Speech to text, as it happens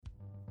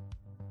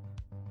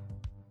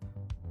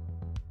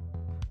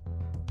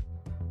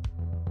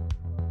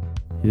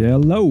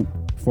Hello.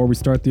 Before we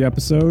start the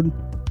episode,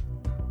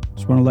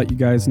 just want to let you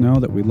guys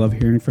know that we love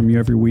hearing from you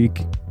every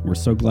week. We're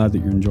so glad that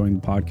you're enjoying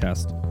the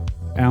podcast.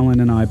 Alan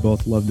and I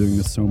both love doing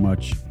this so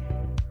much,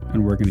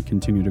 and we're going to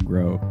continue to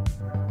grow.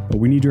 But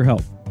we need your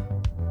help.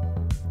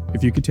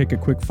 If you could take a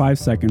quick 5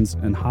 seconds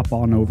and hop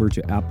on over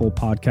to Apple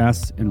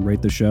Podcasts and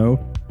rate the show,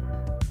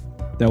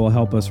 that will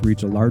help us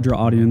reach a larger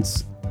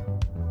audience,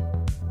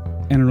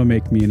 and it'll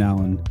make me and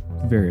Alan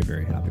very,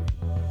 very happy.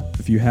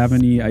 If you have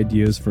any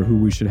ideas for who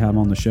we should have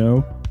on the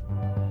show,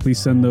 please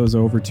send those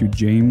over to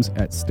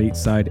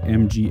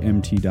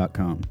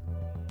james@statesidemgmt.com.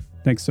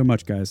 Thanks so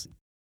much, guys.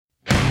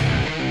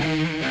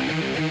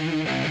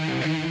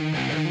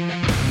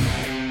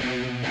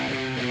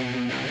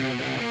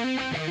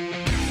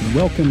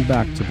 Welcome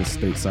back to the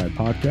Stateside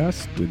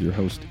Podcast with your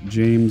host,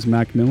 James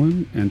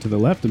Macmillan. And to the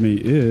left of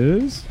me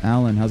is...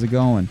 Alan, how's it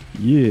going?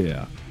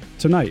 Yeah.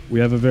 Tonight,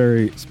 we have a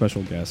very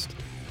special guest.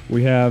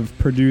 We have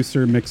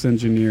producer, mix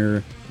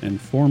engineer, and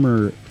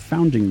former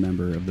founding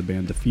member of the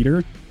band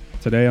Defeater.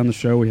 Today on the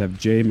show, we have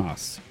Jay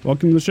Moss.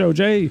 Welcome to the show,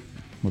 Jay.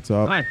 What's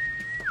up? Hi.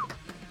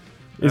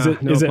 Is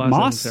it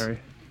Moss? It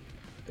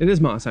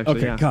is Moss, actually.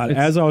 Okay, yeah. God,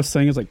 as I was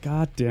saying, it's like,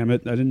 God damn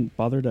it, I didn't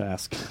bother to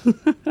ask.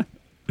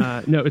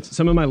 No, it's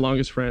some of my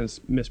longest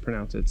friends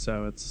mispronounce it,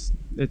 so it's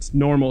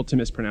normal to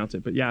mispronounce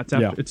it. But yeah,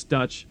 it's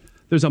Dutch.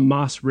 There's a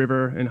Maas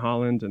River in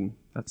Holland, and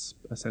that's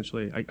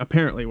essentially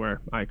apparently where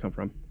I come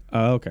from.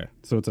 Okay,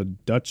 so it's a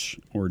Dutch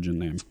origin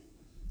name.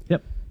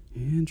 Yep.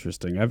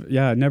 Interesting. I've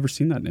never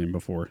seen that name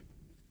before.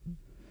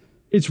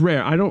 It's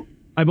rare.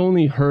 I've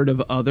only heard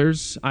of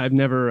others. I've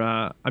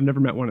never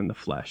met one in the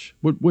flesh.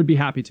 Would be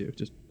happy to.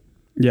 Just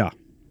yeah,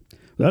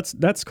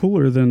 that's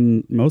cooler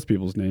than most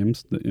people's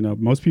names. You know,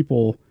 most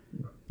people,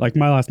 like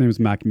my last name is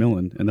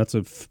Macmillan, and that's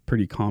a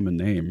pretty common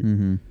name.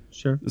 Mm-hmm.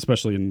 Sure.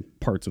 Especially in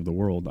parts of the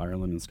world,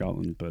 Ireland and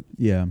Scotland. But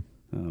yeah,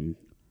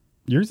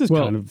 yours is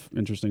kind of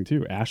interesting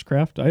too.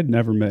 Ashcraft. I had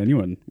never met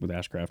anyone with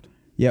Ashcraft.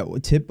 Yeah.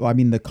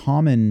 The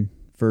common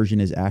version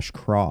is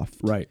Ashcroft.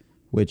 Right.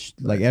 Which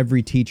like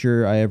every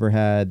teacher I ever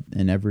had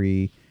and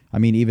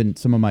even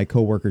some of my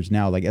coworkers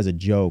now, like as a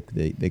joke,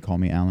 they call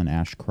me Alan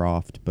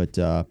Ashcroft. But,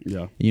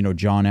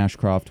 John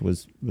Ashcroft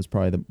was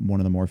probably one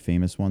of the more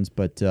famous ones.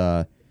 But,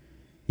 I've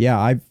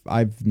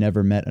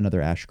never met another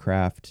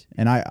Ashcraft.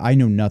 And I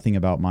know nothing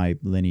about my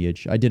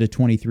lineage. I did a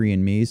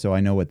 23andMe, so I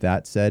know what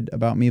that said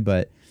about me,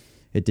 but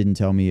it didn't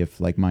tell me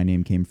if like my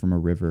name came from a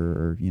river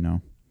or, you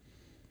know.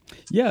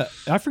 Yeah,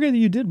 I forget that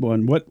you did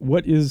one.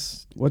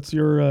 What's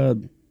your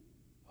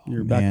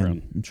background?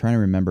 Man, I'm trying to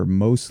remember.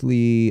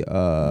 Mostly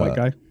white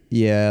guy.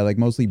 Yeah, like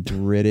mostly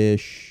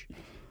British.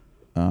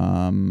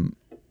 I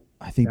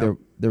think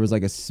there was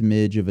like a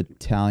smidge of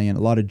Italian, a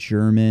lot of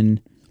German,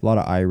 a lot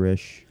of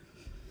Irish.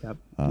 Yep.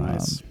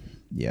 Nice.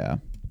 Yeah,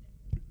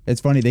 it's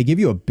funny. They give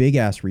you a big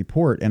ass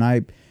report, and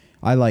I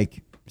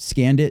like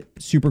scanned it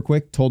super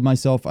quick. Told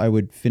myself I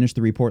would finish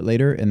the report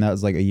later, and that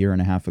was like a year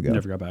and a half ago.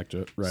 Never got back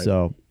to it. Right.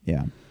 So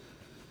yeah.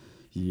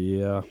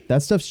 Yeah.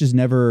 That stuff's just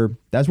never...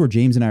 That's where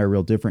James and I are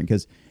real different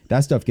because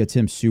that stuff gets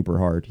him super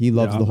hard. He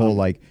loves the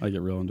whole I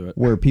get real into it.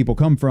 Where people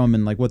come from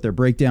and like what their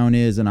breakdown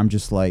is, and I'm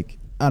just like,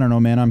 I don't know,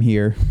 man, I'm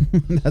here.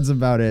 That's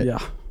about it. Yeah.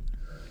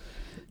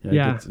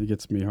 It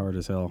gets me hard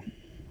as hell.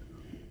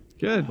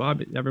 Good. Well,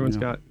 everyone's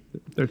got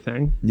their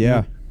thing.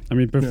 Yeah. I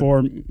mean,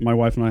 before my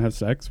wife and I have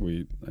sex,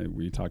 we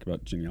talk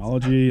about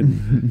genealogy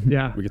and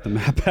we get the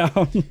map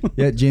out.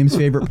 Yeah, James'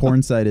 favorite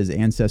porn site is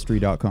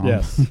Ancestry.com.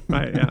 Yes.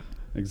 Right, yeah.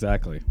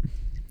 Exactly.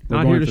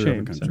 Not here to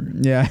shame. So.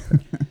 Yeah.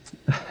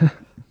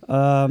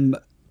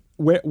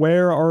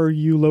 Where are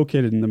you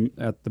located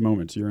at the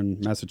moment? You're in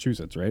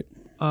Massachusetts, right?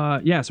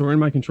 So we're in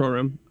my control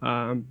room.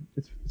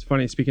 It's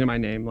funny, speaking of my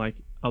name, like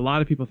a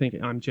lot of people think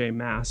I'm Jay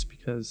Mass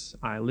because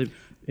I live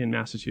in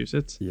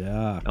Massachusetts.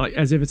 Yeah. Like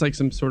as if it's like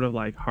some sort of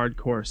like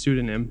hardcore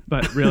pseudonym,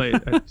 but really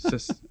it's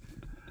just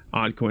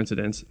odd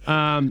coincidence.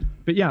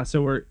 But yeah,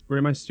 so we're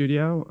in my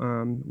studio.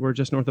 We're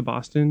just north of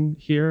Boston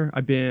here.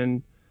 I've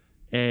been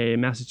a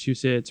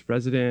Massachusetts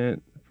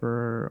resident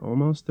for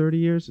almost 30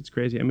 years. It's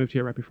crazy. I moved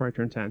here right before I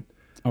turned 10.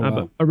 Oh, wow.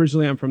 But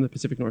originally I'm from the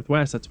Pacific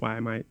Northwest. That's why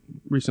I might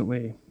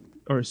recently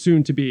or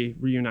soon to be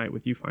reunite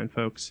with you fine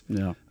folks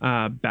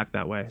back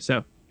that way.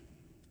 So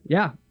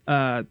yeah,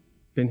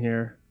 been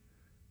here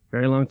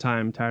very long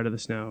time, tired of the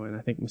snow, and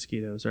I think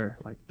mosquitoes are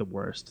like the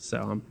worst.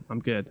 So I'm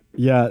good.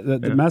 Yeah,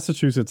 the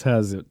Massachusetts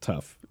has it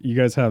tough. You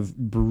guys have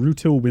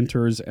brutal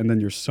winters, and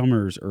then your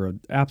summers are an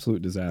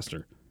absolute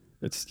disaster.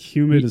 It's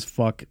humid as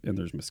fuck, and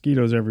there's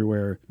mosquitoes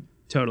everywhere.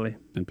 Totally.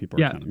 And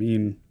people are kind of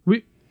mean.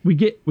 We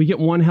get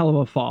one hell of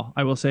a fall.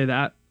 I will say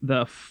that.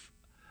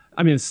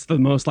 It's the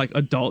most like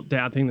adult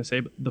dad thing to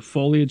say, but the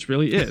foliage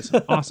really is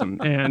awesome.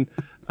 And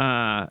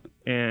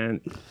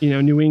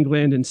New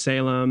England and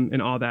Salem and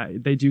all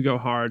that, they do go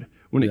hard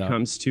when it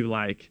comes to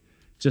like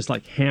just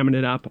like hamming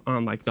it up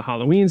on like the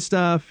Halloween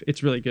stuff.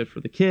 It's really good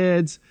for the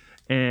kids.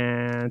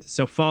 And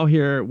so fall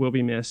here will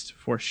be missed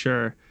for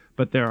sure,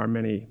 but there are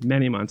many,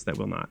 many months that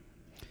will not.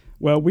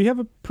 Well, we have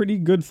a pretty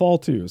good fall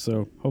too,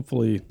 so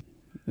hopefully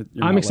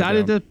I'm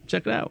excited to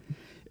check it out.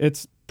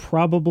 It's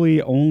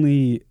probably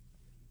only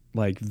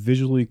like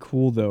visually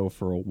cool though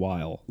for a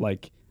while.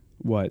 Like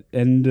what,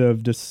 end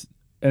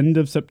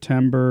of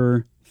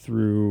September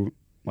through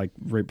like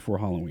right before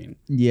Halloween.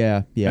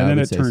 Yeah, and then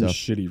it turns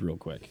shitty real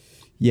quick.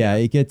 Yeah,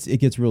 it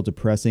gets real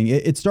depressing.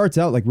 It starts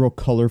out like real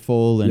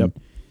colorful and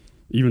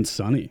even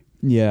sunny.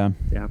 Yeah,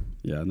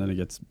 and then it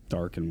gets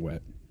dark and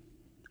wet.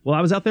 Well,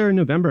 I was out there in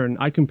November and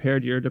I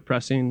compared your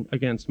depressing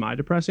against my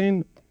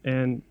depressing,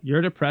 and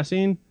your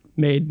depressing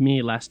made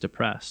me less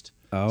depressed.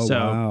 Oh,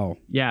 wow.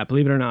 Yeah,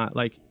 believe it or not,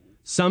 like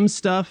some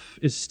stuff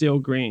is still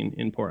green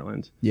in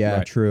Portland. Yeah,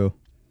 right. True.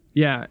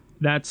 Yeah,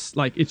 that's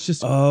like, it's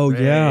just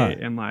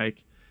and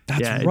like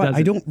that's right.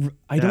 I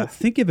don't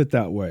think of it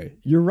that way.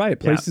 You're right.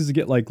 Places that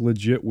get like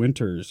legit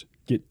winters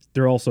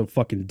they're also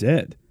fucking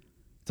dead.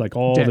 It's like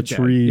all the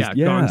trees. Yeah,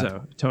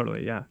 gonzo.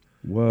 Totally. Yeah.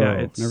 Whoa.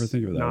 Yeah, never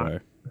think of it that way.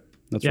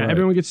 That's right.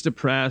 Everyone gets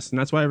depressed, and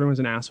that's why everyone's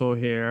an asshole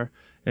here.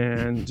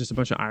 And just a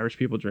bunch of Irish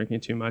people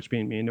drinking too much,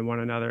 being mean to one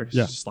another. It's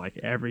just like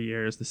every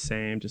year is the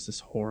same. Just this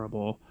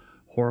horrible,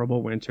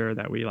 horrible winter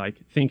that we like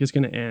think is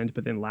going to end,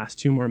 but then last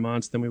 2 more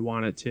months than we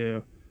want it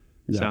to.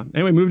 Yeah. So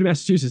anyway, moved to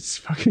Massachusetts. It's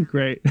fucking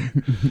great.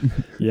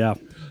 Yeah.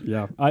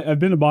 I've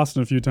been to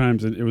Boston a few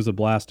times, and it was a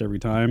blast every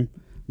time.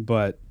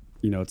 But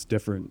it's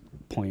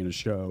different playing a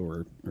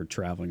show or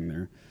traveling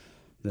there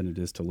than it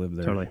is to live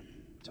there.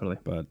 Totally.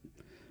 But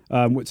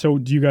so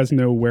do you guys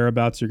know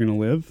whereabouts you're going to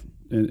live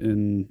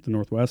in the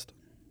Northwest?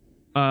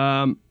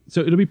 So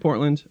it'll be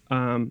Portland,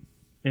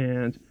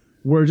 and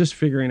we're just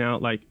figuring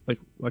out like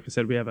I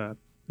said, we have a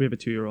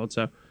 2-year-old,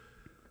 so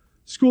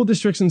school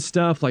districts and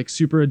stuff, like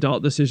super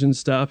adult decision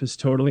stuff, is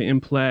totally in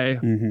play.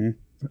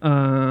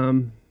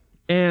 Mm-hmm.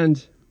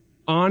 And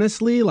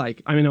honestly,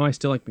 like, I mean, I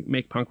still like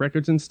make punk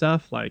records and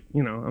stuff. Like,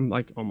 I'm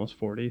like almost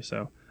 40,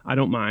 so I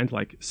don't mind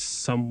like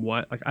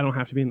somewhat. Like, I don't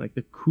have to be in like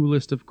the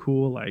coolest of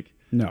cool. Like,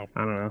 no,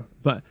 I don't know,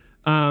 but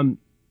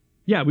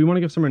yeah, we want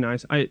to go somewhere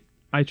nice.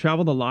 I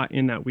traveled a lot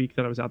in that week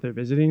that I was out there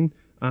visiting.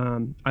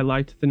 I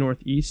liked the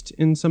Northeast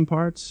in some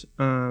parts.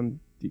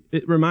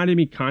 It reminded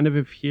me kind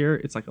of here.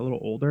 It's like a little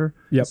older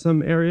in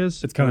some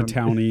areas. It's kind of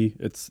towny.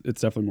 It's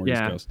definitely more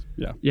East Coast.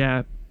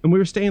 Yeah. And we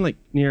were staying like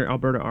near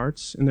Alberta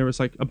Arts, and there was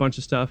like a bunch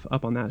of stuff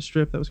up on that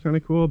strip that was kind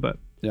of cool. But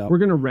we're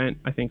gonna rent,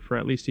 I think, for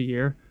at least a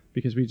year,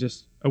 because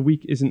a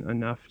week isn't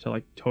enough to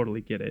like totally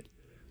get it.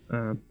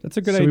 That's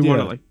a good idea. We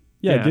want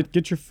to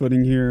get your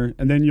footing here,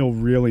 and then you'll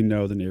really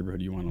know the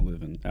neighborhood you want to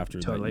live in after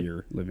that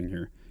year living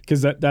here.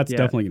 Because that's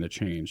definitely going to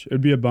change. It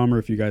would be a bummer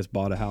if you guys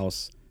bought a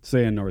house,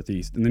 say in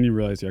Northeast, and then you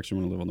realize you actually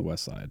want to live on the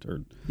West Side.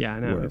 I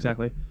know,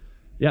 exactly.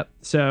 Yep.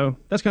 So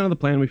that's kind of the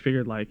plan. We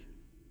figured like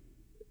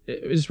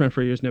it just rent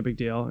for a year is no big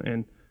deal,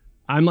 and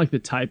I'm like the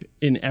type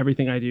in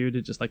everything I do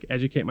to just like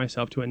educate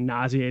myself to a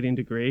nauseating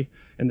degree,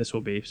 and this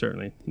will be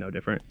certainly no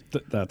different.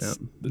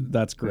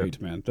 That's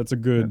great, man. That's a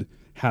good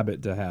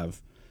habit to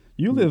have.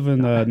 You live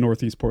in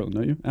Northeast Portland,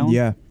 don't you,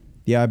 Alan?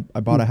 Yeah.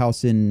 I bought a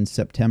house in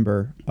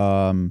September.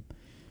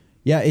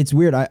 It's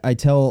weird. I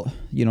tell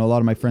a lot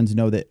of my friends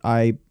know that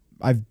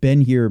I've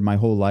been here my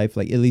whole life,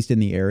 like at least in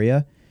the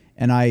area,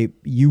 and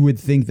you would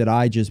think that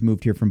I just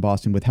moved here from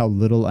Boston with how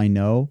little I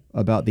know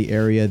about the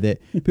area.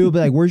 That people be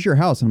like, "Where's your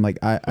house?" And I'm like,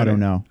 I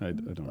don't know. I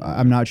don't know.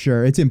 I'm not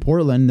sure. It's in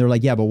Portland. They're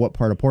like, "Yeah, but what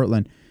part of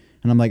Portland?"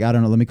 And I'm like, I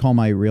don't know. Let me call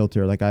my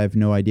realtor. Like, I have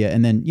no idea.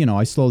 And then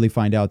I slowly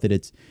find out that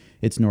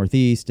it's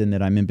Northeast, and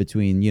that I'm in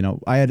between.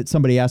 I had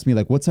somebody ask me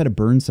like, what side of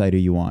Burnside are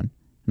you on?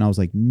 And I was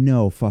like,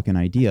 no fucking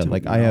idea.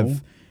 Like know.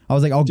 I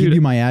was like, I'll give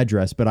you my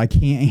address, but I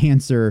can't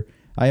answer.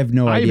 I have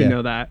no idea. I even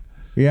know that.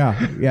 Yeah,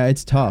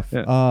 it's tough.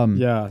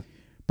 Yeah.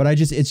 But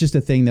it's just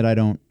a thing that I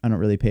don't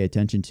really pay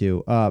attention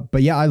to.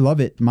 But yeah, I love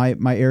it.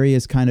 My area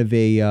is kind of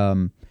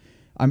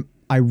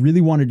I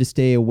really wanted to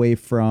stay away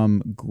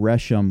from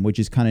Gresham, which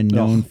is kind of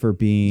known for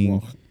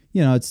being,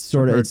 it's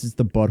sort of it's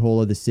the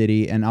butthole of the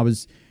city, and I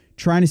was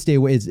trying to stay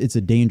away. It's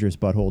a dangerous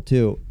butthole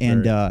too,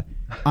 and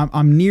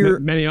I'm near.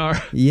 Many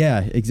are.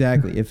 Yeah,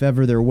 exactly. If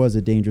ever there was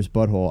a dangerous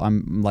butthole,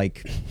 I'm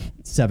like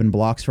 7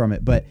 blocks from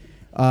it. But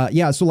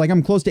so like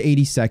I'm close to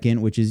 82nd,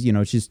 which is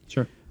it's just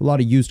a lot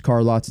of used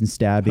car lots and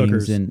stabbings.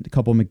 Hookers. And a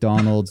couple of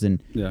McDonald's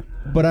and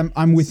But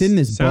I'm within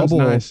this Sounds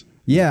bubble. Nice.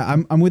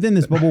 Yeah, I'm within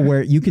this bubble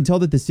where you can tell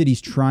that the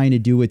city's trying to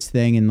do its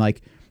thing, and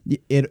like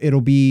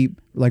it'll be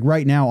like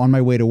right now on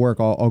my way to work,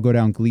 I'll go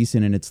down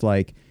Gleason, and it's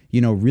like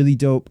really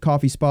dope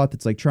coffee spot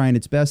that's like trying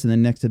its best, and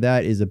then next to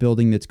that is a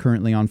building that's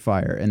currently on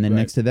fire, and then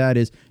next to that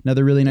is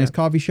another really nice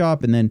coffee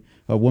shop, and then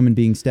a woman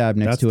being stabbed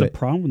next to it. That's the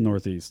problem with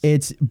Northeast.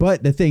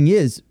 But the thing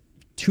is,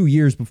 2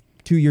 years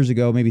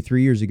ago, maybe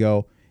 3 years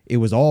ago, it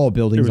was all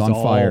buildings on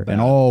fire and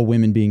all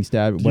women being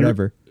stabbed,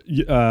 whatever.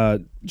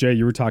 Jay,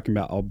 you were talking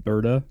about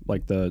Alberta,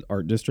 like the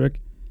art district.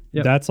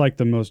 Yep. That's like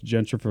the most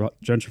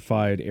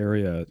gentrified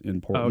area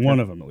in Portland. Oh, okay. One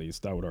of them, at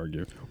least, I would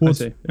argue. Well,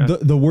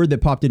 the word that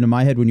popped into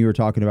my head when you were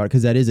talking about it,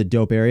 because that is a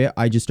dope area,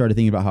 I just started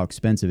thinking about how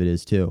expensive it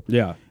is, too.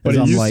 Yeah, but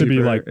it used to be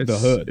like the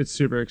hood. It's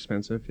super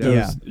expensive.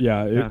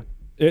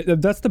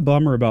 That's the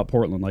bummer about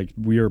Portland. Like,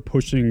 we are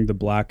pushing the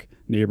black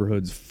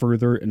neighborhoods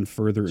further and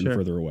further and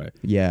further away.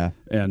 Yeah.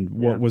 And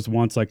what was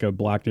once like a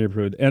black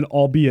neighborhood, and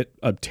albeit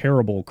a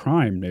terrible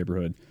crime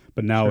neighborhood,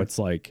 but now it's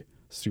like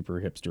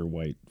super hipster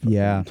white.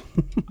 Yeah.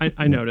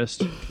 I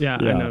noticed. Yeah,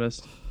 I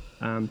noticed.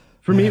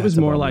 For me, it was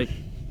more like,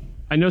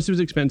 I noticed it was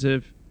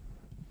expensive.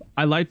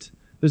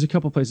 There's a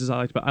couple places I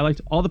liked, but I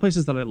liked all the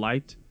places that I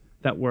liked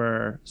that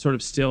were sort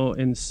of still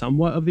in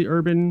somewhat of the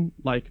urban,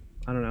 like,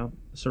 I don't know,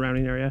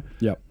 surrounding area.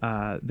 Yep.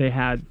 They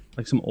had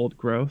like some old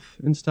growth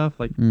and stuff.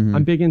 Like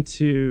I'm big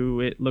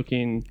into it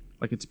looking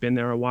like it's been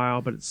there a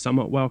while, but it's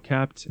somewhat well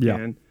kept. Yeah.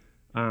 And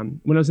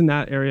when I was in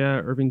that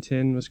area,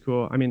 Irvington was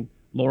cool. I mean,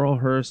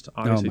 Laurelhurst,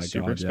 obviously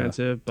super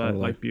expensive, but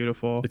totally. like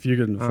beautiful. If you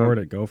can afford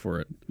it, go for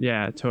it.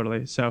 Yeah,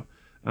 totally. So,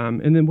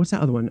 and then what's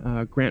that other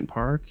one? Grant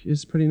Park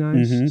is pretty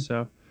nice.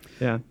 So,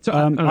 yeah. So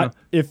I don't know.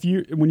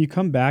 When you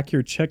come back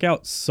here, check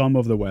out some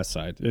of the West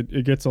Side.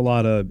 It gets a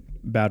lot of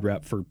bad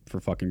rap for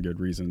fucking good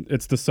reason.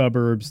 It's the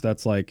suburbs.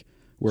 That's like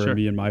where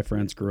me and my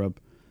friends grew up.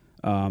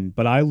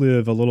 But I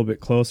live a little bit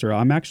closer.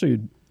 I'm actually,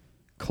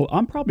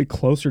 I'm probably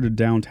closer to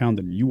downtown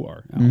than you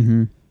are.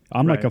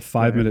 I'm like a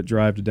 5-minute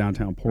drive to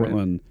downtown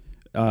Portland.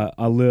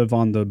 I live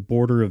on the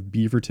border of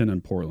Beaverton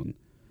and Portland.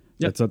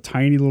 Yep. It's a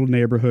tiny little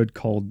neighborhood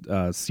called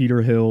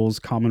Cedar Hills.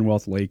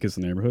 Commonwealth Lake is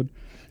the neighborhood.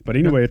 But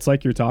anyway, it's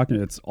like you're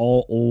talking, it's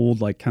all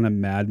old, like kind of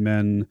Mad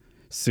Men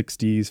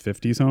 60s,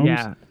 50s homes.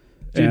 Yeah.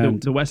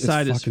 Dude, the West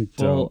Side is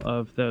full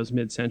of those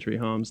mid-century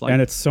homes. Like,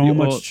 and it's so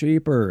much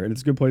cheaper. And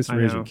it's a good place to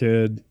raise your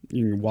kid.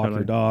 You can walk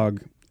your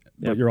dog,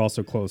 but you're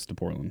also close to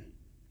Portland.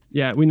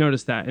 Yeah, we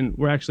noticed that. And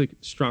we're actually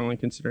strongly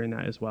considering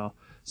that as well.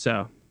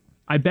 So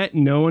I bet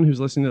no one who's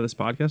listening to this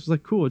podcast was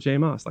like, cool, J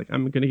Moss. Like,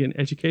 I'm going to get an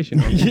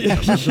education. I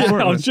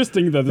was just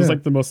thinking that this is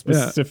like the most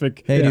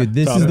specific. Hey, dude,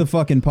 this is the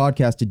fucking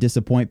podcast to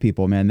disappoint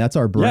people, man. That's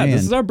our brand. Yeah,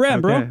 this is our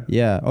brand, bro.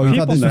 Yeah. Oh, you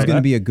thought this was going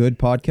to be a good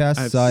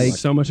podcast? I have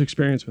so much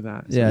experience with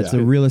that. Yeah, it's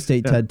a real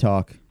estate TED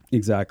Talk.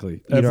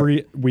 Exactly.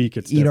 Every week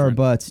it's different. Eat our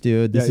butts,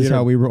 dude. This is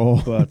how we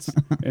roll. Butts.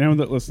 Anyone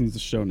that listens to the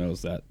show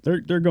knows that.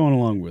 They're going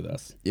along with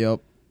us. Yep.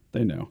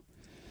 They know.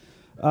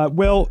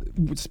 Well,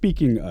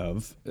 speaking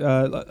of,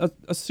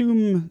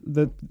 assume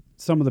that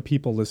some of the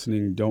people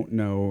listening don't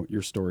know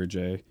your story,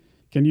 Jay.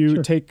 Can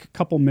you take a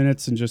couple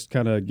minutes and just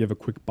kind of give a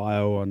quick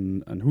bio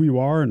on who you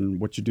are and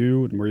what you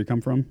do and where you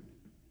come from?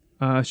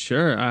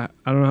 Sure. I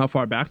don't know how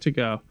far back to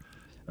go.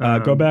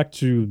 Go back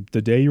to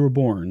the day you were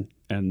born,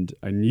 and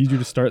I need you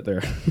to start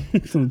there.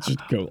 So let's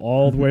just go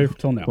all the way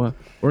till now. Well,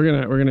 we're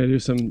gonna do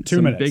some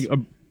 2 minutes.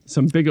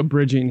 big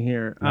abridging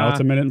here. Now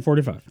it's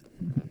 1:45.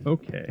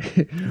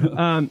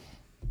 Okay.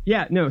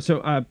 Yeah, no,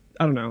 so I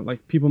don't know,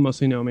 like people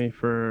mostly know me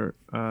for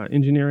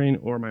engineering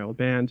or my old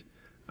band.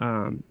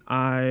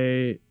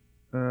 I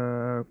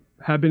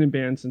have been in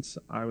bands since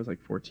I was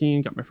like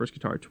 14, got my first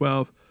guitar at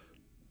 12,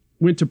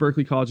 went to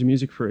Berklee College of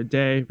Music for a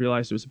day,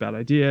 realized it was a bad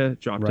idea,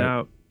 dropped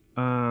out.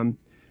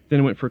 Then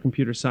I went for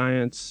computer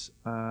science,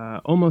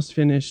 almost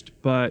finished,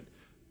 but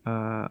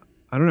I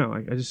don't know,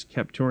 I just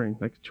kept touring.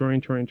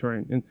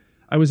 And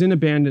I was in a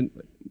band in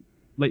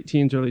late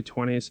teens, early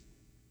 20s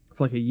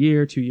for like a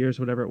year, 2 years,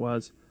 whatever it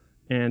was.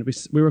 And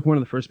we were one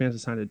of the first bands to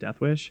sign to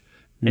Death Wish.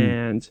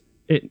 And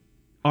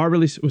our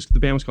release the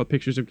band was called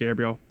Pictures of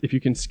Gabriel. If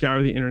you can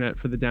scour the internet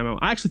for the demo,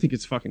 I actually think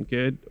it's fucking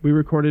good. We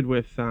recorded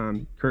with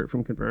Kurt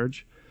from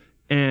Converge,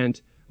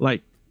 and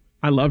like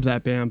I loved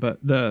that band, but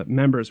the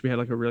members, we had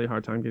like a really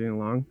hard time getting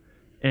along,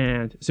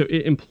 and so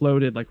it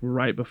imploded like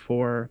right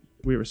before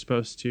we were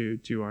supposed to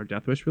do our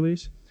Death Wish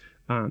release.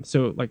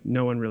 So like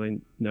no one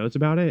really knows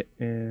about it,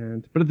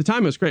 but at the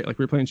time it was great. Like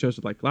we were playing shows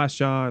with like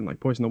Glassjaw and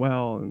like Poison the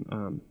Well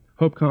and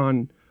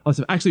HopeCon.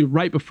 Also, actually,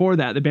 right before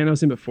that, the band I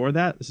was in before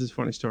that, this is a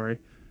funny story.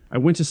 I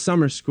went to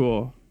summer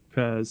school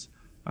because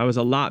I was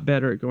a lot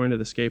better at going to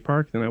the skate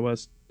park than I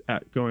was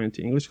at going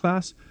to English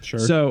class. Sure.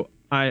 So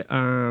I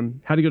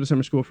had to go to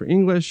summer school for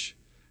English,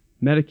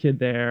 met a kid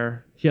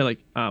there. He had like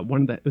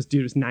this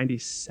dude was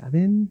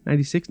 97.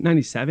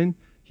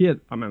 He had,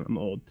 I'm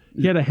old.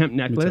 He had a hemp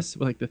necklace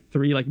with like the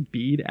 3 like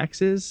bead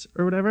X's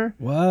or whatever.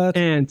 What?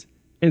 And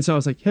so I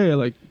was like, hey,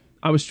 like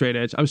I was straight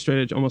edge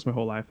almost my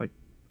whole life. Like,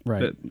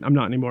 right. I'm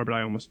not anymore, but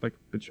I almost like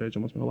been straight edge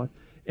almost my whole life.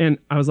 And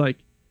I was like,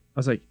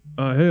 hey,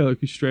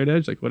 like you straight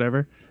edge, like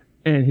whatever.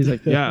 And he's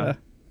like, yeah.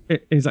 And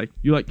he's like,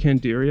 you like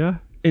Candiria?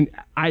 And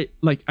I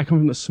come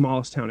from the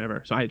smallest town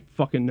ever, so I had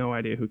fucking no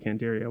idea who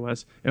Candiria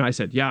was. And I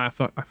said, yeah,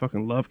 I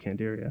fucking love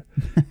Candiria.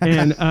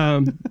 And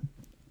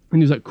he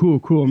was like,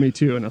 cool, me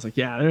too. And I was like,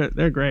 yeah,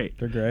 they're great.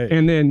 They're great.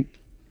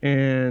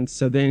 And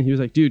so then he was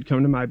like, dude,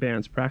 come to my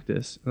band's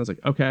practice. And I was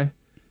like, okay.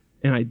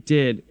 And I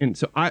did. And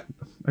so I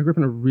grew up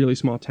in a really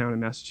small town in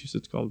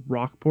Massachusetts called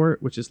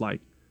Rockport, which is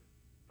like,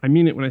 I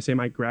mean it when I say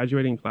my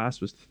graduating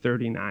class was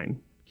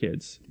 39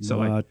 kids. So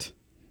like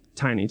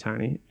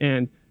tiny.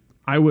 And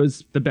I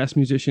was the best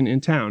musician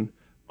in town.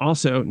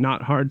 Also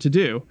not hard to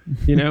do,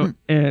 you know?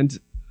 And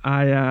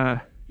I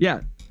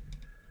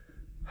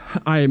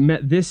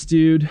met this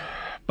dude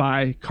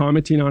by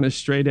commenting on his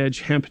straight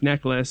edge hemp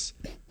necklace,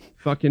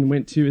 fucking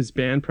went to his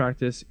band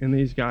practice. And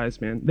these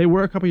guys, man, they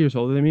were a couple years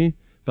older than me,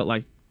 but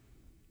like,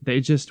 they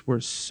just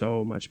were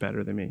so much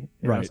better than me.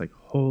 And I was like,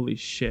 holy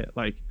shit.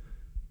 Like,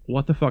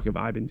 what the fuck have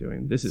I been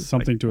doing? This is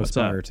something like, to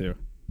aspire to.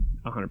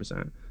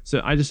 100%.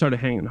 So I just started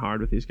hanging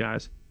hard with these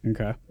guys.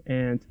 Okay.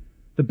 And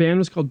the band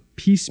was called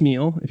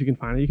Piecemeal. If you can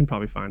find it, you can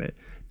probably find it.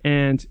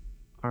 And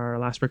our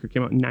last record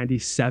came out in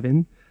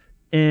 97.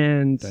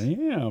 And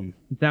damn,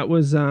 that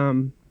was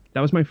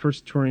my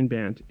first touring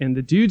band. And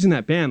the dudes in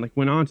that band like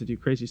went on to do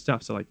crazy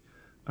stuff. So like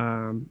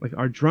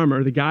our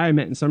drummer, the guy I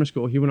met in summer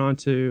school, he went on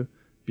to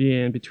be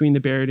in Between the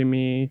Buried and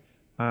Me,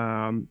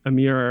 A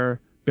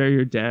Mirror, Bury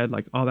Your Dead,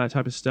 like all that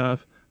type of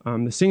stuff.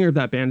 The singer of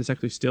that band is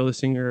actually still the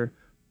singer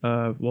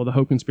of the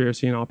Hope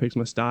Conspiracy and All Pigs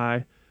Must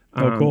Die.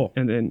 Oh, cool.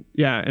 And then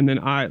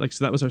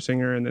so that was our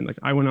singer, and then like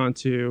I went on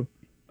to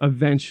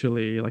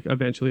eventually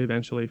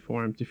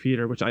form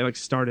Defeater, which I like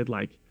started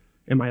like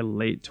in my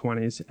late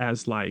 20s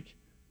as like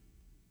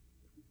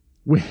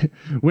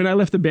when I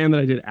left the band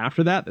that I did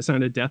after that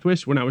sounded Death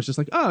Wish, when I was just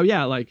like, oh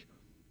yeah, like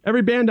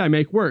every band I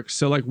make works,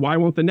 so like why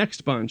won't the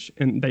next bunch?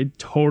 And they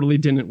totally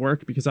didn't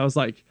work because I was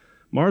like,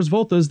 Mars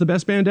Volta is the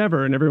best band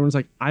ever, and everyone's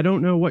like, I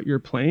don't know what you're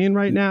playing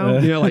right now,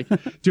 you know, like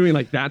doing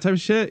like that type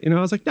of shit. You know,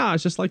 I was like, nah,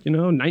 it's just like, you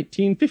know,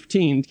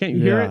 1915. Can't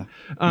you hear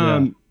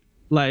it?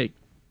 Like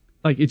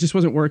it just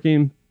wasn't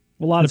working.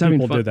 A lot of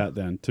people did that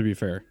then, to be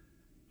fair.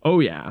 Oh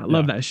yeah, I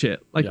love that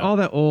shit. Like all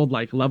that old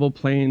like Level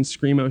Plane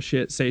screamo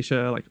shit,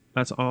 Seisha, like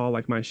that's all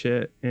like my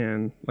shit,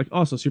 and like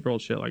also super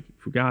old shit like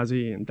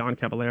Fugazi and Don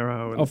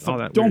Caballero and all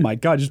that. Oh my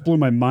god, it just blew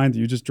my mind that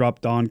you just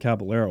dropped Don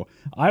Caballero.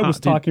 I was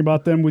talking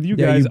about them with you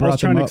guys. I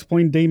was trying to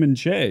explain Damon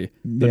Che,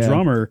 the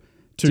drummer,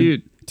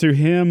 to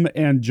him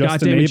and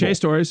Justin Damon Abel. Che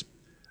stories.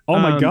 Oh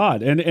my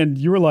god, and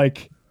you were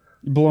like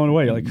blown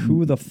away. You're like,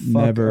 who the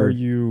fuck are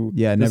you?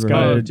 Yeah, this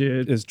never. guy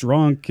is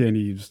drunk and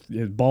his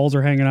balls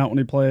are hanging out when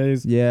he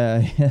plays.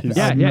 Yeah,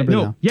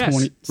 yes,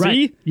 right.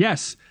 See,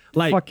 yes,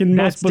 like fucking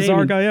most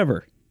bizarre guy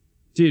ever.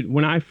 Dude,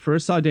 when I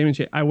first saw Damon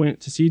Che, I went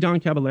to see Don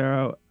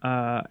Caballero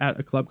at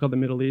a club called the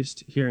Middle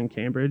East here in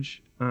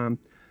Cambridge,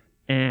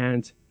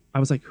 and I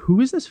was like, who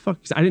is this fuck?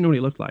 'Cause I didn't know what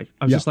he looked like.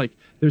 I was just like,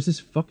 there's this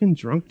fucking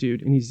drunk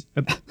dude, and he's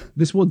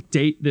this will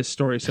date this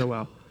story so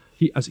well.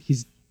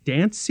 He's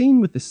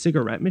dancing with the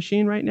cigarette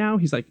machine right now.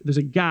 He's like, there's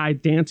a guy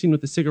dancing with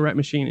the cigarette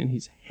machine and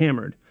he's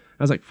hammered.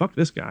 I was like, fuck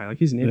this guy. Like,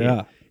 he's an idiot.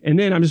 Yeah. And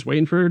then I'm just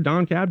waiting for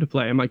Don Cab to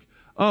play. I'm like,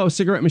 oh,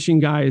 cigarette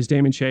machine guy is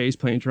Damon Che. He's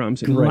playing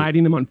drums and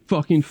lighting them on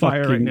fucking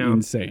fire right now.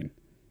 Insane.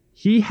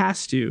 He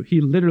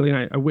literally,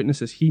 and I witnessed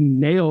this, he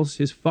nails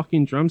his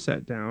fucking drum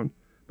set down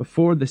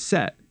before the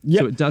set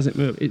so it doesn't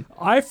move.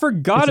 I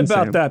forgot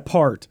about that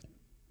part.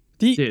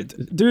 Dude,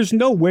 there's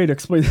no way to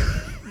explain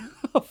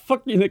how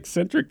fucking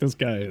eccentric this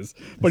guy is,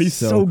 but he's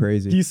so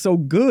crazy. He's so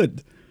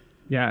good.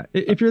 Yeah,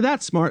 if you're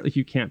that smart, like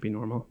you can't be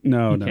normal.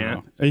 No.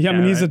 I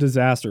mean, he's a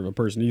disaster of a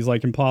person. He's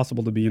like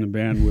impossible to be in a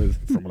band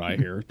with, from what I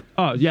hear.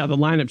 Oh yeah, the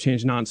lineup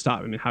changed nonstop.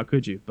 I mean, how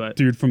could you? But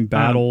dude from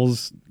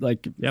Battles,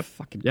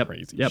 fucking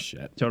crazy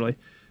shit. Totally.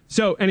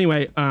 So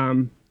anyway,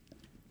 happened.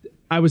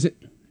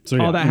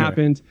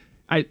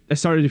 I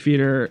started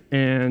Defeater,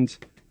 and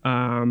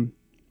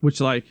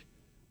which like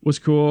was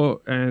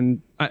cool,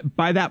 and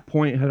by that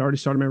point had already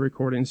started my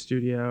recording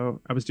studio.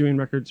 I was doing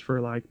records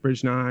for like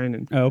Bridge 9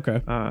 and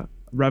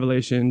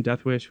Revelation,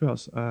 Death Wish. Who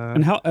else?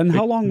 And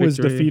how long was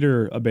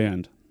Defeater a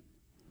band?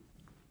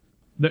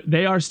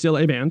 They are still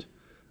a band.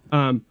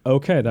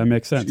 Okay, that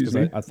makes sense because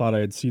I thought I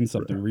had seen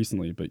something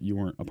recently, but you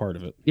weren't a part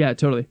of it. Yeah,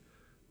 totally.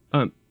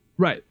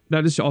 Right,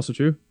 that is also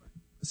true.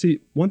 See,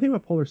 one thing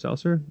about Polar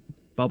Seltzer,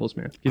 bubbles,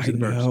 man, gives you the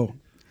burps. Know.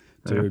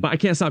 Dude. But I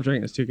can't stop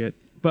drinking. It's too good.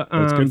 But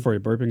it's good for you.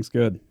 Burping's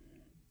good.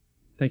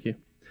 Thank you.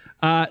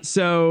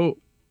 So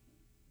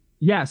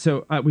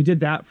we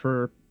did that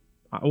for,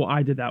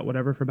 I did that,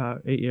 whatever, for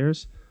about 8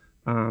 years.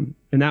 And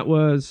that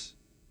was,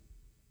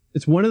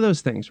 it's one of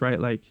those things, right?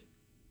 Like,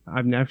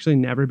 I've actually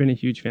never been a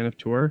huge fan of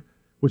tour,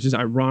 which is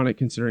ironic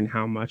considering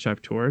how much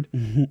I've toured.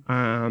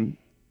 But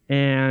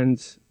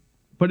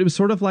it was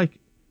sort of like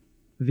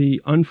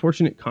the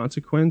unfortunate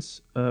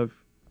consequence of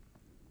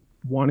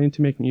wanting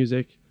to make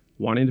music,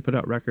 wanting to put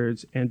out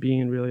records, and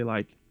being really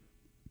like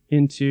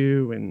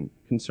into and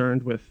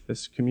concerned with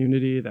this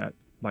community that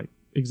like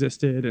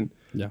existed and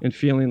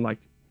feeling like,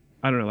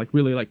 I don't know, like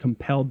really like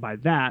compelled by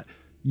that.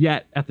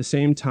 Yet at the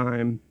same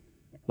time,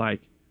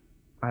 like,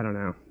 I don't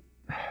know,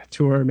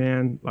 tour,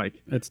 man,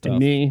 like it's tough.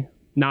 Me,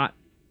 not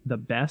the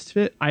best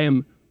fit.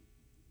 I'm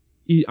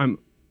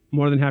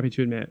more than happy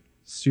to admit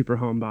super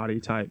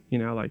homebody type, you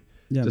know, like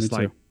just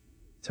like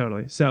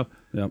totally. So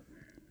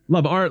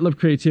love art, love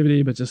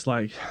creativity, but just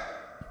like,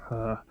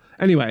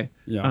 anyway.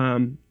 Yeah.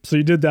 So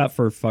you did that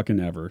for fucking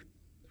ever.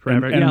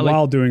 Forever. And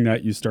while doing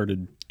that, you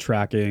started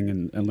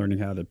tracking and learning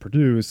how to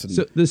produce. And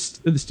so the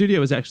studio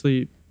was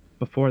actually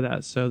before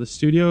that. So the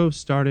studio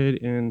started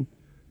in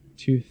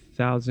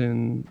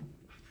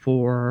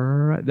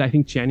 2004. I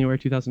think January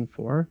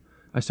 2004.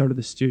 I started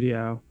the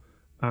studio.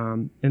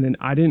 And then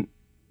I didn't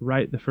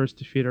write the first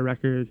Defeater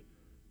record.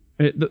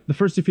 The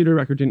first Defeater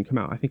record didn't come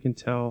out, I think,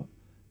 until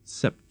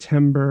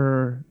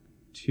September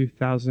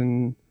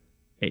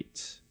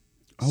 2008.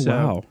 Oh,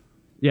 wow.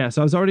 Yeah,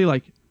 so I was already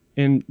like,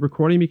 and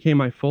recording became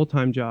my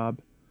full-time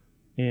job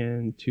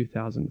in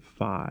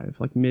 2005,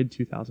 like mid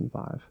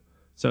 2005.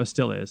 So it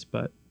still is,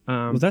 but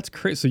Well, that's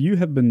crazy. So you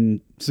have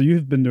been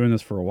doing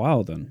this for a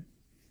while then.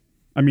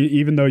 I mean,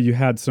 even though you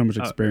had so much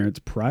experience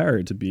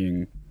prior to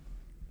being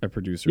a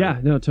producer. Yeah,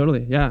 no,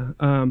 totally. Yeah.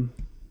 And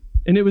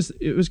it was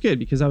good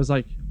because I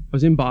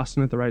was in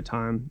Boston at the right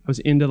time. I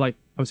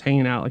was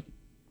hanging out, like,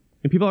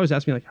 and people always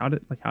ask me like, how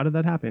did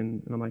that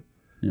happen? And I'm like,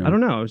 I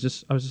don't know. I was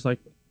just like,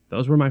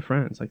 those were my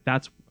friends. Like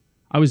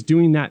I was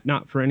doing that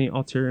not for any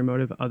ulterior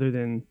motive other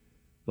than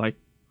like,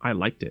 I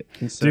liked it.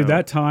 And so, dude,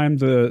 that time,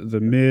 the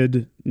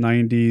mid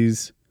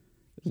 90s,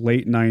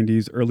 late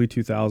 90s, early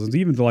 2000s,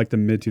 even to like the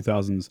mid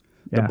 2000s,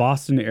 the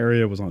Boston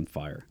area was on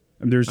fire.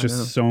 And there's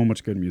just so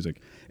much good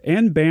music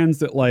and bands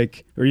that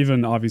like, or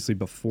even obviously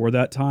before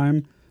that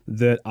time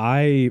that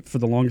I, for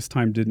the longest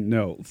time, didn't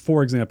know.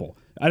 For example,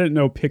 I didn't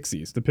know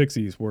Pixies. The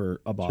Pixies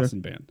were a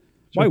Boston band.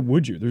 Why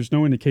would you? There's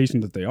no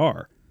indication that they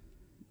are.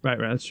 Right.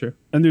 That's true.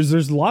 And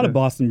there's a lot of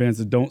Boston bands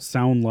that don't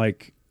sound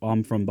like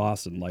I'm from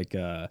Boston, like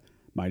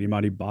Mighty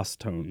Mighty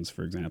Bosstones,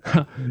 for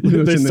example.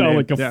 They sound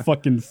like a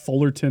fucking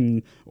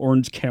Fullerton,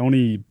 Orange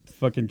County,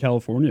 fucking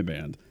California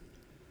band.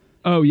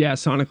 Oh yeah,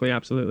 sonically,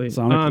 absolutely.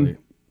 Sonically,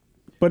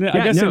 but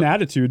I guess in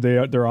attitude,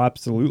 they're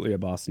absolutely a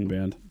Boston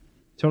band.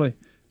 Totally,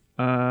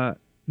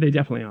 they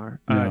definitely are.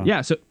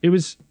 So it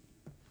was.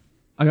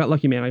 I got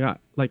lucky, man. I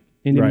got like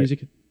indie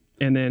music,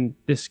 and then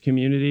this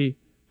community.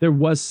 There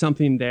was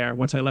something there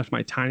once I left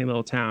my tiny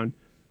little town.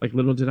 Like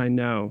little did I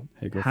know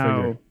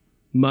how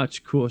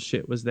much cool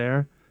shit was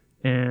there.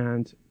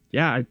 And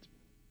I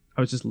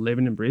was just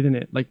living and breathing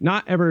it, like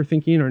not ever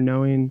thinking or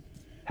knowing,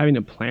 having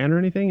a plan or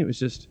anything. It was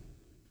just,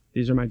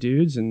 these are my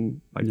dudes. And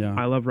like,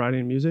 I love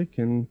writing music.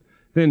 And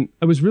then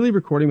I was really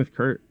recording with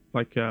Kurt,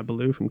 like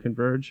Baloo from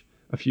Converge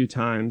a few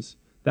times.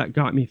 That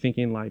got me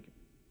thinking like,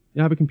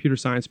 I have a computer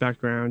science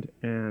background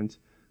and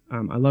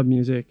I love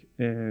music.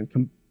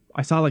 And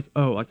I saw like,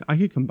 I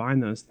could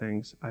combine those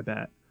things, I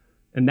bet.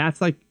 And that's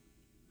like,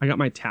 I got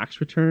my tax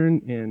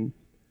return in,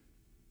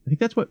 I think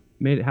that's what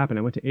made it happen.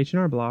 I went to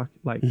H&R Block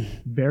like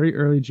very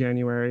early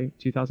January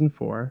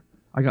 2004.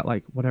 I got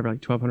like whatever,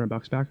 like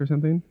 $1,200 back or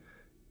something.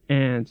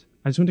 And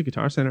I just went to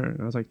Guitar Center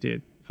and I was like,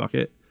 dude, fuck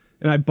it.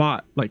 And I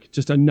bought like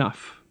just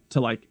enough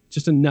to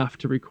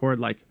record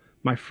like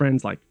my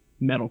friend's like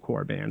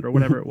metalcore band or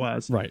whatever it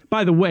was. Right.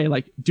 By the way,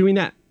 like doing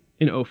that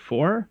in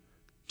 2004,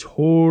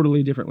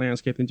 totally different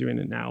landscape than doing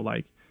it now.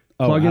 Like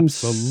plugins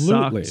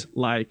sucked.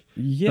 Like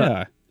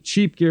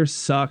cheap gear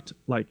sucked.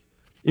 Like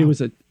it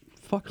was a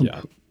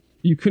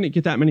you couldn't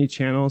get that many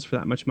channels for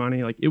that much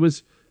money. Like it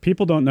was.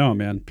 People don't know,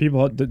 man.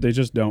 People, they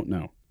just don't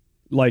know.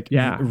 Like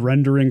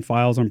rendering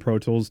files on Pro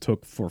Tools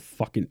took for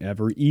fucking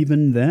ever.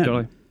 Even then.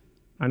 Totally.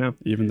 I know.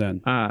 Even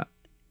then.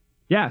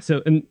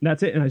 So, and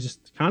that's it. And I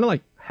just kind of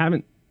like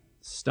haven't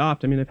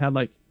stopped. I mean, I've had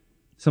like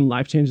some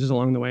life changes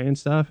along the way and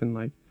stuff. And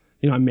like,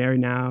 I'm married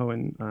now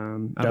and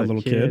I have a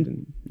little kid.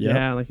 And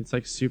like it's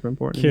like super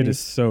important. Kid is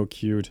so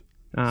cute.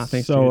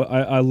 Thanks. So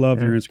I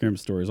love your Instagram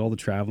stories. All the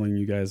traveling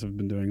you guys have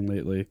been doing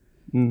lately.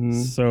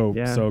 Mm-hmm.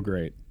 So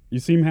great. You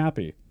seem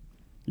happy.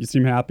 You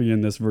seem happy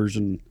in this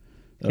version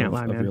of your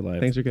life.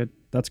 Things are good.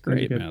 That's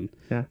great, man.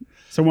 Yeah.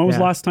 So when was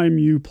the last time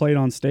you played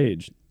on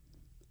stage?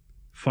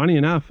 Funny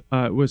enough,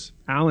 it was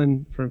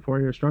Alan from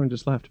 4 Year Strong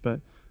just left, but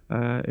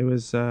it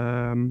was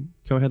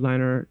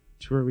co-headliner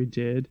tour we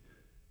did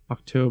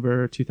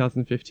October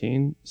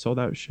 2015, sold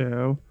out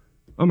show.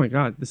 Oh my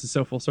God, this is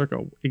so full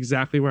circle.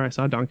 Exactly where I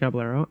saw Don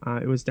Caballero.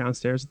 It was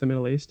downstairs at the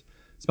Middle East.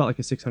 It's about like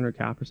a 600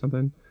 cap or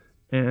something.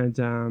 And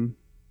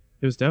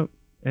it was dope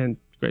and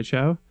great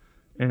show.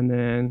 And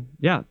then,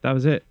 that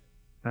was it.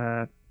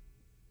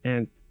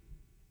 And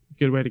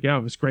good way to go.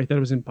 It was great that it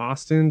was in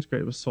Boston. It's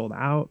great it was sold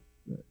out.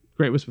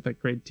 Great it was with like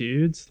great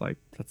dudes. Like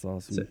that's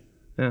awesome. That's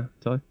yeah,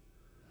 totally.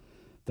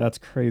 That's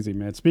crazy,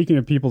 man. Speaking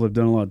of people that have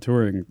done a lot of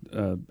touring,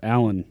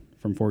 Alan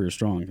from 4 Year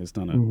Strong has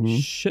done a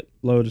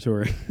shitload of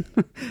touring.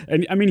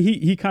 And I mean,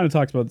 he kind of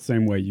talks about it the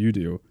same way you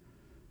do.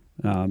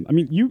 I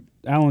mean,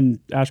 Alan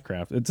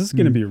Ashcraft, this is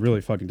going to be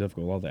really fucking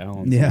difficult. All the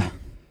Allens. Yeah.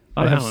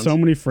 I have so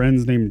many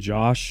friends named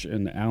Josh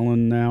and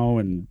Alan now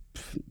and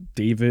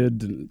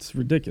David. And it's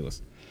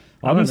ridiculous.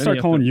 I'm going to start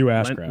calling you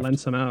Ashcraft. Lend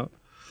some out.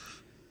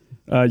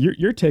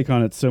 Your take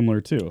on it's similar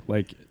too.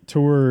 Like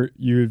tour,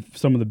 you've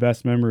some of the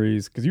best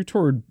memories because you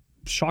toured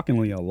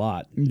shockingly a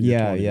lot.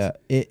 Yeah.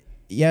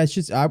 It's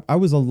just I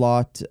was a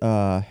lot.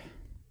 I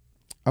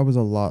was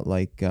a lot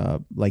like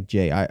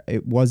Jay.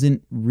 It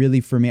wasn't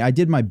really for me. I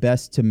did my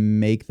best to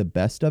make the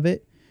best of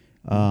it,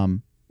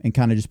 and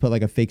kind of just put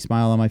like a fake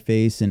smile on my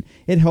face. And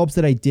it helps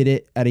that I did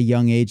it at a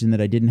young age and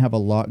that I didn't have a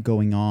lot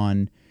going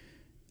on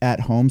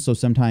at home. So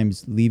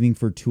sometimes leaving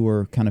for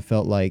tour kind of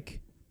felt like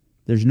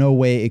there's no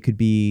way it could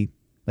be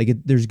like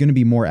there's going to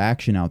be more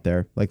action out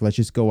there. Like let's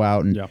just go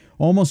out and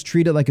almost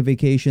treat it like a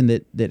vacation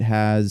that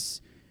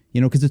has,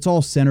 because it's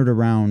all centered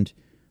around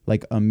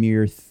like a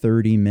mere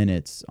 30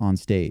 minutes on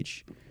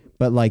stage.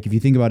 But like if you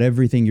think about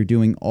everything you're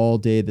doing all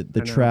day,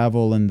 the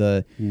travel and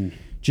the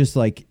just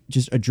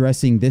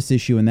addressing this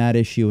issue and that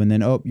issue, and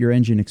then your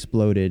engine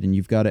exploded and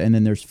you've got and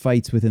then there's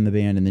fights within the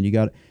band, and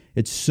then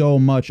it's so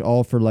much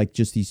all for like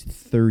just these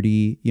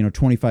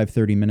 25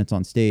 30 minutes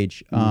on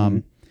stage.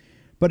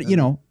 But you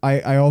know,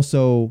 I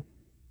also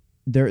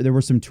there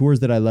were some tours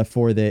that I left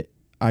for that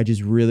I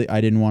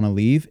didn't want to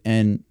leave,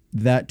 and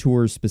that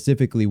tour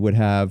specifically would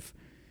have,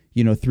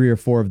 you know, 3 or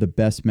 4 of the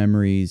best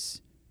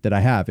memories that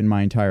I have in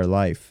my entire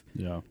life.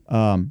 Yeah.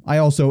 I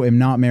also am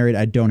not married.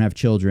 I don't have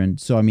children.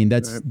 So, I mean,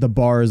 the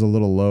bar is a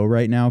little low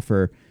right now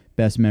for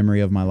best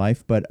memory of my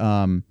life. But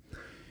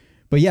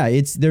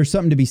yeah, there's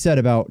something to be said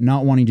about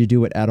not wanting to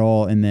do it at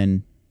all. And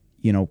then,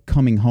 you know,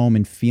 coming home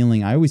and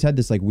feeling, I always had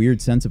this like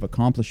weird sense of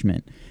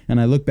accomplishment.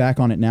 And I look back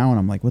on it now and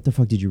I'm like, what the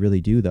fuck did you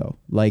really do though?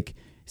 Like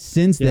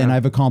since then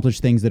I've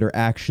accomplished things that are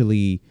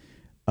actually,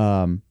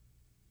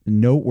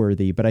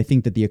 noteworthy. But I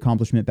think that the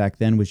accomplishment back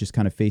then was just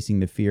kind of facing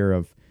the fear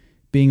of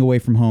being away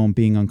from home,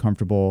 being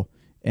uncomfortable,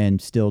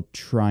 and still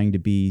trying to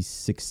be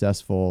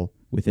successful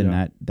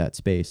within that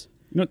space.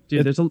 No,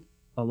 dude, there's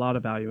a lot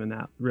of value in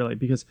that, really,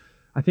 because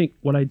I think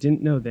what I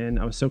didn't know then,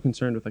 I was so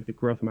concerned with like the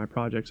growth of my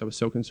projects. I was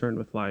so concerned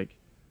with like,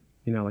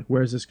 you know, like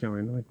where's this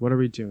going? Like, what are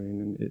we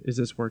doing? And is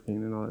this working?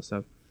 And all that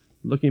stuff.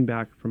 Looking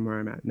back from where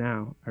I'm at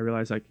now, I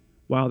realize like,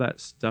 while that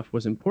stuff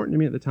was important to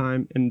me at the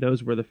time, and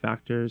those were the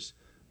factors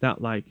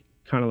that like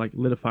kind of like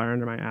lit a fire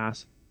under my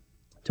ass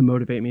to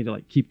motivate me to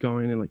like keep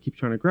going and like keep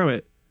trying to grow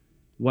it.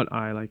 What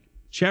I like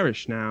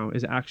cherish now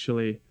is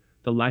actually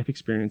the life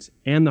experience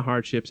and the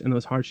hardships, and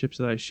those hardships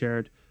that I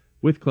shared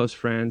with close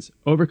friends,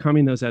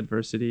 overcoming those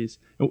adversities.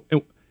 And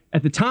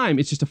at the time,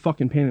 it's just a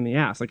fucking pain in the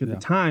ass. Like at the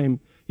time,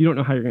 you don't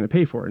know how you're going to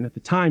pay for it. And at the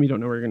time, you don't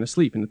know where you're going to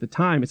sleep. And at the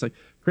time, it's like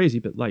crazy.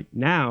 But like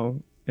now,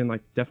 and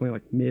like definitely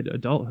like mid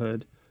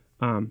adulthood,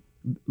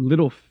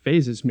 little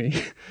phases me,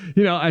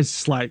 you know, I was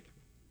just like,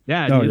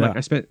 like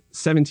I spent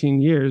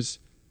 17 years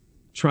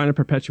trying to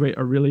perpetuate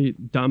a really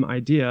dumb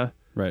idea.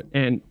 Right.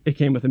 And it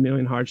came with a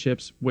million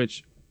hardships,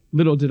 which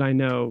little did I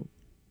know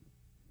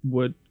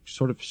would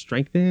sort of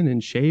strengthen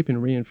and shape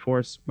and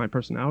reinforce my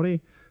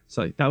personality.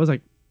 So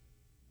like,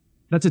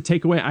 that's a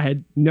takeaway I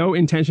had no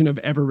intention of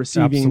ever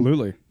receiving.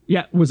 Absolutely.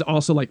 Yeah. Was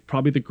also like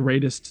probably the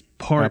greatest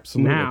part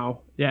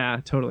now. Yeah,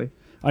 totally.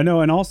 I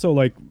know. And also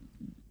like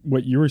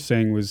what you were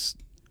saying was,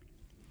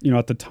 you know,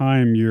 at the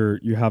time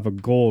you have a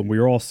goal and we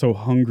were all so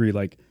hungry,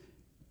 like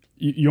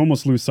you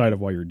almost lose sight of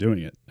why you're doing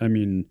it. I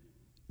mean,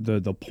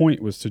 the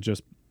point was to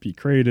just be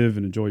creative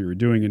and enjoy what you're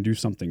doing and do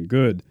something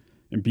good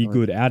and be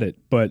good at it.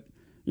 But,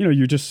 you know,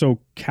 you're just so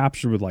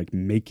captured with like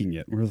making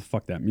it, whatever the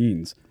fuck that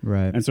means.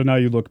 Right. And so now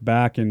you look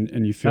back and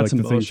you feel that's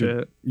like the bullshit.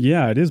 things.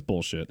 Yeah, it is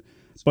bullshit.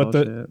 But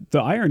the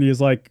irony is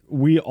like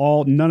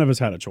none of us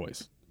had a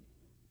choice.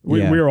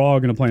 We were all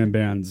going to play in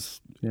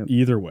bands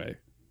either way.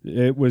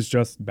 It was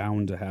just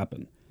bound to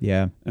happen.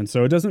 Yeah. And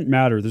so it doesn't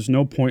matter. There's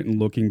no point in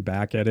looking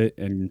back at it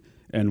and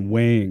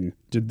weighing,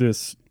 did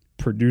this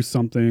produce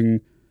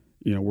something,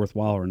 you know,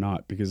 worthwhile or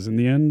not? Because in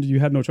the end, you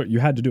had no choice. You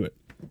had to do it.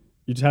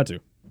 You just had to.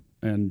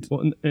 And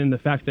and the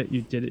fact that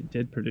you did it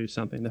did produce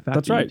something. The fact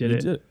that's that right. you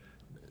did it.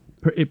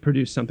 It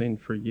produced something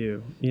for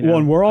you. You know? Well,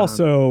 and we're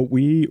also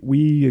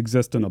we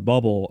exist in a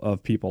bubble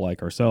of people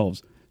like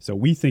ourselves, so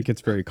we think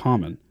it's very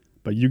common.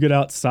 But you get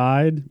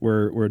outside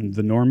where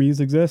the normies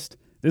exist.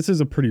 This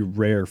is a pretty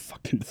rare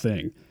fucking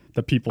thing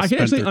that people. I can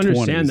spent actually their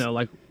understand 20s. though,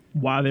 like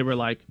why they were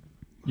like,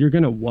 "You're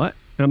gonna what?"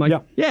 And I'm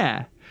like,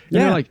 "Yeah."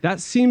 And they're like, "That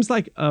seems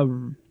like a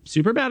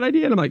super bad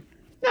idea." And I'm like,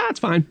 "Nah, it's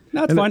fine.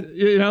 That's fine.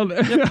 You know,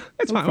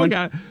 it's fine.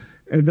 Okay."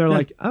 And they're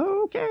like,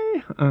 "Oh,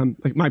 okay."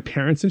 Like my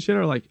parents and shit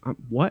are like,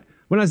 "What?"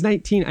 When I was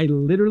 19, I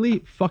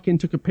literally fucking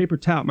took a paper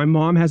towel. My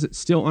mom has it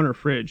still on her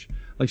fridge.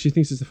 Like she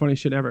thinks it's the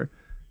funniest shit ever.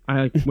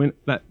 I like went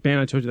that band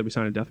I told you that we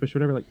signed at Deathwish or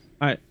whatever. Like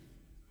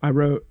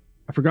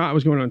I forgot I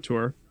was going on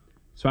tour,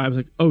 so I was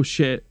like, "Oh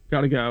shit,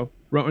 gotta go."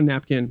 Wrote a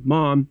napkin.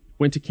 Mom,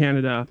 went to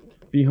Canada.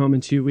 Be home in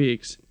 2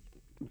 weeks.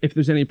 If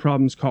there's any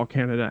problems, call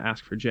Canada.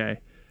 Ask for Jay.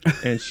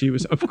 And she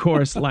was, of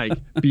course, like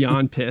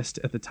beyond pissed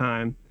at the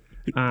time.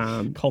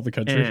 Called the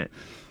country.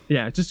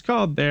 And, just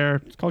called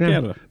there. It's called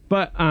Canada.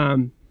 But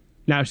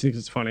now she thinks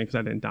it's funny because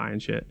I didn't die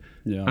and shit.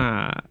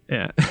 Yeah.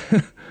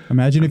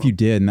 Imagine if you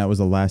did, and that was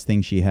the last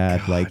thing she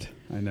had. God, like,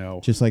 I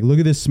know. Just like, look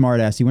at this smart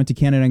ass. He went to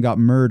Canada and got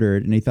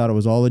murdered, and he thought it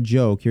was all a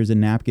joke. Here's a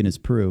napkin as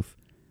proof.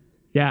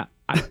 Yeah,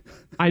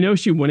 I know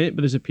she wouldn't,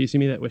 but there's a piece of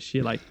me that wish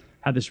she like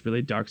had this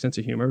really dark sense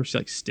of humor. Where she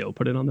like still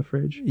put it on the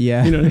fridge.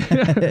 Yeah, you know.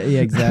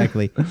 Yeah,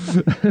 exactly.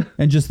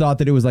 And just thought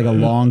that it was like a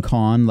long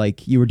con.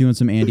 Like you were doing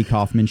some Andy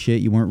Kaufman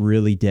shit. You weren't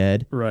really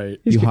dead. Right.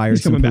 You hired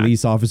some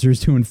police officers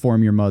to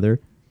inform your mother.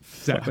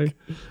 Exactly.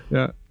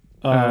 Fuck.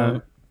 Yeah.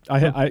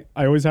 I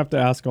always have to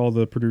ask all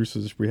the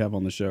producers we have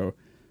on the show,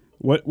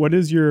 what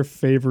is your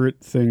favorite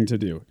thing to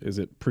do? Is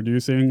it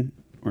producing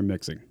or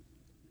mixing?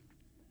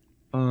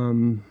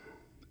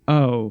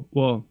 Oh,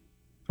 well,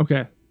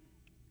 okay.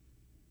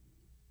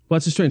 Well,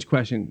 that's a strange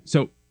question.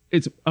 So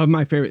it's of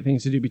my favorite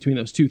things to do between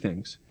those two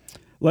things.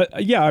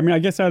 Yeah, I mean, I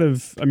guess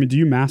do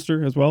you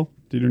master as well?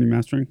 Do you do any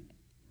mastering?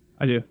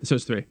 I do. So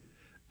it's 3.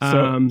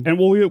 So, and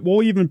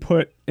we'll even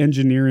put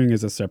engineering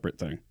as a separate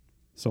thing.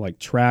 So like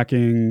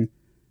tracking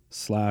 /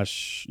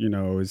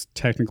 is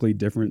technically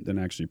different than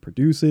actually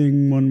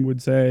producing, one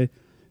would say.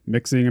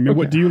 Mixing. I mean,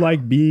 What do you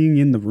like being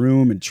in the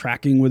room and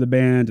tracking with a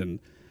band and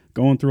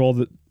going through all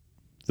the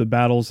the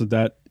battles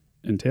that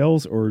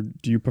entails, or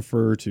do you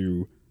prefer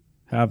to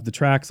have the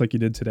tracks like you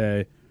did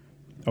today,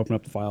 open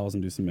up the files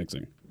and do some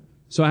mixing?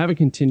 So I have a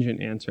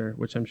contingent answer,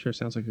 which I'm sure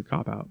sounds like a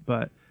cop-out,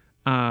 but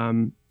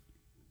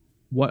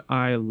what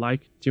I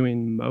like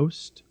doing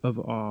most of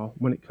all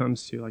when it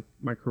comes to like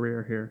my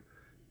career here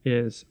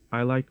is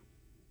I like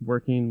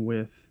working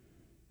with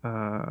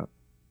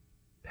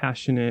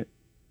passionate,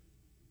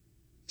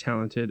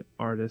 talented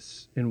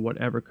artists in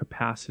whatever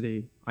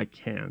capacity I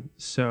can.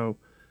 So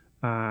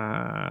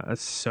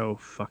that's so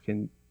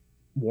fucking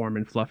warm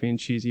and fluffy and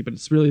cheesy, but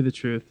it's really the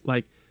truth.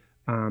 Like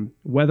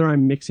whether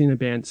I'm mixing a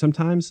band,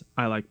 sometimes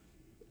I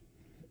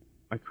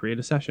create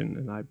a session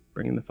and I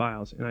bring in the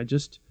files and I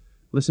just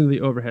listen to the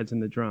overheads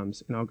and the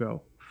drums and I'll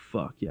go,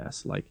 fuck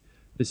yes, like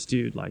this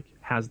dude like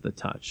has the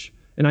touch.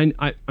 And I'm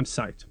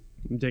psyched.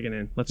 I'm digging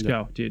in. Let's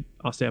go, dude.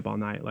 I'll stay up all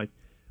night. Like,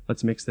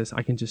 let's mix this.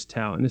 I can just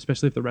tell. And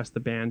especially if the rest of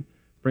the band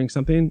brings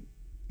something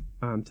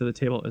to the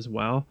table as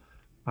well,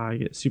 I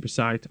get super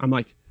psyched. I'm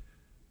like,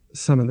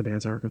 some of the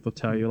bands I work with will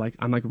tell you, like,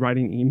 I'm like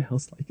writing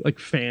emails, like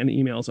fan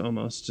emails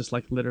almost, just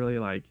like literally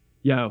like,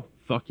 yo,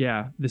 fuck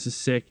yeah, this is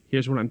sick.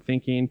 Here's what I'm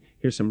thinking.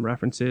 Here's some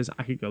references.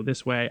 I could go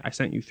this way. I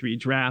sent you 3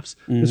 drafts.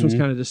 Mm-hmm. This one's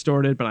kind of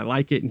distorted, but I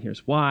like it, and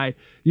here's why.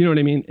 You know what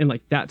I mean? And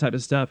like that type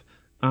of stuff.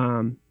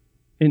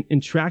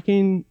 In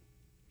tracking,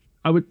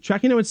 I would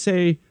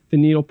say the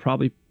needle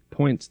probably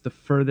points the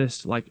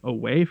furthest like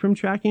away from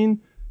tracking,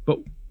 but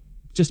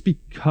just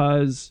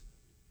because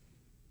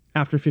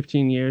after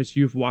 15 years,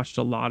 you've watched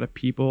a lot of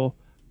people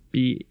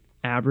be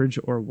average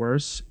or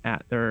worse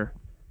at their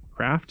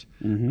craft.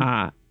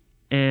 Mm-hmm.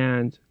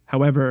 And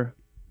however,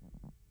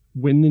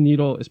 when the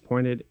needle is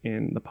pointed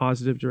in the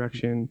positive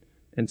direction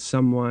and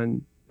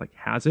someone like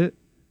has it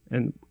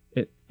and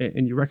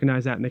you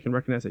recognize that and they can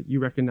recognize that you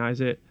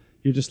recognize it,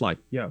 you're just like,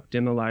 yo,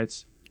 dim the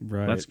lights.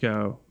 Right. Let's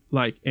go.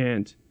 Like,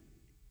 and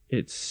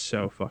it's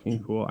so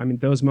fucking cool. I mean,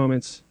 those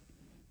moments,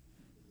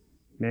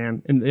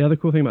 man. And the other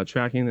cool thing about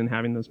tracking and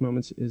having those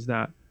moments is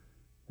that,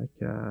 like,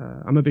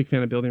 I'm a big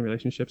fan of building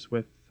relationships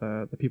with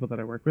the people that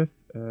I work with.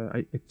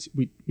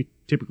 We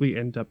typically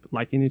end up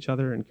liking each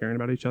other and caring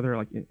about each other,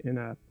 like in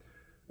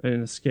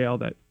a scale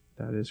that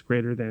is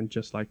greater than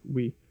just like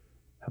we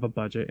have a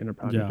budget and a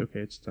project. Yeah. Okay,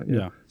 it's done.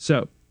 Yeah.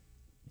 So,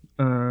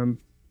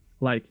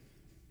 like,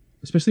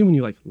 especially when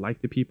you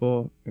like the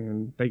people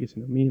and they get to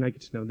know me and I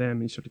get to know them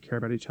and you start to care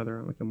about each other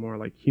on like a more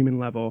like human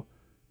level,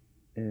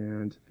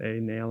 and they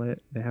nail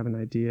it. They have an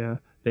idea.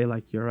 They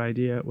like your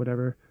idea,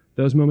 whatever.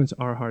 Those moments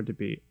are hard to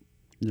beat.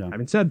 Yeah.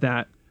 Having said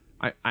that,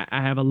 I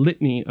have a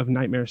litany of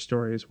nightmare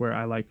stories where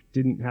I like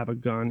didn't have a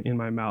gun in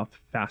my mouth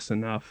fast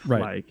enough.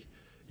 Right. Like,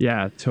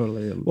 yeah,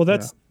 totally. Well,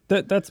 that's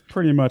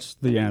pretty much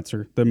the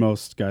answer that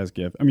most guys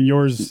give. I mean,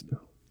 yours,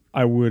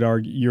 I would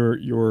argue,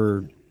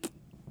 you're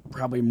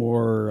probably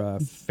more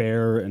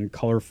fair and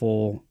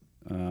colorful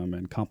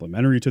and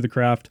complimentary to the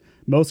craft.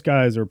 Most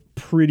guys are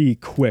pretty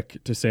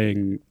quick to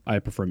saying, I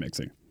prefer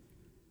mixing.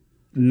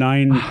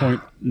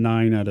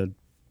 9.9 out of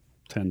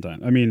 10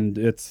 times. I mean,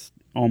 it's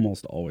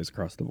almost always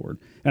across the board.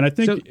 And I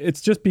think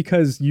it's just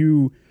because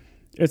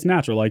it's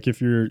natural. Like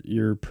if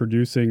you're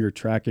producing or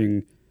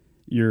tracking,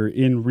 you're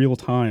in real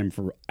time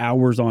for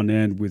hours on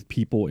end with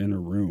people in a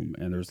room,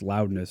 and there's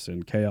loudness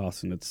and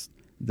chaos, and it's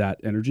that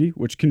energy,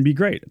 which can be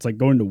great. It's like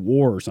going to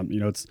war or something.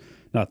 You know, it's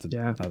not that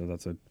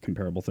that's a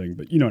comparable thing,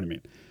 but you know what I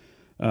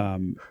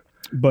mean.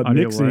 But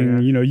audio mixing,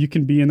 war, you know, you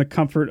can be in the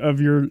comfort of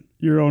your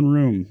own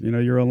room. You know,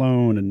 you're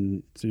alone,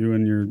 and it's you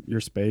and your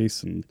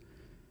space, and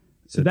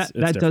so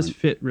that does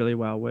fit really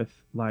well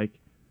with like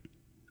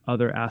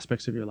other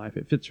aspects of your life.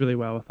 It fits really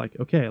well with like,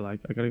 okay,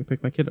 like I gotta go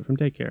pick my kid up from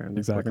daycare, and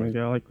we're gonna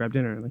go like grab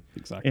dinner, and like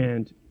exactly.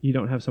 And you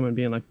don't have someone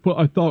being like, well,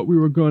 I thought we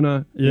were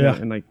gonna, you know,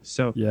 and like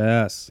so.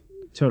 Yes,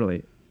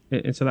 totally,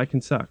 and so that can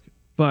suck.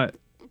 But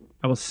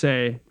I will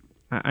say,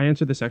 I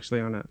answered this actually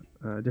on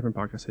a different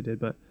podcast I did,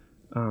 but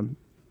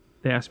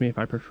they asked me if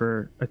I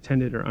prefer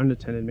attended or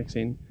unattended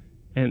mixing,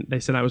 and they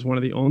said I was one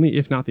of the only,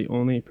 if not the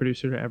only,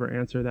 producer to ever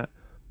answer that.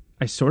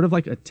 I sort of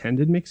like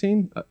attended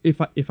mixing if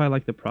I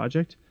like the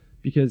project,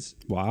 because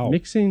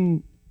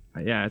mixing,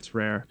 it's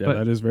rare. Yeah, but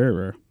that is very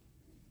rare.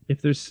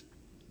 If there's,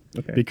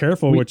 okay, be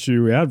careful what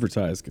you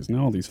advertise, because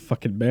now all these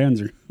fucking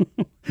bands are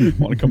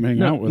want to come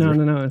hang out with.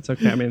 No, it's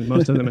okay. I mean,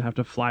 most of them would have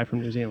to fly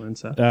from New Zealand,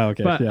 so. Oh,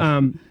 okay.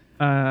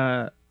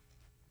 But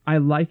I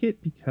like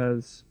it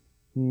because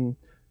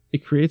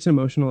it creates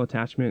emotional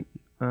attachment.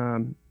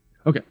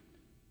 Okay,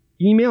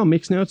 email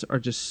mix notes are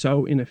just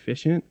so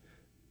inefficient.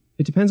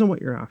 It depends on what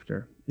you're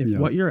after. If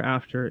what you're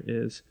after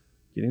is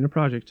getting a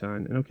project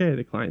done, and okay,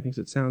 the client thinks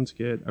it sounds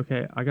good.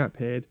 Okay, I got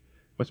paid.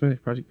 What's my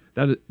next project?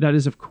 That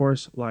is of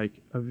course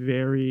like a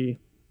very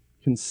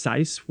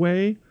concise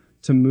way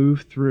to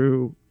move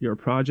through your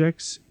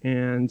projects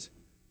and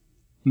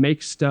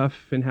make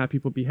stuff and have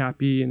people be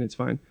happy, and it's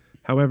fine.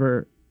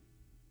 However,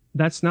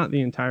 that's not the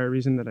entire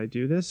reason that I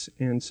do this.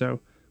 And so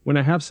when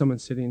I have someone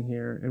sitting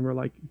here and we're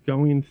like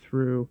going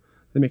through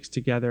the mix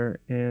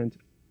together, and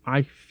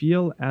I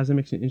feel as a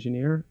mixing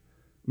engineer,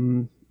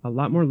 a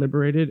lot more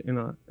liberated and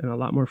a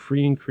lot more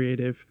free and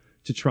creative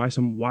to try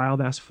some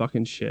wild ass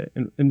fucking shit.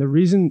 And the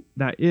reason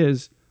that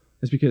is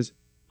because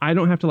I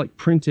don't have to like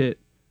print it,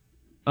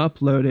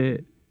 upload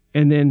it,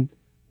 and then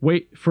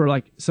wait for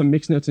like some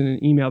mixed notes in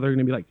an email. They're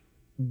going to be like,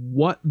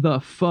 what the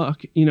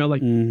fuck? You know,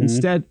 like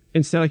instead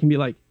I can be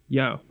like,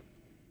 yo,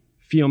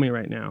 feel me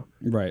right now.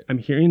 Right. I'm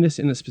hearing this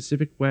in a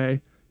specific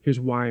way. Here's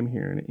why I'm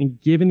hearing it. And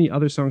given the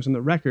other songs on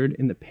the record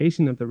and the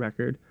pacing of the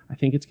record, I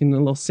think it's getting a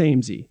little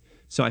samey.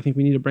 So I think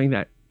we need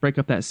to break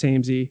up that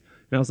samey.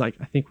 And I was like,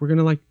 I think we're going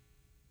to like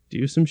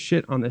do some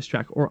shit on this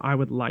track, or I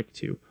would like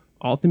to.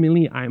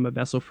 Ultimately, I am a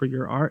vessel for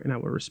your art, and I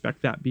will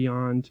respect that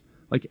beyond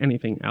like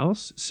anything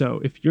else. So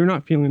if you're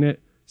not feeling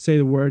it, say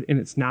the word, and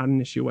it's not an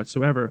issue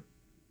whatsoever.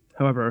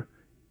 However,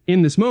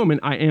 in this moment,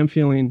 I am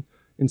feeling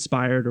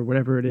inspired or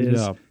whatever it is.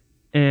 Yeah.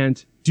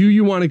 And do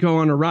you want to go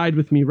on a ride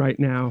with me right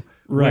now?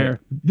 Right. Where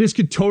this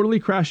could totally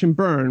crash and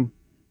burn,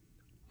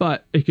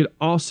 but it could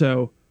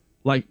also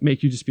like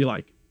make you just be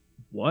like,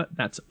 what?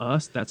 That's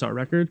us? That's our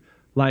record?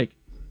 Like,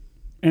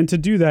 and to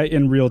do that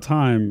in real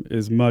time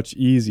is much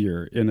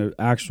easier in an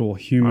actual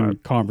human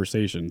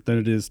conversation than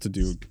it is to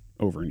do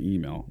over an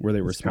email where they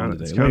respond a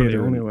day later.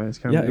 The only way.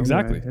 Yeah,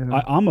 exactly.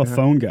 I'm a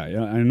phone guy.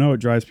 I know it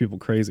drives people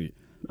crazy,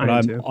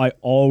 but I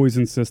always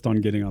insist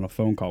on getting on a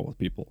phone call with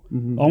people,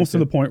 almost to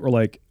the point where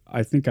like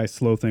I think I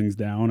slow things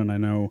down, and I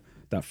know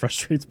that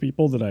frustrates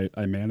people that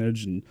I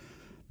manage.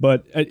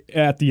 But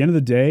at the end of the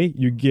day,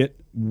 you get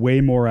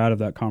way more out of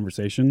that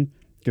conversation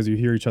because you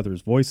hear each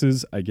other's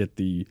voices. I get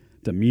the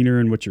demeanor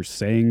in what you're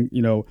saying,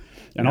 you know,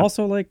 and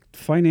also like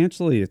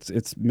financially,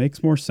 it's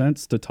makes more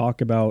sense to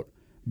talk about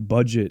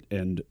budget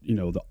and, you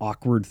know, the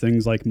awkward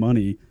things like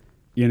money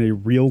in a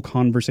real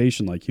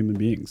conversation like human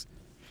beings.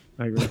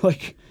 I agree.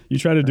 Like you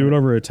try to do it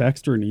over a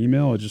text or an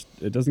email,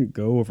 it doesn't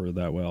go over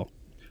that well.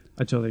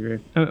 I totally agree.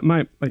 One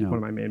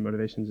of my main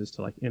motivations is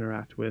to like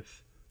interact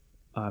with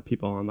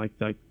people on like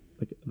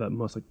the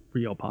most like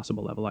real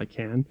possible level I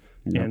can.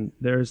 Yep. And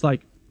there's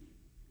like,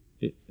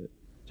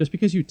 just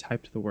because you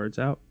typed the words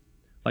out,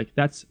 like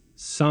that's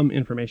some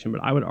information, but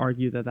I would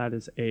argue that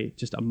is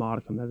just a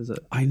modicum. That is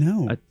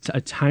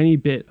a tiny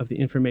bit of the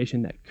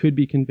information that could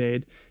be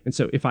conveyed. And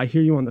so if I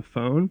hear you on the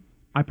phone,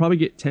 I probably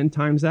get 10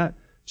 times that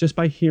just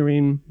by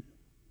hearing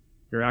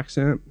your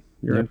accent,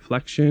 your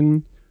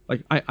inflection.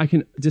 Like I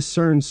can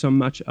discern so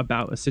much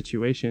about a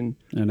situation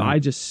by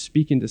just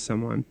speaking to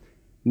someone.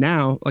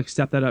 Now, like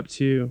step that up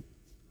to,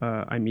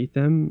 I meet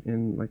them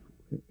in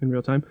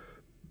real time,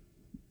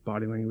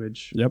 body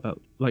language,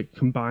 like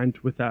combined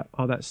with that,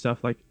 all that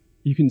stuff, like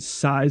you can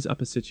size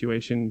up a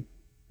situation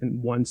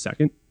in 1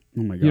 second.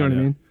 Oh my God. You know what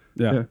I mean?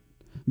 Yeah.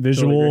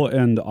 Visual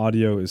and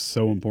audio is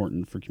so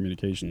important for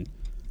communication.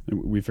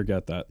 And we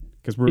forget that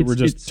because we're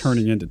just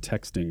turning into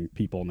texting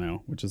people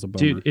now, which is a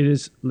bummer. Dude, it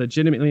is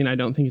legitimately, and I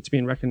don't think it's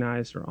being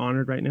recognized or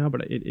honored right now,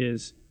 but it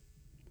is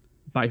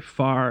by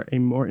far a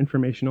more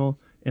informational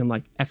and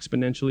like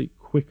exponentially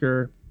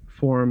quicker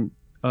form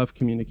of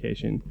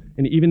communication.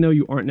 And even though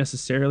you aren't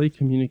necessarily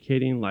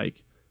communicating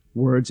like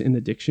words in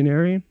the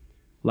dictionary,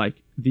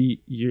 like the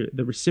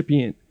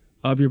recipient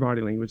of your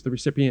body language, the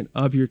recipient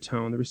of your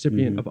tone, the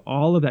recipient of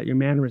all of that, your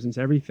mannerisms,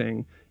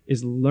 everything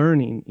is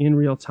learning in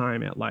real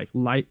time at like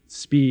light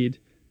speed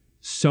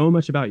so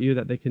much about you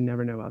that they could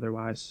never know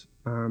otherwise.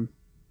 I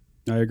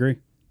agree.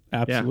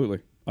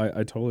 Absolutely. Yeah.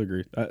 I totally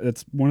agree.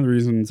 It's one of the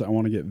reasons I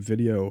want to get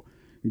video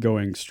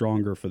going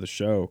stronger for the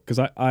show. Cause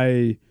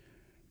I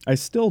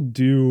still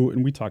do.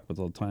 And we talk about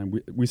it all the time.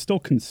 We still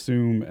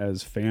consume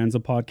as fans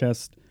of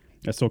podcasts.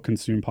 I still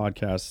consume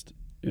podcasts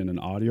in an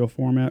audio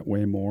format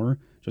way more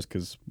just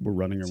because we're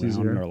running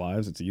around in our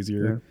lives. It's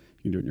easier. Yeah.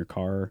 You can do it in your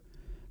car.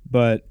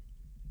 But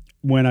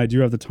when I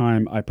do have the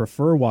time, I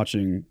prefer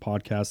watching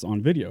podcasts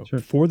on video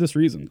for this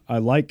reason. I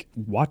like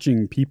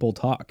watching people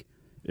talk.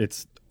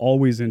 It's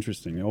always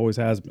interesting. It always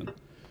has been.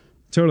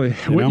 Totally.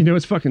 You know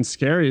what's fucking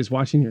scary is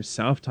watching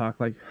yourself talk.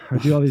 Like I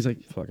do all these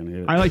like fucking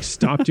hate it. I like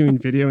stopped doing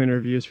video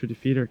interviews for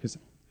Defeater because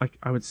like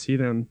I would see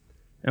them.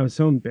 I was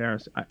so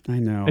embarrassed. I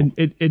know.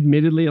 And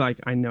admittedly, like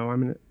I know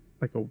I'm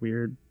like a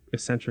weird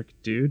eccentric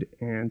dude,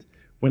 and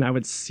when I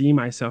would see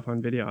myself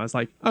on video, I was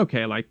like,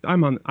 okay, like I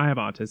have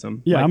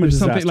autism. Yeah, like, I'm a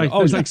disaster. Something like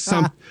there's like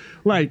some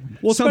like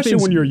well, especially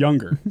when you're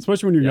younger.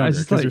 Especially when you're younger,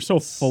 because like, you're so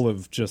full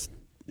of just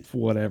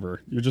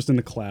whatever. You're just in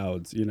the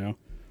clouds, you know.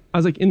 I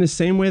was like, in the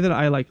same way that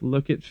I like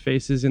look at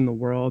faces in the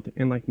world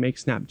and like make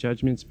snap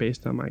judgments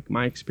based on like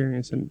my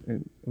experience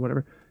and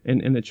whatever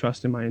and the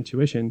trust in my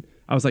intuition.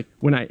 I was like,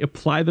 when I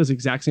apply those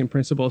exact same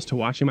principles to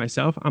watching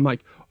myself, I'm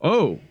like,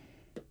 oh,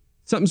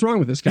 something's wrong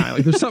with this guy.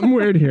 Like there's something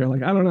weird here.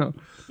 Like, I don't know.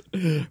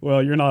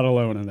 Well, you're not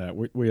alone in that.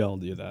 We all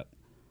do that.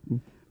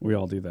 We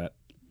all do that.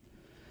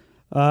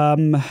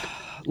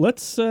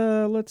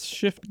 Let's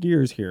shift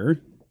gears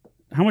here.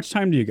 How much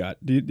time do you got?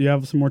 Do you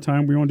have some more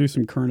time? We want to do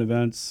some current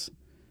events.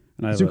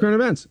 Some current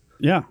events.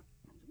 Yeah.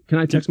 Can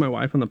I text my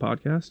wife on the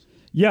podcast?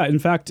 Yeah. In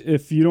fact,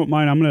 if you don't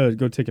mind, I'm going to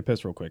go take a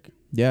piss real quick.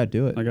 Yeah,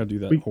 do it. I got to do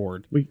that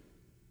horde.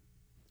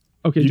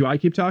 Okay, do I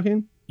keep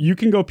talking? You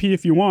can go pee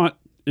if you want.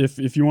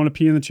 if you want to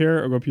pee in the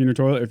chair or go pee in your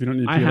toilet, if you don't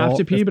need to pee I have all,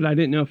 to pee, but I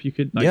didn't know if you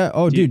could. Like, yeah.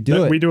 Oh, dude,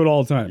 do it. We do it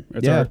all the time.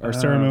 It's Yeah. our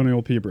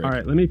ceremonial pee break. All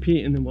right, let me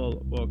pee, and then we'll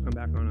come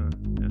back on a.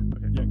 Yeah,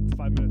 okay. Yeah,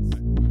 5 minutes.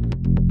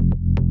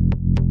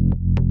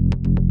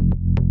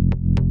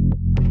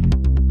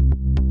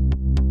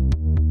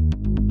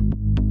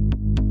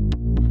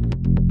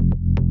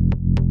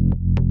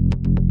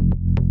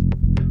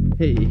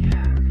 Hey,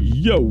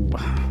 Yo.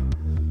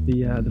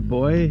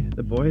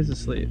 the boy is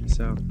asleep.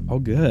 So Oh,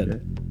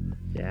 good.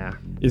 yeah.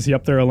 Is he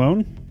up there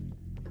alone?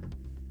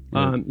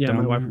 Yeah, down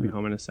my wife there? will be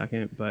home in a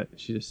second, but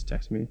she just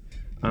texted me.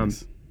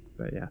 Nice.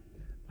 But yeah,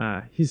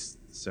 he's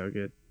so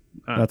good.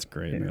 That's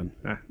great, yeah. man.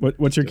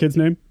 What's your kid's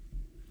name?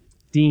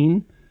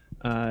 Dean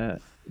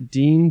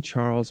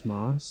Charles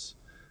Moss.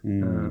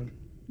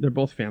 They're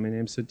both family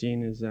names. So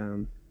Dean is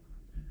I've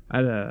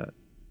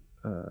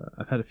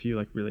had a few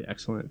like really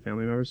excellent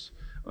family members.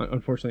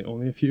 Unfortunately,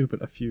 only a few,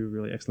 but a few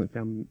really excellent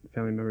family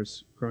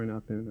members growing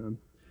up. And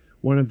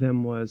one of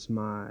them was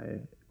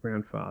my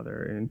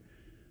grandfather. And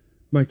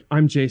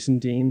I'm Jason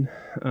Dean,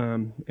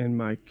 and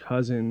my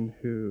cousin,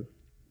 who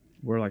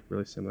we're like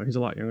really similar. He's a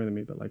lot younger than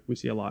me, but like we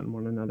see a lot in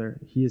one another.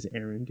 He is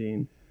Aaron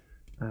Dean,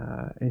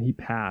 and he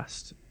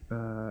passed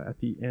at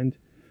the end.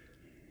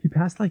 He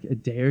passed like a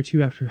day or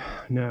two after.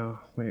 No,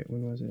 wait,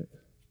 when was it?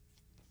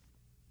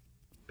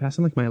 Passed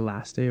on like my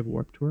last day of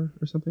Warped Tour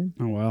or something.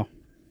 Oh, wow.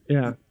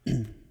 Yeah,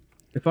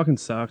 it fucking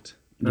sucked.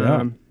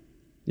 Yeah.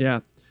 Yeah.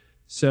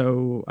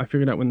 So I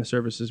figured out when the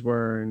services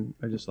were, and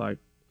I just like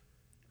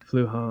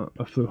flew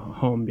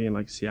home, being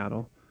like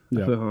Seattle. I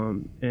flew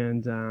home,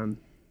 and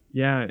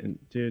yeah, and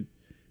dude,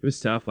 it was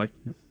tough. Like,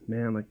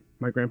 man, like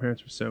my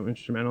grandparents were so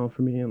instrumental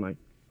for me, and like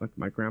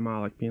my grandma,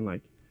 like being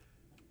like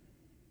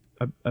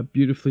a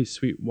beautifully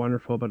sweet,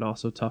 wonderful, but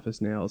also tough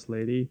as nails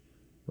lady.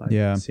 Like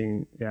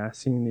seeing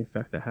the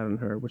effect that had on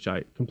her, which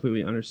I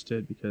completely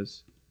understood,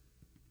 because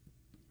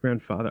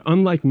grandfather,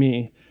 unlike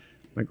me,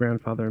 my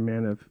grandfather, a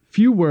man of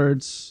few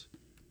words,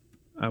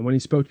 when he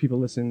spoke, people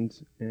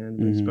listened, and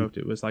when he spoke,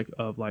 it was like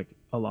of like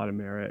a lot of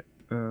merit.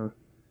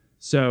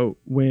 So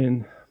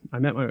when I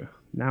met my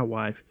now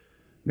wife,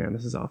 man,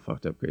 this is all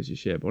fucked up, crazy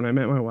shit. But when I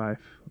met my wife,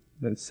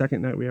 the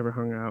second night we ever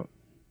hung out,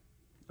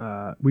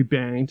 we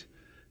banged,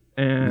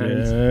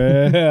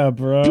 and yeah,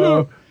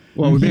 bro.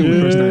 Well, we banged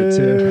the first night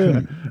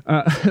too.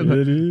 But,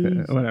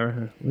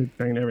 whatever, we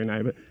banged every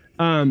night. But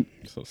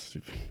So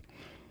stupid.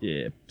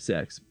 yeah,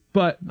 sex.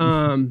 But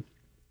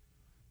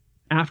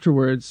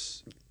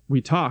afterwards,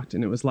 we talked,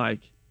 and it was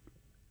like,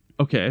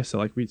 okay, so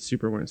like we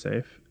super weren't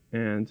safe,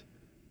 and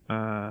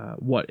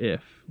what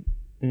if?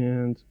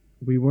 And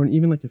we weren't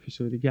even like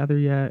officially together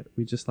yet.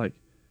 We just like,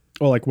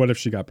 Oh, like what if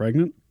she got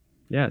pregnant?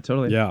 yeah,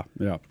 totally. Yeah.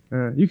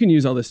 You can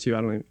use all this too.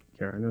 I don't even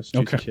care. I know it's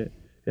juicy Okay. shit.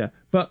 Yeah,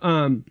 but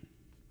and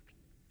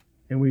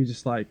we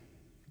just like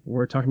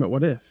we're talking about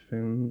what if,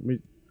 and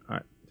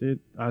I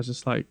was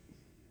just like,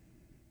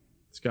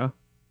 let's go,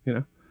 you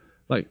know,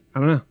 like I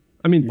don't know.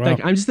 I mean, Wow.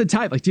 like I'm just the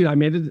type, like, dude, I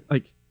made it.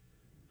 Like,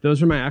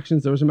 those were my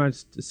actions. Those are my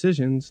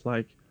decisions.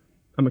 Like,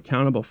 I'm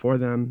accountable for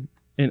them,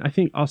 and I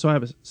think also I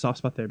have a soft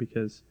spot there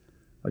because,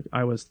 like,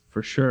 I was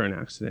for sure an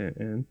accident,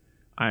 and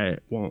I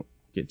won't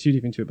get too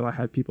deep into it, but I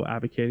had people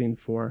advocating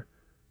for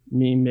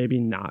me maybe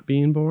not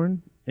being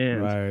born,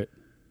 and Right.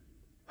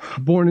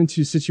 born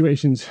into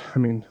situations. I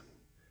mean,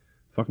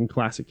 fucking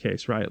classic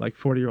case, right? Like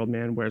 40-year-old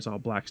man wears all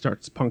black,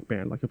 starts punk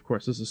band. Like, of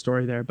course, there's a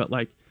story there, but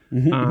like,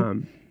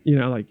 you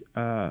know, like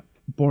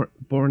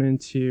born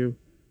into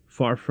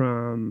far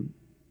from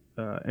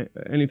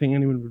anything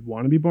anyone would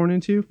want to be born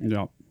into.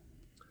 Yeah.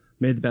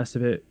 Made the best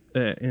of it,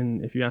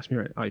 and if you ask me,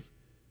 right, like,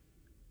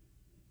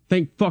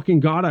 thank fucking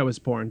God I was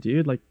born,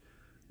 dude. Like,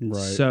 Right.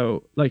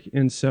 so like,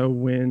 and so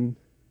when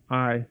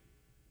I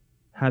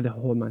had to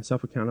hold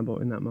myself accountable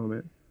in that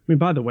moment. I mean,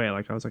 by the way,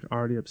 like I was like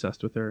already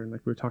obsessed with her, and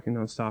like we were talking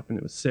nonstop, and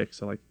it was sick.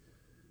 So like,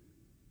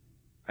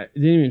 it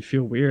didn't even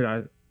feel weird.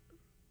 I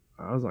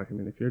was like, I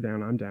mean, if you're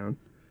down, I'm down.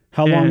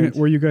 How long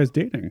were you guys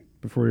dating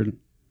before you?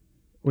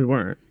 We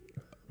weren't.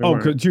 Oh,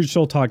 because you're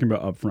still talking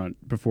about upfront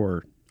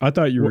before. I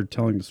thought you were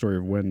telling the story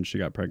of when she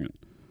got pregnant.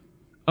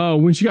 Oh,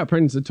 when she got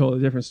pregnant, it's a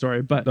totally different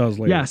story. But that was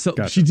later. Yeah, so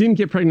Gotcha. she didn't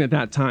get pregnant at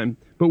that time,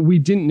 but we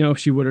didn't know if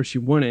she would or she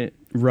wouldn't.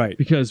 Right.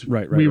 Because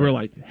we were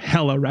like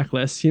hella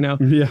reckless, you know?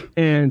 Yeah.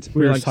 And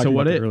we were like, so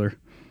what if? Earlier.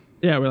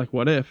 Yeah, we're like,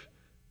 what if?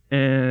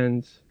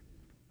 And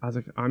I was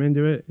like, I'm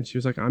into it. And she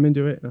was like, I'm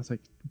into it. And I was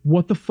like,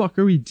 what the fuck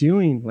are we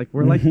doing? Like,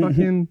 we're like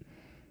fucking,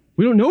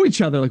 we don't know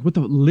each other. Like, what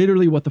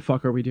the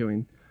fuck are we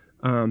doing?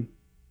 Oh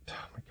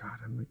my God,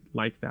 I'm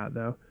like that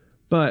though.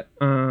 But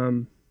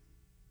for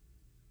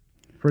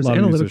as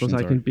analytical as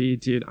I can be,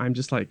 dude, I'm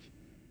just like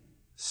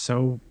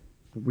so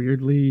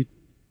weirdly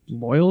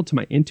loyal to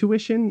my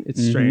intuition.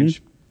 It's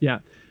strange. Yeah.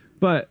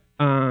 But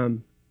we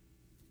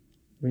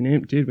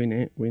named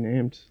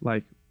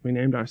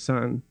our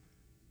son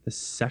the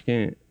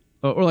second,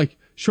 or like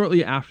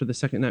shortly after the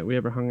second night we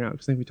ever hung out,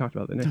 because I think we talked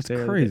about it the next day.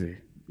 That's crazy.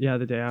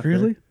 The day after.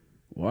 Really?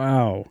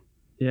 Wow.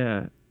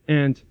 Yeah.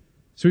 And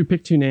so we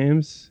picked two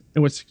names,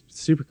 and what's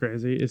super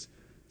crazy is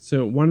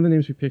So one of the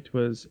names we picked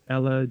was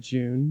Ella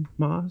June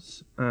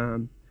Moss. My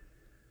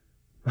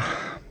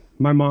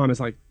mom is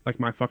like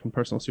my fucking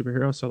personal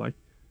superhero. So like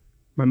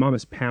my mom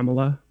is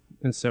Pamela.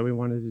 And so we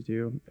wanted to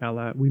do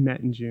Ella. We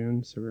met in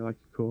June. So we were like,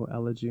 cool,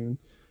 Ella June.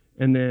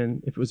 And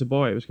then if it was a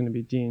boy, it was going to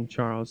be Dean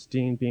Charles.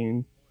 Dean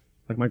being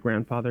like my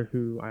grandfather,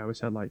 who I always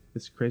had like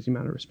this crazy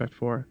amount of respect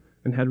for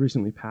and had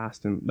recently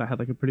passed. And that had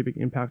like a pretty big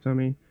impact on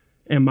me.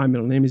 And my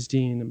middle name is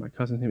Dean and my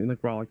cousin's name, like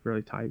we're all like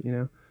really tight, you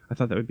know? I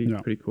thought that would be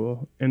pretty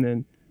cool. And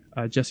then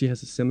Jessie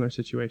has a similar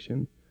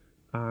situation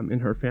in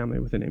her family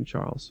with the name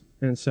Charles.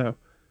 And so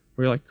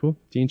we were like, cool,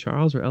 Dean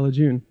Charles or Ella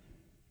June.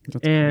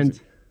 That's and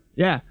crazy.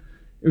 Yeah,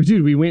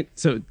 dude, we went.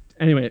 So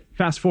anyway,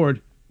 fast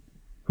forward.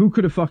 Who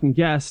could have fucking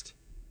guessed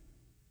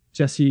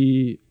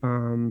Jessie,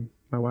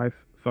 my wife,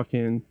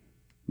 fucking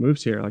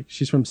moves here. Like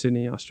she's from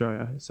Sydney,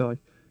 Australia. So like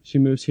she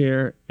moves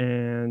here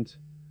and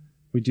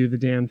we do the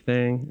damn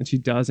thing. And she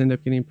does end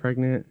up getting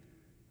pregnant.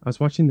 I was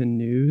watching the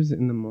news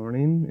in the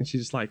morning and she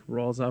just like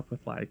rolls up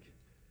with like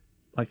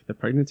the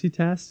pregnancy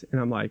test. And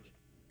I'm like,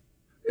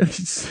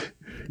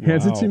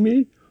 hands it to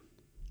me.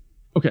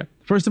 Okay.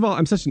 First of all,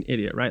 I'm such an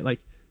idiot, right? Like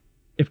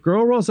if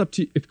girl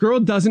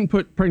doesn't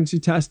put pregnancy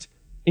test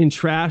in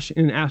trash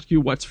and ask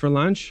you what's for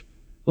lunch,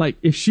 like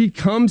if she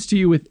comes to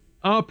you with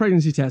a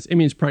pregnancy test, it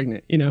means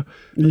pregnant, you know?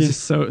 It's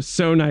just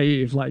so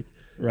naive. Like,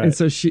 right. And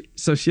so she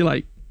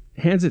like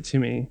hands it to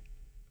me,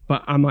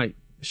 but I'm like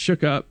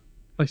shook up,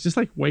 like just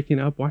like waking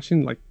up,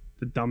 watching like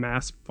the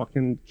dumbass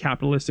fucking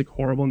capitalistic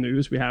horrible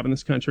news we have in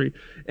this country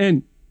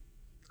and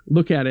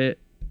look at it.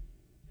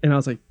 And I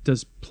was like,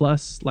 does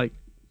plus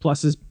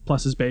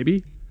is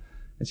baby?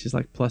 And she's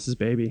like, plus is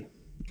baby.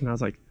 And I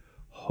was like,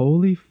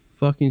 holy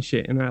fucking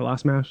shit. And I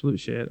lost my absolute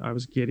shit. I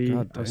was giddy.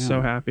 I was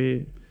so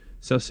happy,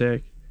 so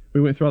sick.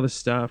 We went through all this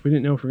stuff. We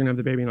didn't know if we were gonna have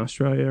the baby in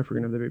Australia, if we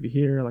were gonna have the baby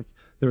here. Like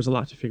there was a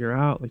lot to figure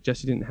out. Like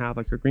Jessie didn't have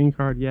like her green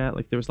card yet.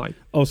 Like there was like,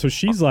 oh, so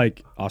she's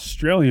like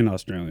Australian.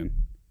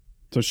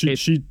 So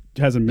she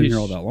hasn't been here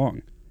all that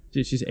long.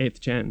 Dude, she's 8th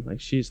gen. Like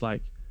she's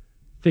like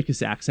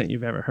thickest accent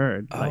you've ever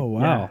heard. Oh like,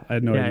 wow. Yeah. I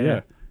had no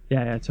idea.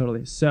 Yeah,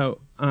 totally. So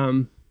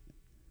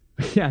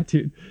yeah,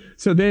 dude.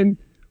 So then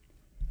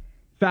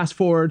fast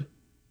forward,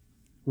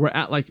 we're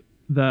at like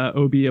the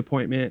OB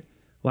appointment.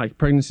 Like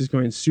pregnancy is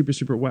going super,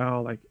 super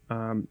well. Like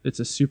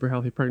it's a super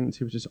healthy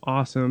pregnancy, which is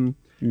awesome.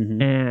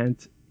 Mm-hmm.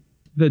 And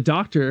the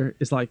doctor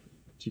is like,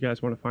 do you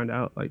guys want to find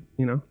out like,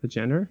 you know, the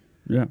gender?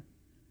 Yeah.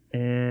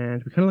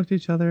 And we kind of looked at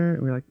each other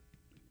and we were like,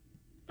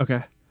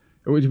 okay.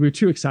 We were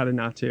too excited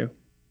not to.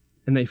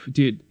 And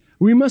dude,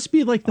 we must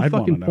be like the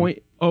fucking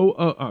point. We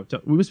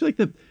must be like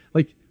the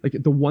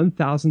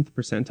 1000th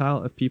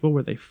percentile of people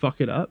where they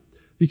fuck it up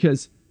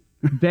because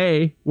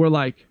they were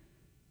like,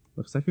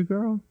 looks like a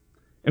girl.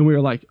 And we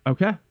were like,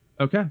 okay,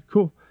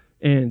 cool.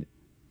 And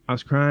I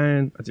was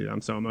crying. Dude,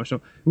 I'm so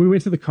emotional. We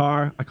went to the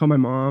car. I called my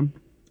mom.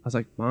 I was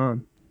like,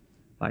 Mom,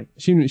 like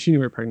she knew we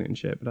were pregnant and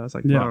shit, but I was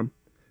like, Mom,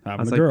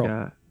 having a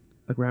girl.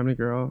 Like we're having a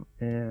girl,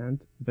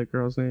 and the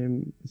girl's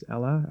name is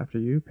Ella after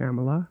you,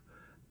 Pamela.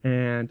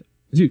 And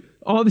dude,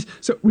 all this.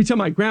 So we tell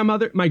my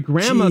grandmother,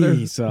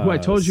 Jesus. who I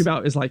told you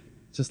about, is like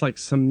just like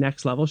some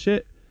next level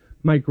shit.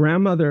 My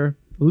grandmother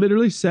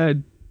literally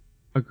said,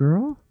 a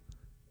girl?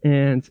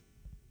 And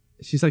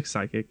she's like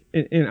psychic.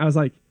 And I was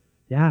like,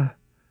 yeah,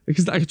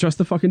 because I could trust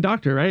the fucking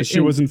doctor, right?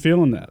 She wasn't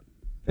feeling that.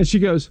 And she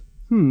goes,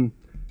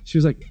 She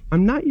was like,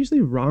 I'm not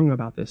usually wrong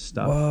about this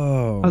stuff.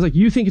 Whoa. I was like,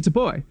 you think it's a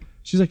boy?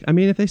 She's like, I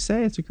mean, if they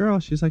say it's a girl,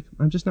 she's like,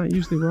 I'm just not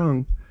usually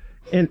wrong.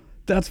 And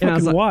that's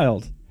fucking like,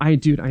 wild. I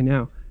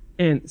know.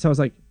 And so I was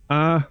like,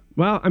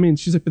 well, I mean,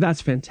 she's like, but that's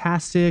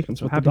fantastic. I'm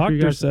so happy for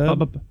you guys. Said.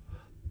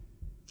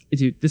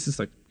 Dude, this is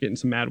like getting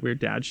some mad weird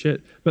dad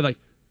shit. But like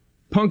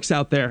punks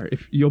out there,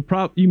 if you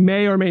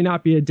may or may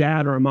not be a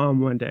dad or a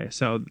mom one day.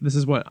 So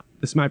this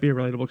might be a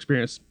relatable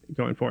experience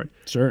going forward.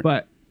 Sure.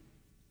 But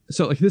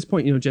so like at this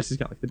point, you know, Jessie's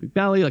got like the big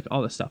belly, like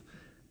all this stuff.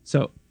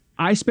 So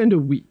I spend a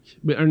week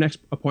with our next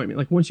appointment.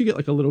 Like once you get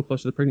like a little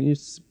closer to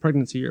the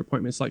pregnancy, your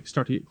appointments like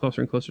start to get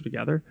closer and closer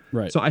together.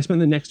 Right. So I spend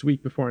the next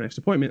week before our next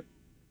appointment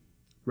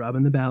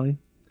rubbing the belly,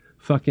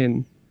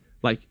 fucking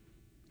like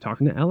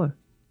talking to Ella.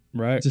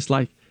 Right. Just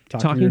like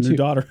talking to your new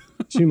daughter.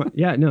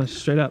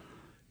 Straight up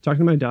talking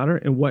to my daughter.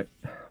 And what,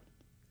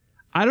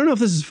 I don't know if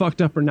this is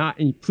fucked up or not,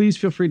 and please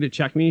feel free to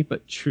check me,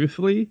 but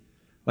truthfully,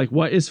 like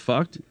what is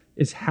fucked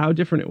is how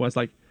different it was.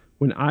 Like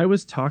when I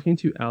was talking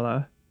to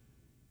Ella,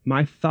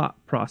 my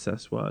thought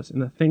process was,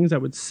 and the things I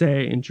would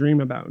say and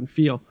dream about and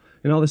feel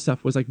and all this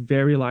stuff was like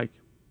very like,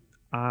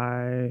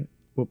 I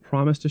will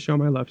promise to show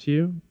my love to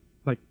you,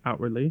 like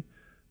outwardly.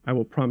 I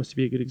will promise to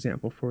be a good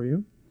example for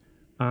you.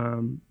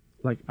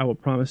 Like I will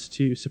promise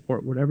to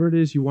support whatever it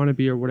is you want to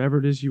be or whatever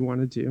it is you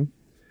want to do.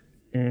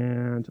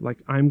 And like,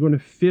 I'm going to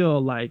feel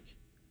like,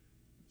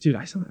 dude,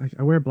 I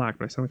wear black,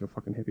 but I sound like a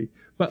fucking hippie.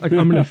 But like,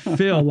 I'm going to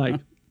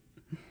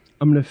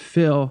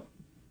fill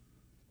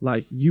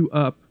like you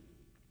up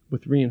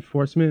with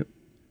reinforcement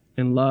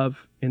and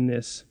love in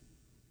this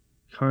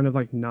kind of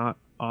like not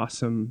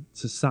awesome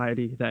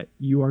society that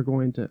you are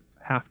going to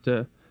have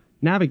to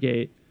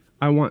navigate.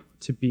 I want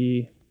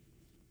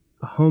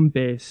a home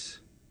base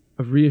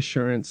of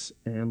reassurance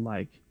and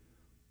like,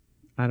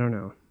 I don't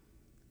know,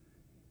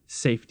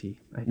 safety,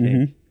 I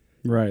think.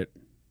 Right.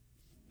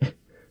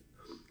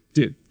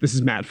 Dude, this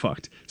is mad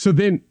fucked. So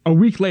then a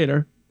week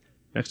later,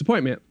 next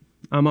appointment,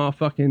 I'm all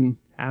fucking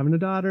having a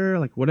daughter,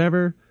 like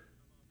whatever.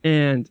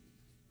 And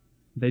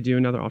they do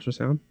another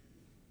ultrasound.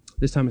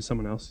 This time it's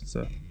someone else. It's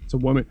a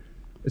woman.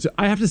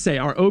 I have to say,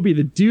 our OB,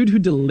 the dude who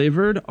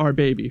delivered our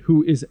baby,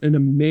 who is an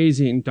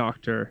amazing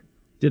doctor,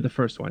 did the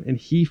first one, and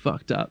he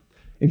fucked up.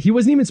 And he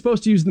wasn't even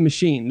supposed to use the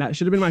machine. That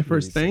should have been my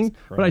first thing.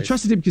 Christ. But I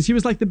trusted him because he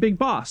was like the big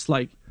boss.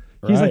 Like,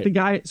 he's like the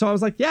guy. So I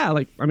was like, yeah,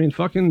 like, I mean,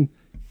 fucking,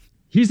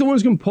 he's the one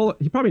who's going to pull it.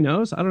 He probably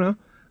knows. I don't know.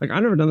 Like,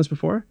 I've never done this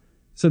before.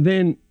 So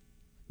then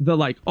the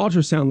like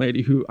ultrasound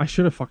lady, who I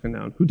should have fucking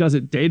known, who does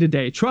it day to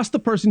day. Trust the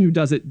person who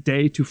does it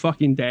day to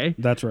fucking day.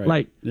 That's right.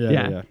 Like,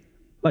 yeah.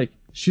 Like,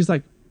 she's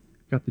like,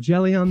 got the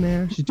jelly on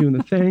there. She's doing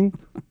the thing.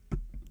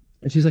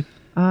 And she's like,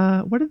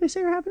 what did they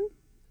say are happening?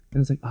 And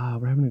it's like,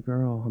 we're having a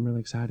girl. I'm really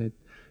excited.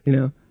 You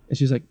know? And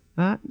she's like,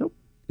 nope.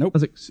 I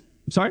was like,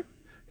 sorry?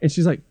 And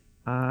she's like,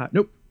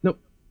 nope.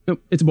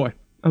 It's a boy.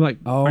 I'm like,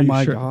 oh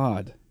my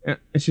God.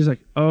 And she's like,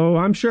 oh,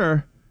 I'm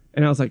sure.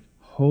 And I was like,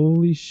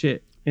 holy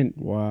shit. And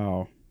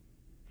wow.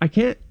 I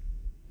can't,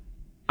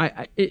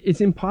 it's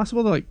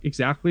impossible to like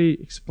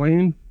exactly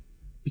explain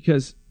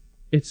because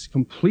it's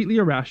completely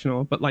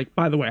irrational. But like,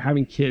 by the way,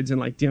 having kids and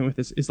like dealing with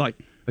this is like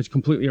a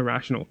completely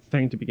irrational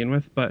thing to begin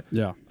with. But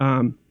yeah,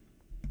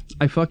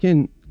 I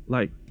fucking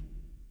like,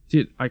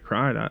 dude, I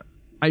cried.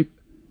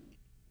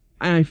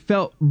 I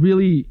felt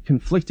really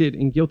conflicted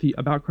and guilty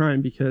about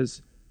crying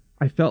because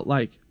I felt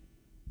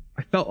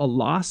a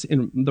loss,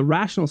 and the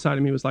rational side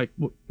of me was like,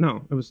 well,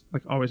 no, it was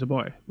like always a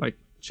boy. Like,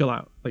 chill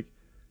out. Like,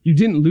 you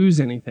didn't lose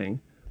anything.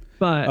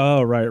 But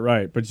oh,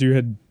 right. But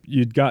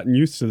you'd gotten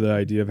used to the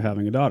idea of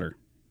having a daughter.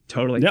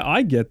 Totally. Yeah,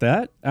 I get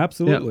that.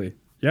 Absolutely.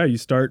 Yeah, you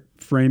start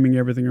framing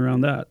everything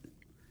around that.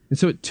 And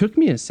so it took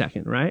me a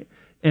second, right?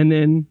 And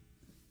then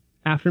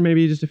after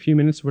maybe just a few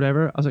minutes or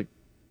whatever, I was like,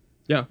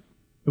 yeah,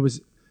 it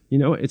was,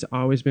 it's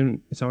always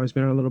been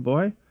our little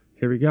boy.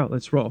 Here we go.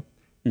 Let's roll.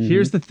 Mm-hmm.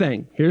 Here's the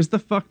thing. Here's the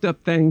fucked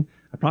up thing.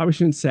 I probably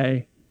shouldn't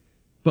say,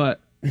 but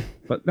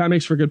that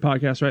makes for a good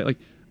podcast, right? Like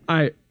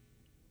I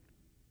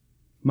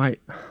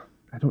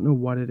don't know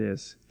what it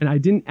is. And I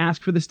didn't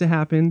ask for this to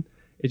happen.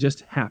 It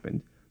just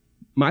happened.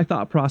 My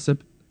thought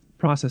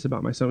process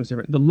about my son was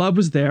different. The love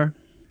was there.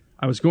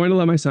 I was going to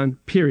love my son,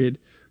 period.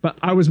 But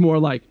I was more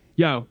like,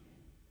 yo,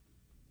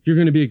 you're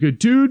going to be a good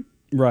dude.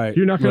 Right.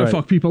 You're not going to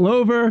fuck people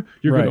over.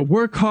 You're going to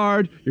work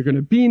hard. You're going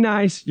to be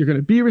nice. You're going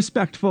to be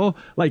respectful.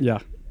 Like, yeah.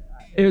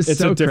 It's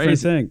so a different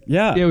crazy thing.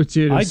 Yeah. I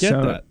get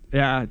that.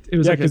 Yeah. It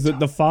was because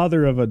the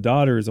father of a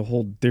daughter is a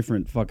whole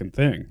different fucking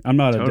thing. I'm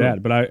not a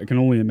dad, but I can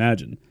only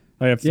imagine.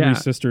 I have 3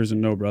 sisters and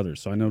no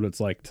brothers, so I know what it's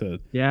like to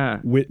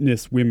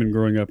witness women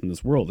growing up in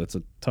this world. It's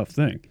a tough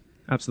thing.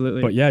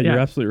 Absolutely. But you're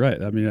absolutely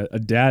right. I mean, a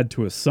dad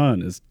to a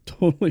son is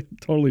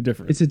totally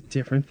different. It's a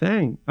different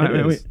thing. I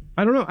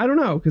don't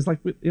know, because like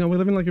we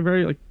live in like a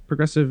very like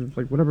progressive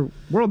like whatever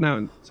world now,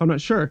 and so I'm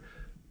not sure.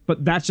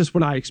 But that's just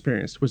what I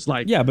experienced. Was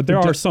like but there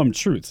are some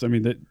truths. I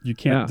mean that you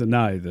can't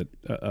deny that.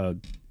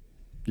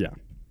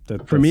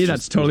 For me,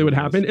 that's totally what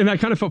happened, and I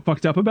kind of felt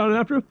fucked up about it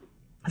after.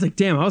 I was like,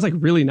 damn, I was like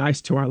really nice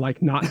to our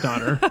like not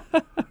daughter,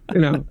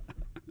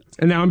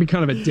 And now I'm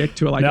kind of a dick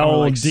to a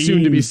like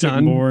soon to be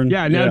son. Born.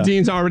 Yeah, now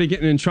Dean's already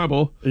getting in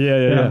trouble.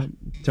 Yeah.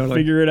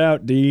 Totally. Figure it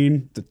out,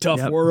 Dean. It's a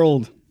tough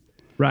world.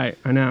 Right,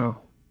 I know.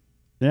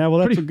 Yeah, well,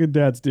 that's what good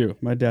dads do.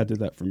 My dad did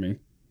that for me.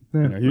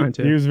 Yeah, mine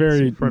too. He was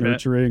very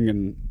nurturing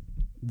and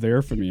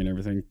there for me and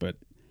everything, but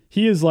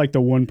he is like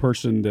the one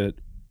person that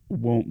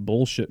won't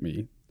bullshit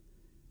me.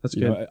 That's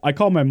good. I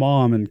call my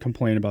mom and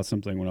complain about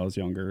something when I was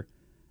younger.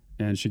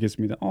 And she gives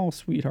me the, oh,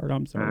 sweetheart,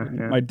 I'm sorry.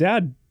 My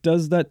dad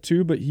does that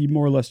too, but he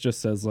more or less just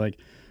says like,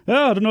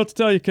 oh, I don't know what to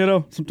tell you,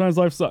 kiddo. Sometimes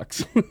life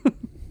sucks.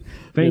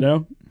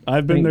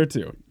 I've been there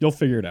too. You'll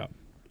figure it out.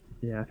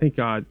 Yeah, thank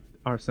God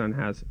our son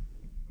has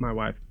my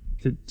wife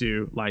to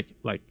do like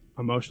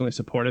emotionally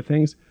supportive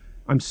things.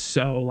 I'm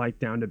so like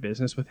down to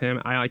business with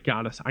him. I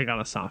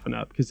gotta soften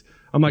up because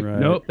I'm like,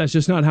 nope, that's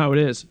just not how it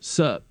is.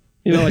 Sup.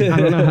 I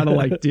don't know how to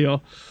like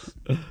deal.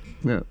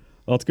 Yeah.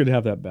 Well, it's good to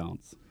have that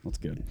balance. That's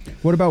good.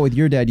 What about with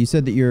your dad? You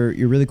said that you're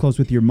really close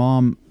with your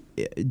mom.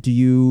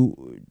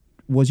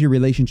 Was your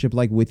relationship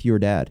like with your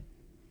dad?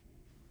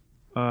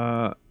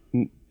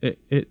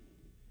 It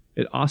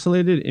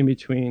oscillated in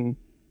between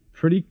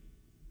pretty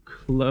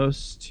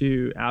close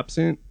to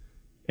absent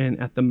and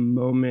at the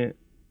moment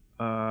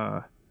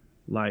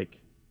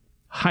like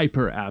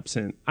hyper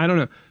absent. I don't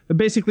know. But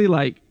basically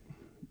like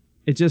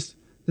it just,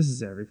 this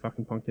is every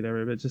fucking punk kid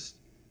ever, but just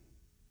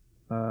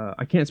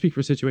I can't speak for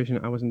a situation.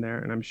 I wasn't there,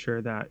 and I'm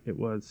sure that it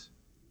was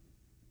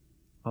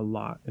a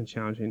lot and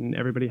challenging. And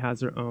everybody has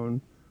their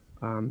own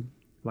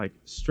like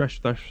stress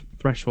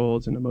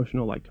thresholds and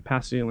emotional like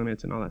capacity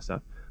limits and all that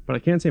stuff. But I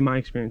can say my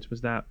experience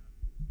was that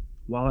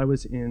while I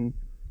was in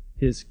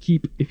his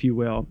keep, if you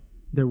will,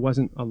 there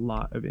wasn't a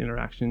lot of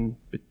interaction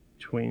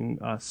between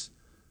us.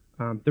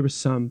 There was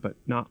some, but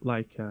not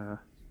like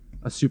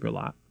a super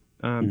lot.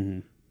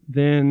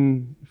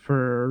 Then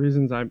for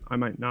reasons I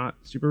might not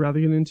super rather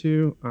get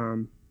into,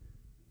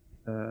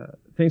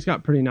 things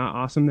got pretty not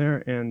awesome there,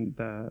 and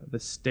the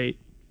state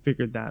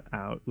figured that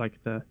out. Like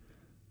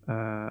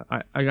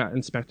I got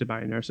inspected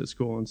by a nurse at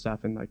school and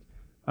stuff, and like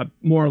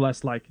more or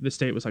less like the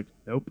state was like,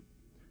 nope.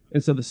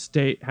 And so the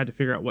state had to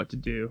figure out what to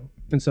do.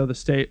 And so the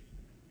state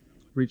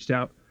reached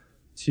out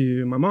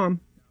to my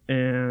mom,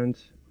 and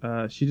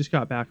she just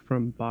got back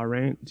from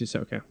Bahrain. Just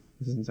okay,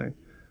 this is insane.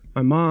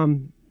 My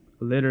mom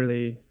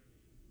literally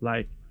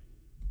like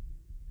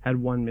had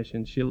one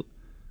mission.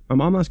 My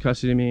mom lost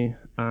custody of me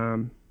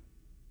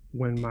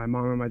when my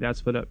mom and my dad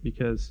split up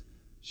because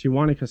she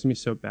wanted custody of me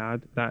so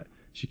bad that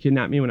she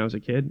kidnapped me when I was a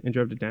kid and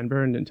drove to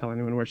Denver and didn't tell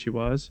anyone where she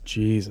was.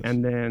 Jesus.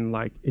 And then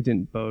like it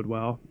didn't bode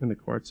well in the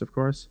courts, of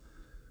course.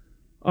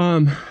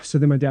 So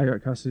then my dad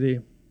got custody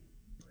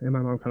and my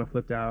mom kind of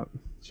flipped out.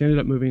 She ended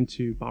up moving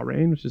to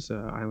Bahrain, which is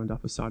an island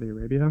off of Saudi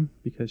Arabia,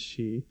 because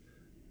she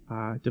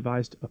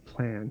devised a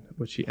plan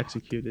which she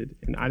executed,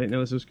 and I didn't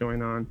know this was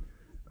going on.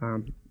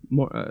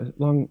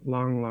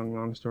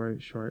 Long story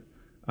short,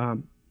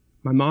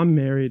 my mom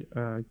married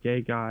a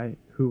gay guy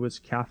who was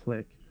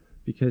Catholic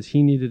because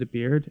he needed a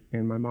beard,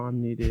 and my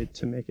mom needed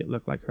to make it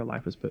look like her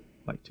life was put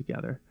like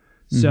together.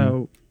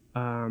 So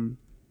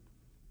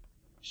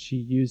she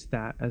used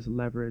that as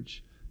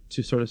leverage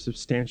to sort of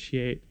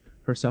substantiate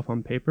herself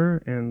on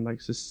paper and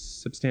like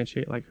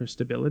substantiate like her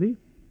stability.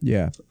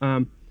 Yeah.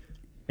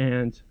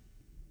 And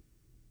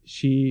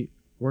she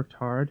worked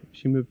hard.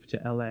 She moved to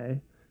LA.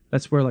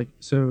 That's where like,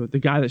 so the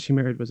guy that she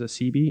married was a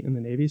Seabee in the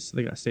Navy, so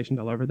they got stationed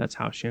all over. That's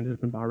how she ended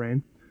up in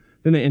Bahrain.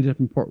 Then they ended up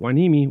in Port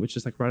Hueneme, which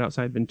is like right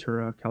outside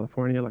Ventura,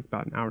 California, like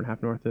about an hour and a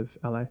half north of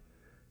LA.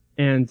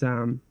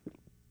 And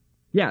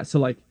yeah, so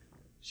like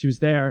she was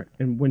there,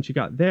 and when she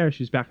got there,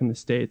 she was back in the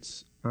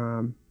States.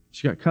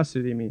 She got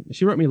custody of me.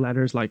 She wrote me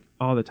letters like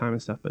all the time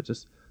and stuff, but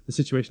just the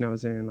situation I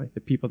was in, like the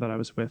people that I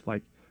was with,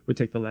 like would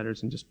take the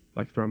letters and just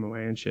like throw them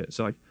away and shit.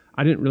 So like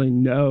I didn't really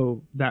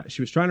know that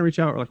she was trying to reach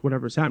out or like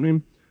whatever was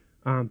happening.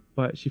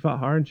 But she fought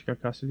hard and she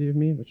got custody of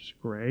me, which is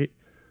great.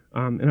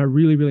 And I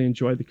really, really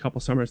enjoyed the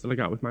couple summers that I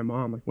got with my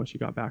mom, like when she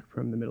got back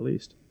from the Middle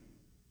East.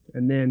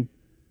 And then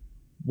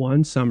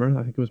one summer,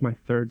 I think it was my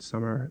third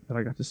summer that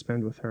I got to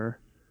spend with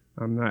her.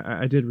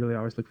 I did really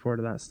always look forward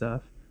to that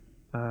stuff.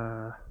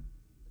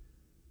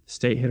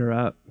 State hit her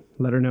up,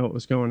 let her know what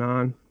was going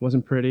on.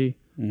 Wasn't pretty.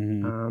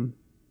 And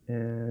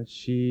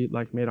she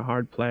like made a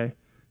hard play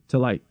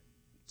to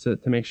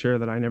make sure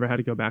that I never had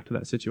to go back to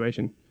that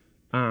situation.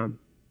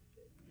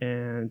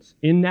 And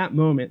in that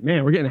moment,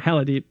 man, we're getting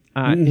hella deep.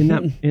 In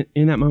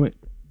that moment,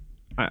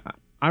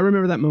 I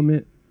remember that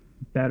moment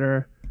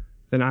better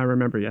than I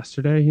remember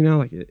yesterday. You know,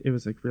 like it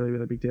was like really,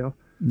 really big deal.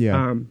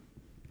 Yeah.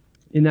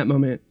 In that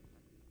moment,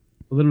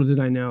 little did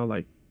I know,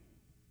 like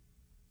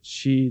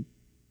she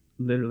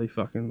literally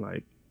fucking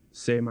like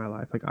saved my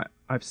life. Like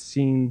I've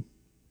seen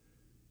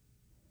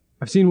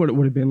what it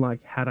would have been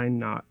like had I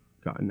not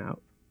gotten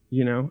out,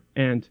 you know,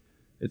 and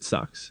it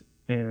sucks.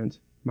 And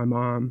my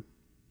mom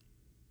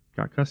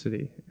got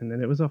custody, and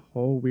then it was a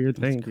whole weird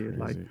thing, dude.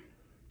 Like,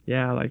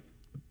 yeah, like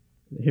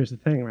here's the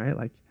thing, right?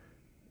 Like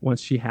once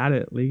she had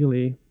it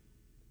legally,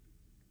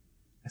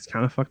 it's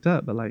kind of fucked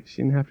up, but like she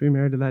didn't have to be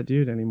married to that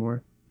dude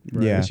anymore.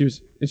 Right? Yeah.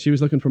 And she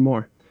was looking for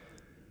more.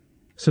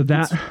 So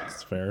that's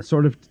fair.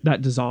 Sort of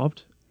that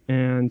dissolved,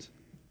 and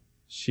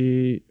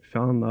she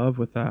fell in love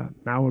with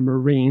now a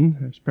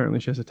Marine. Apparently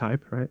she has a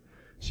type, right?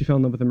 She fell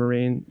in love with a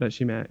Marine that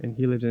she met, and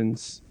he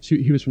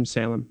was from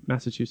Salem,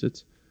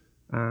 Massachusetts.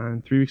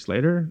 And 3 weeks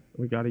later,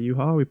 we got a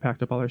U-Haul. We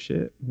packed up all our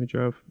shit, and we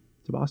drove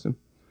to Boston.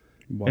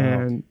 Wow.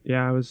 And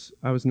yeah, I was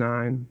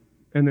 9,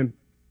 and then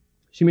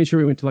she made sure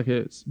we went to like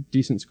a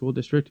decent school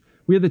district.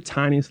 We had the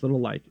tiniest little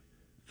like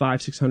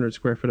 500-600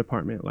 square foot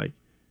apartment, like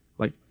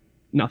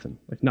nothing.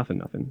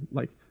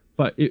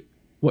 But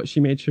what she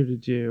made sure to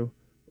do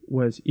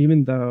was,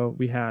 even though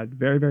we had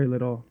very, very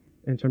little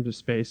in terms of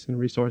space and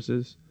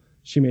resources,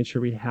 she made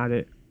sure we had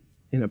it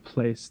in a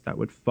place that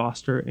would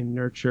foster and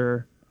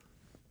nurture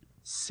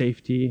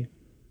safety.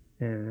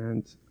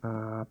 And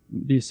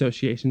the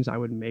associations I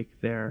would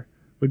make there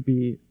would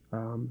be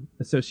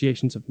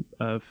associations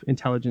of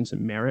intelligence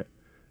and merit.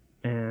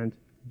 And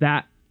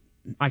that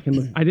I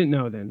didn't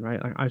know then,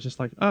 right? Like, I was just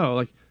like, oh,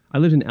 like I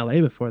lived in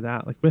LA before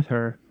that, like with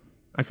her.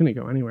 I couldn't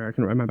go anywhere. I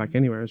couldn't ride my bike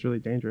anywhere. It was really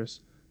dangerous.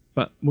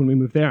 But when we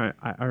moved there,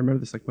 I remember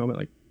this like moment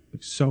like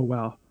so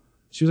well.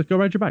 She was like, go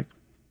ride your bike.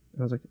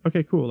 And I was like,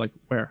 okay, cool. Like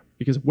where?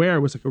 Because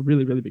where was like a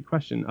really, really big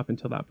question up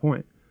until that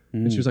point.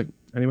 And she was like,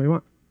 anywhere you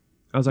want.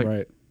 I was like,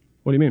 right.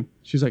 What do you mean?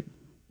 She's like,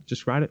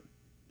 just ride it.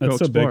 That's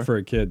so big for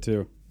a kid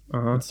too.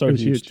 It's so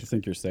huge to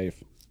think you're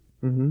safe.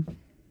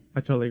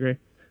 I totally agree.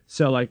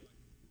 So like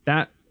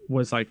that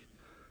was like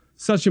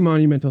such a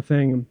monumental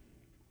thing.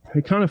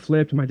 It kind of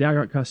flipped. My dad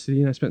got custody,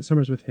 and I spent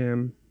summers with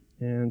him.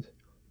 And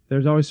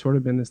there's always sort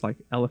of been this like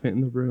elephant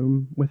in the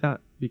room with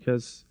that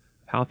because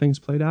of how things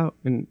played out,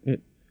 and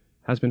it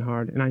has been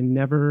hard. And I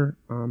never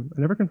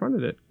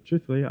confronted it.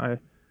 Truthfully, I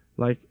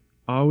like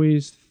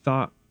always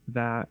thought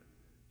that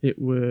it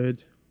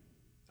would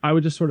I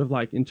would just sort of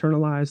like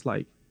internalize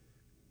like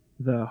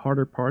the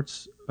harder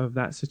parts of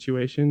that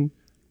situation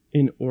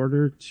in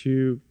order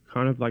to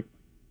kind of like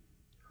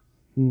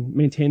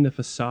maintain the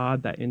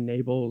facade that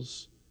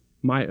enables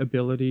my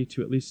ability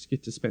to at least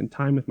get to spend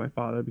time with my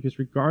father. Because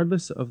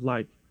regardless of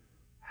like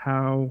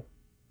how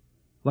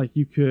like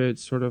you could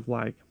sort of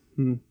like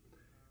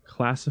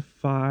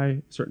classify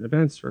certain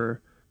events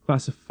or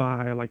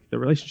classify like the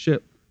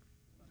relationship,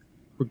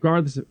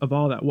 regardless of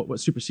all that, what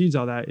supersedes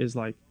all that is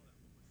like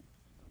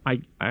I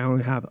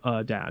only have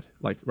a dad,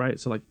 like, right?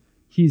 So like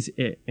he's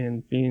it.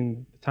 And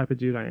being the type of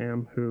dude I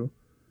am who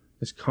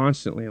is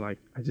constantly like,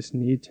 I just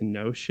need to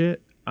know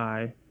shit,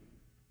 I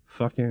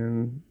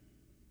fucking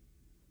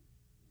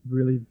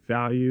really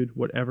valued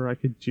whatever I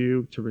could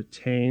do to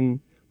retain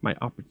my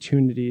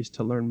opportunities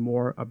to learn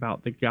more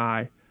about the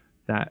guy,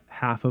 that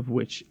half of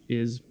which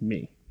is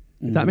me.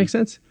 If that makes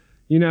sense,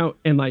 you know,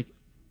 and like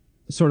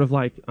sort of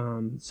like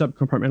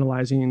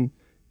subcompartmentalizing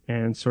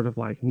and sort of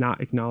like not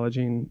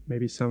acknowledging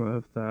maybe some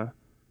of the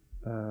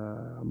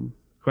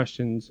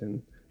questions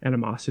and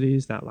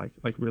animosities that like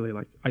really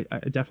like I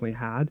definitely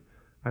had.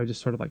 I would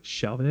just sort of like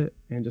shelve it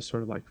and just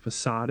sort of like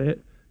facade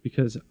it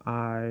because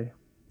I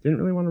didn't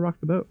really want to rock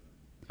the boat.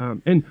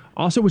 And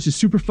also, which is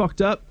super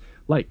fucked up,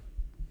 like,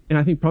 and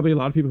I think probably a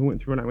lot of people who went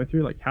through what I went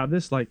through, like, have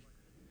this, like,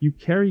 you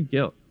carry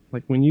guilt.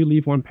 Like, when you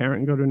leave one parent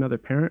and go to another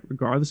parent,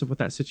 regardless of what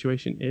that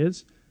situation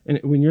is, and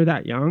when you're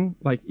that young,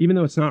 like, even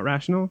though it's not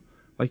rational,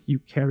 like, you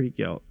carry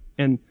guilt.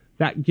 And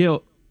that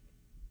guilt,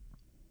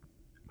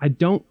 I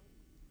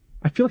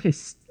feel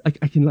like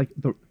I can, like,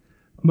 the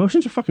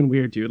emotions are fucking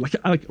weird, dude.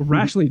 Like,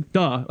 rationally,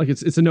 duh, like,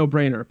 it's a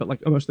no-brainer, but,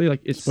 like, emotionally, like,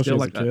 it's especially still,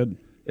 as like, a kid.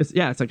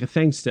 It's like a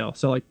thing still.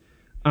 So, like,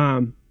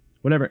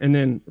 whatever. And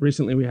then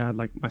recently we had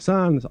like my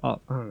son, I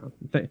don't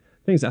know,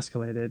 things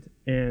escalated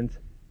and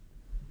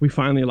we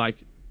finally like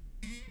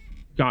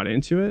got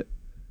into it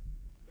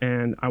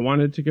and I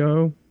wanted to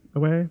go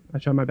away. I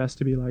tried my best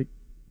to be like,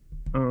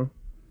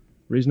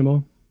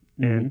 reasonable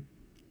and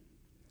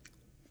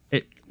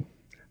it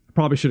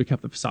probably should have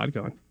kept the facade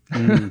going.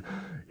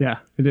 Yeah.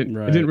 It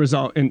didn't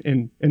result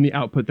in the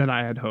output that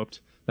I had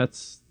hoped.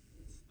 That's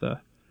the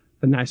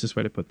nicest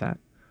way to put that.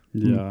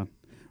 Yeah.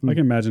 I can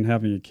imagine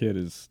having a kid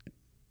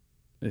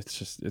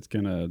it's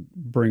gonna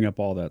bring up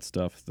all that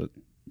stuff that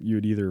you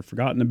had either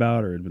forgotten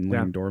about or had been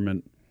laying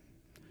dormant.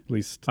 At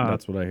least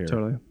that's what I hear.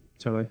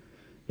 Totally.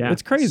 Yeah.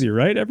 It's crazy,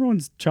 right?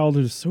 Everyone's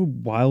childhood is so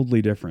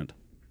wildly different.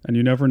 And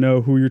you never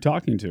know who you're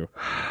talking to. You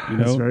know?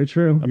 That's very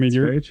true. I mean,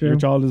 your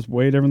childhood is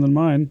way different than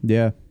mine.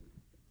 Yeah.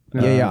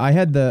 Yeah. I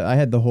had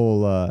the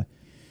whole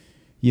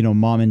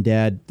mom and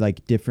dad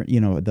like different,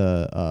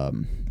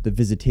 the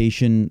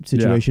visitation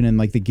situation and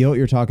like the guilt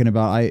you're talking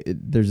about.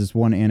 There's this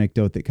one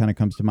anecdote that kind of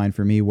comes to mind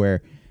for me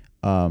where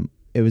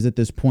it was at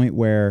this point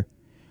where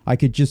I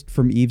could just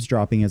from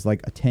eavesdropping as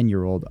like a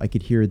 10-year-old, I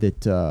could hear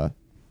that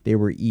they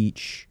were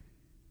each,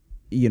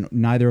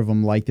 neither of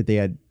them liked that they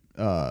had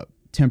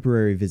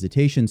temporary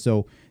visitation.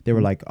 So they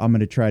were like, I'm going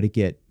to try to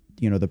get,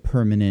 the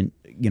permanent,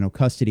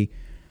 custody.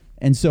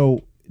 And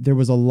so there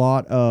was a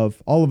lot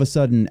of, all of a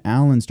sudden,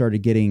 Alan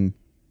started getting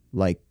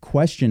like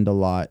questioned a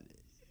lot,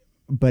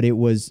 but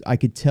I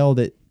could tell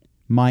that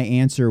my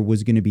answer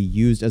was going to be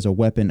used as a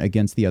weapon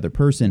against the other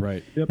person.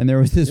 Right. Yep. And there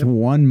was this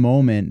one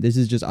moment,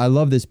 I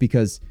love this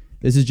because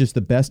this is just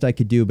the best I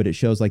could do, but it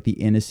shows like the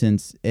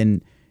innocence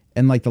and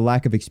like the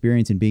lack of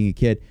experience in being a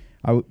kid.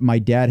 My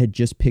dad had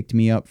just picked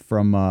me up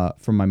from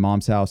my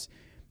mom's house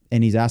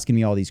and he's asking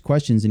me all these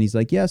questions and he's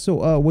like, yeah,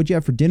 so what'd you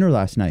have for dinner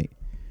last night?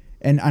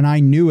 And I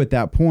knew at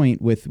that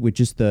point with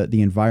just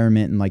the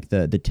environment and like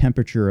the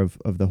temperature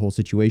of the whole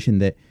situation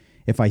that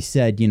if I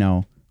said,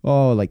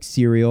 like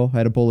cereal, I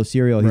had a bowl of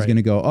cereal, he's going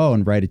to go,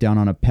 and write it down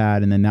on a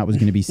pad. And then that was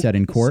going to be said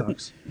in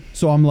court.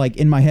 So I'm like,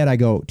 in my head, I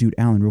go, dude,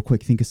 Alan, real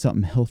quick, think of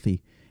something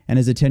healthy. And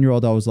as a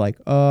 10-year-old, I was like,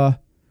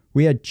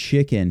 we had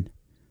chicken.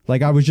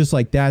 Like, I was just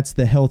like, that's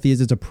the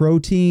healthiest. It's a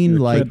protein.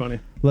 Like,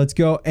 let's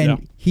go.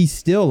 And he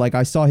still, like,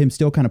 I saw him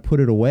still kind of put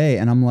it away.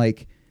 And I'm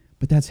like,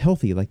 but that's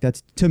healthy. Like,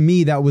 that's, to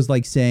me, that was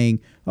like saying,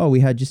 we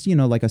had just,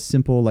 like a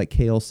simple, like,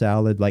 kale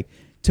salad. Like,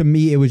 to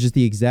me, it was just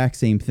the exact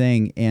same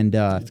thing. And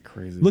that's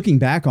crazy. Looking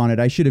back on it,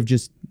 I should have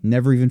just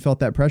never even felt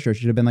that pressure. I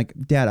should have been like,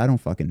 Dad, I don't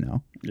fucking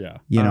know. Yeah.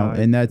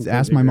 And that's,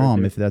 ask my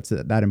mom if that's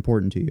that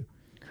important to you.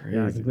 Crazy.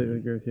 Yeah, I completely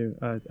agree with you.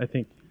 I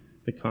think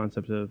the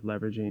concept of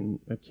leveraging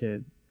a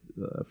kid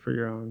for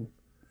your own,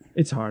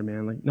 it's hard,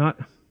 man. Like,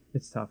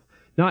 it's tough.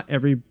 Not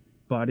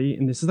everybody,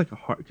 and this is like a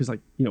hard, because like,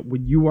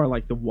 when you are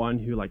like the one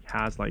who like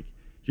has like,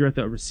 you're at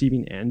the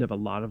receiving end of a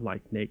lot of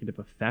like negative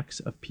effects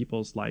of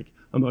people's like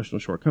emotional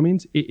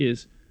shortcomings.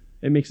 It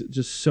makes it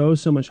just so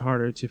much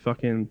harder to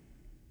fucking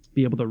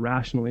be able to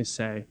rationally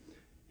say,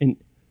 and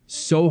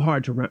so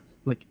hard to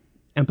like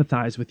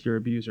empathize with your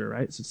abuser,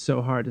 right? So it's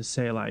so hard to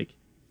say like,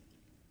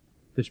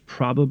 there's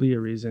probably a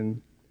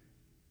reason.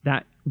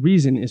 That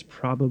reason is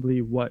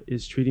probably what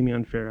is treating me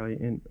unfairly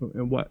and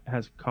what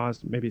has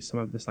caused maybe some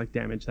of this like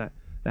damage that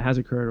has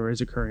occurred or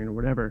is occurring or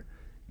whatever.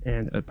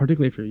 And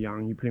particularly if you're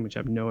young, you pretty much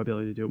have no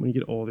ability to do it. When you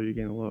get older, you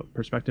gain a little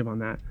perspective on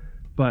that.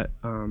 But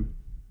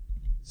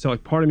so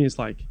like part of me is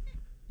like,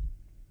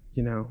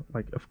 you know,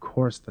 like of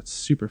course that's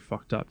super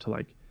fucked up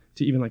to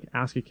even like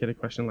ask a kid a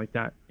question like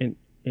that and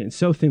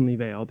so thinly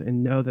veiled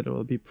and know that it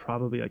will be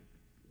probably like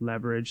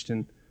leveraged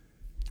and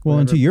well,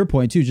 and to your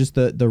point too, just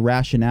the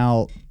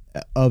rationale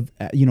of,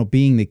 you know,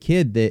 being the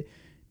kid that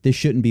this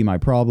shouldn't be my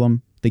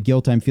problem. The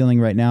guilt I'm feeling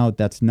right now,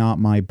 that's not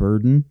my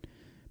burden,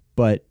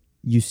 but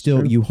you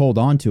still, you hold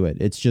on to it.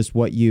 It's just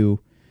what you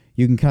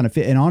can kind of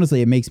fit. And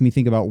honestly, it makes me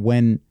think about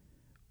when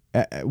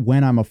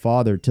I'm a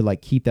father to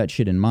like keep that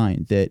shit in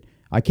mind, that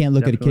I can't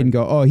look at a kid and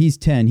go, oh, he's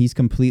 10. He's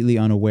completely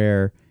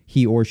unaware.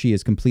 He or she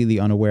is completely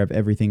unaware of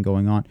everything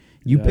going on.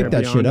 You pick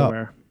that shit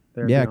up.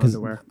 Yeah. Cause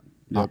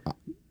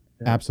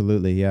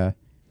absolutely. Yeah.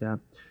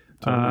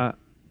 Yeah.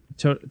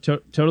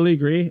 Totally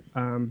agree.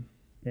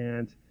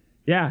 And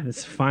yeah,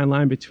 it's a fine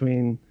line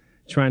between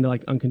trying to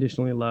like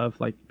unconditionally love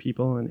like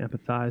people and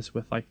empathize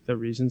with like the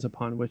reasons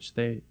upon which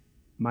they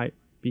might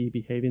be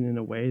behaving in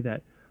a way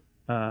that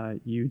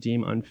you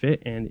deem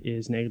unfit and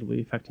is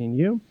negatively affecting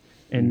you,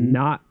 and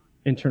not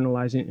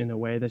internalizing in a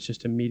way that's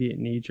just immediate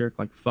knee jerk,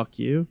 like fuck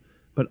you,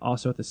 but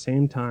also at the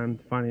same time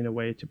finding a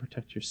way to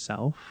protect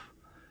yourself.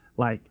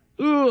 Like,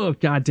 oh,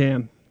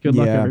 goddamn. Good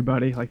luck,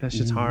 everybody. Like that's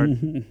just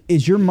hard.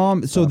 Is your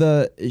mom,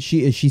 so is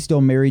she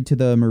still married to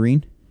the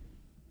Marine?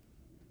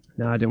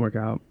 No, it didn't work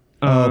out.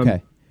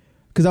 Okay.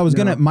 Cause I was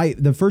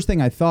the first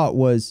thing I thought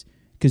was,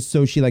 cause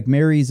so she like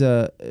marries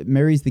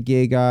the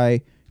gay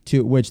guy,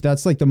 to which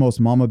that's like the most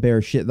mama bear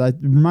shit. That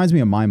reminds me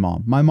of my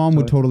mom. My mom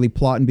would totally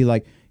plot and be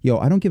like, yo,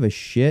 I don't give a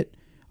shit.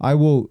 I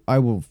will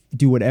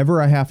do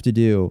whatever I have to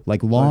do.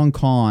 Like long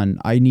con,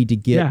 I need to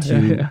get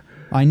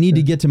I need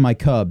to get to my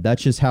cub.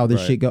 That's just how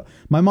this shit go.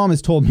 My mom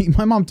told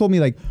me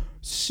like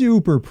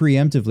super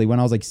preemptively when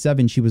I was like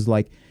 7, she was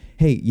like,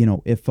 hey, you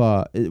know, if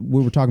we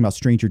were talking about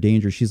stranger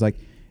danger,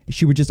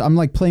 I'm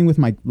like playing with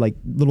my like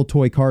little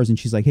toy cars, and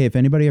she's like, hey, if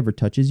anybody ever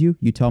touches you,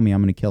 you tell me,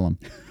 I'm going to kill him.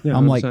 Yeah,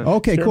 I'm like,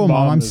 okay, cool,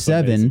 mom, I'm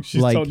 7. Amazing.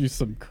 She's like, told you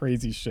some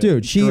crazy shit.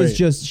 Dude, she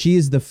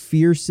is the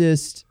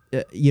fiercest,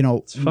 you know,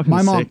 it's fucking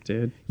my mom, sick,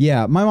 dude.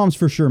 Yeah, my mom's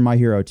for sure my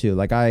hero too.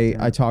 Like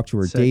I talk to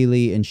her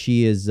daily, and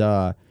she is,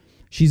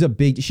 she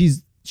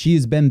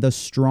has been the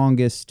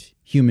strongest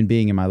human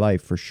being in my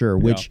life for sure,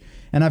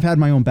 and I've had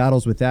my own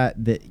battles with that,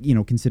 you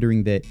know,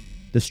 considering that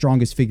the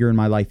strongest figure in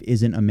my life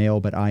isn't a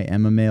male, but I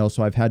am a male.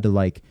 So I've had to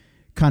like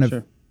kind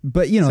of,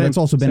 but you know, that's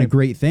also been a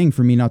great thing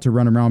for me not to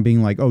run around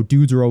being like, oh,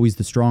 dudes are always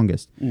the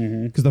strongest.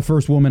 Because the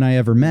first woman I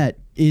ever met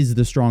is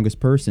the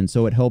strongest person.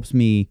 So it helps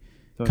me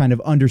kind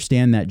of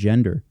understand that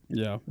gender.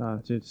 Yeah.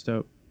 Dude, it's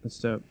dope. It's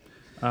dope.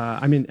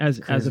 I mean, as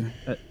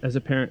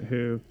a parent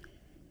who,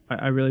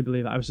 I really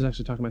believe, I was just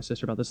actually talking to my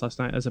sister about this last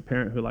night, as a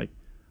parent who like,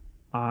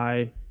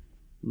 I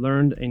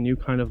learned a new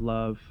kind of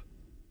love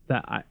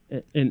that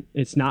and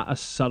it's not a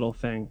subtle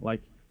thing,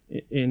 like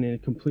in a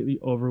completely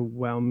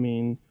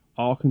overwhelming,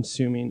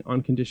 all-consuming,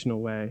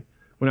 unconditional way.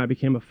 When I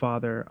became a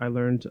father, I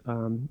learned, I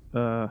don't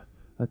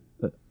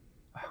think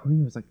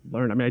it was like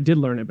learn. I mean, I did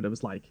learn it, but it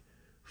was like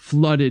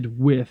flooded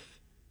with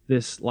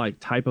this like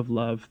type of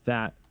love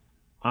that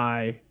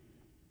I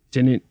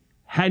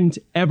hadn't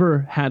ever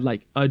had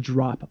like a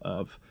drop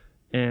of.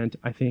 And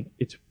I think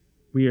it's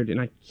weird,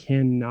 and I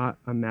cannot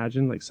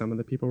imagine like some of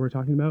the people we're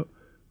talking about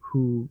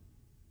who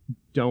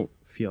don't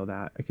feel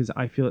that, because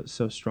I feel it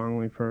so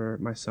strongly for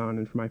my son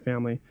and for my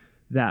family,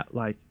 that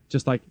like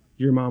just like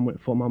your mom went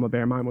full mama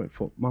bear, mine went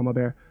full mama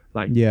bear,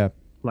 like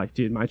like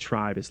dude, my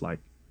tribe is like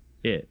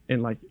it,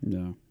 and like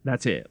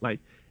that's it. Like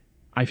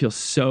I feel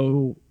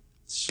so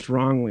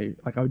strongly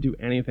like I would do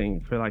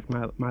anything for like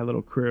my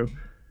little crew,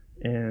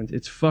 and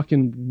it's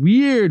fucking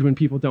weird when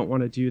people don't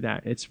want to do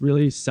that. It's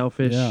really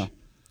selfish. Yeah,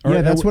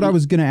 that's what I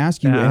was going to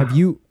ask you. Have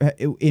you,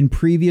 in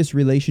previous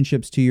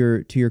relationships to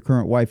your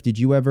current wife, did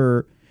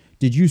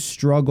you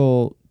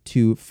struggle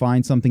to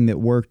find something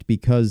that worked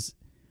because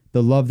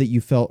the love that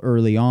you felt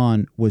early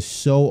on was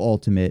so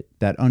ultimate,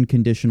 that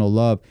unconditional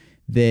love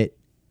that,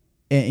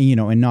 you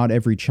know, and not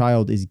every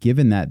child is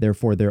given that,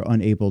 therefore they're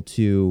unable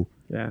to,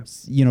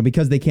 you know,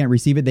 because they can't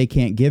receive it, they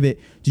can't give it.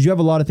 Did you have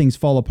a lot of things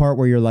fall apart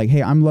where you're like,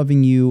 hey, I'm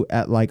loving you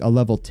at like a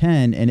level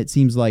 10, and it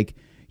seems like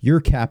you're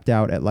capped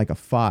out at like a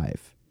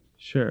 5?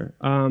 Sure.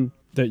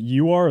 That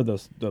you are, or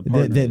the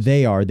that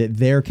they are, that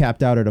they're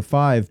capped out at a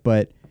 5,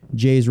 but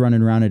Jay's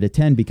running around at a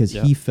 10 because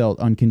he felt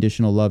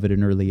unconditional love at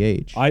an early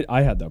age.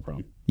 I had that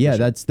problem. Yeah,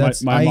 that's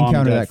I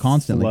encounter that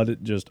constantly.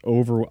 Flooded just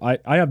over.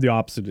 I have the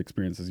opposite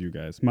experience as you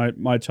guys.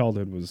 My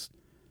childhood was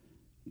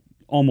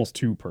almost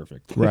too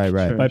perfect. Right.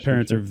 My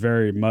parents are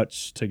very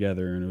much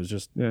together, and it was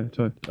just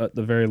the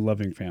very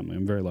loving family.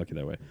 I'm very lucky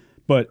that way.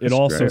 But it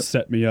also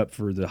set me up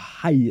for the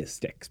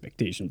highest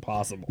expectation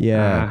possible.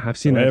 Yeah, I've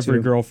seen that every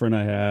too. girlfriend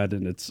I had,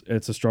 and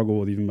it's a struggle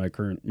with even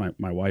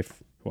my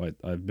wife, who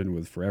I've been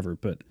with forever.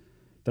 But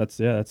that's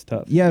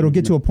tough. Yeah, it'll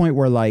get to a point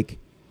where like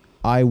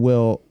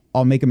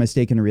I'll make a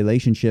mistake in a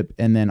relationship,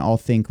 and then I'll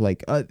think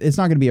like it's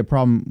not going to be a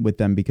problem with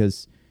them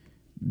because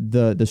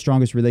the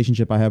strongest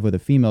relationship I have with a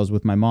female is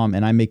with my mom,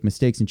 and I make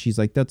mistakes, and she's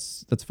like,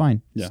 that's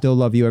fine. Still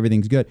love you,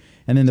 everything's good.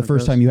 And then the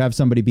first time you have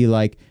somebody be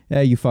like,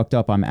 hey, you fucked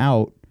up, I'm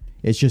out.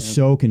 It's just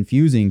so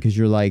confusing because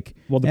you're like,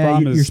 well, the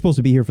problem is you're supposed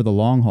to be here for the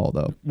long haul,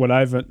 though.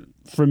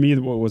 For me,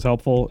 what was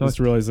helpful is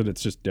to realize that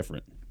it's just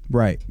different.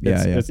 Right.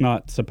 It's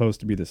not supposed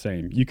to be the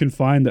same. You can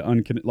find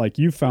the like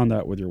you found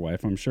that with your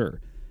wife, I'm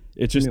sure.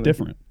 It's just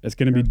different. It's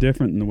going to be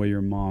different than the way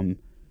your mom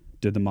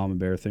did the mama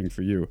bear thing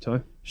for you.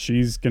 Totally.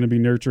 She's going to be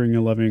nurturing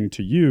and loving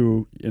to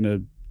you in a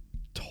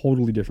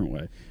totally different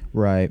way.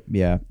 Right.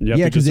 Yeah.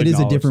 Yeah, because it is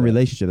a different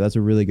relationship. That's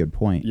a really good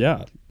point.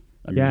 Yeah.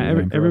 I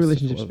mean, every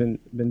relationship's been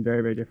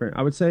very, very different.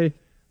 I would say,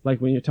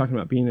 like, when you're talking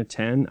about being a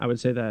 10, I would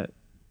say that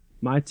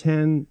my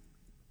 10,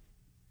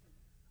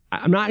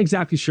 I'm not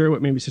exactly sure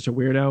what made me such a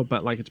weirdo,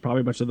 but like it's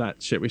probably a bunch of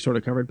that shit we sort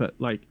of covered. But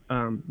like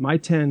my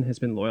 10 has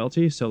been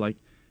loyalty. So like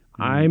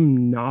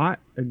I'm not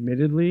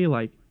admittedly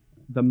like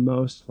the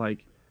most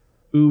like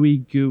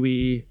ooey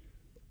gooey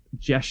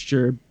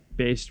gesture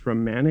based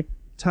romantic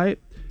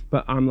type,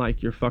 but I'm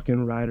like your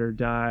fucking ride or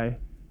die.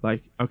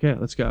 Like, okay,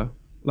 let's go.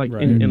 Like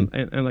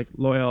and like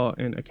loyal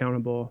and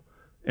accountable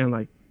and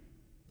like,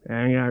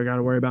 and yeah, I got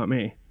to worry about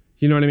me.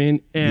 You know what I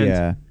mean?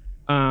 And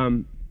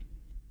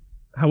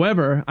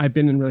however, I've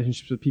been in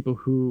relationships with people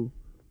who,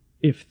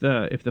 if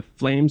the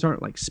flames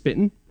aren't like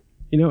spitting,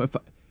 you know,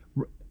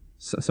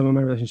 some of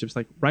my relationships,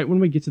 like right when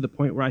we get to the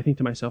point where I think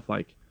to myself,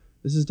 like,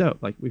 this is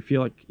dope. Like we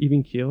feel like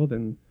even keeled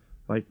and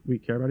like we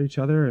care about each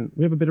other and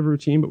we have a bit of a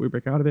routine, but we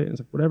break out of it and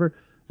it's like whatever.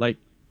 Like,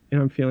 and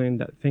I'm feeling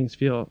that things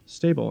feel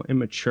stable and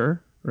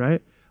mature,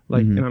 right?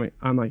 Like, and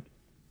I'm like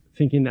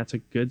thinking that's a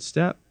good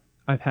step.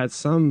 I've had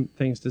some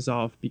things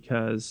dissolve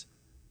because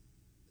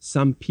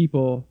some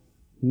people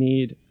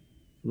need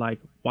like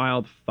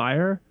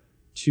wildfire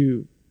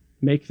to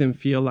make them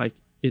feel like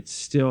it's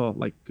still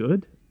like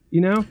good,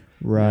 you know?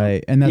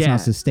 Right. And that's not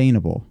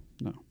sustainable.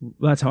 No.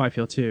 That's how I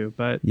feel too.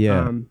 But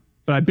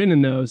but I've been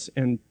in those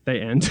and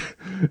they end.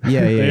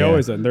 They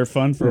always end. They're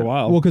fun for a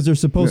while. Well, because they're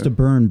supposed to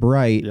burn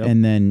bright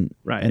and then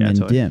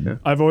dim. Yeah.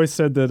 I've always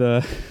said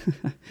that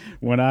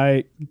when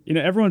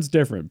everyone's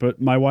different,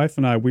 but my wife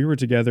and I, we were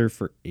together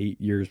for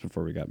 8 years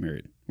before we got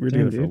married. We were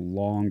together for a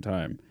long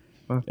time.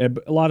 Wow.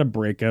 A lot of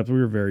breakups. We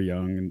were very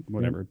young and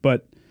whatever. Yeah.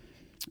 But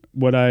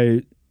what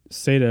I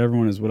say to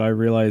everyone is what I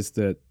realized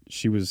that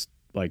she was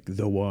like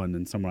the one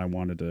and someone I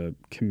wanted to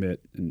commit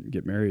and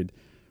get married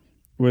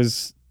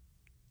was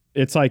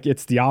it's like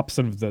it's the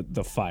opposite of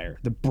the fire,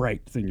 the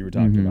bright thing you were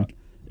talking about.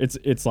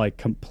 It's like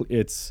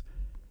it's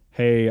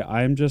hey,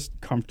 I'm just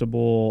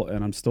comfortable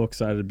and I'm still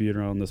excited to be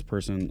around this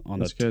person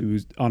on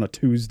a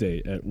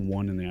Tuesday at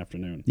 1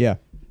 p.m. Yeah.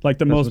 Like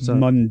the most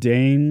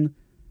mundane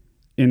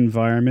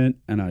environment,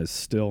 and I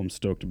still am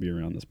stoked to be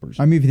around this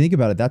person. I mean, if you think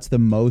about it, that's the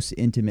most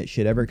intimate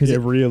shit ever. Because it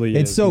really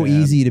is. It's so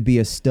easy to be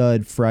a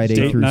stud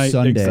Friday through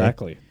Sunday.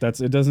 Exactly.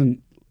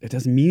 It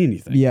doesn't mean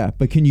anything. Yeah,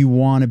 but can you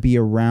want to be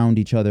around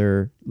each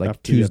other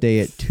like Tuesday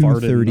at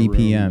 2:30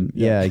 p.m.?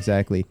 Yeah,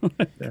 exactly.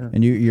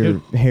 And your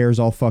hair's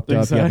all fucked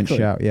up. You haven't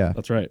showered. Yeah,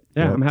 that's right.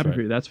 Yeah, I'm happy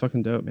for you. That's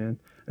fucking dope, man.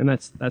 And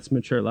that's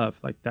mature love.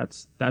 Like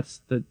that's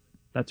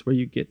where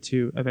you get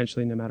to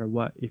eventually, no matter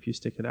what, if you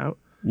stick it out.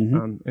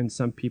 And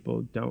some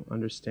people don't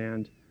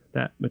understand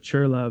that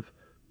mature love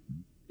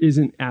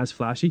isn't as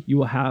flashy. You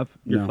will have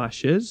your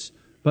flashes,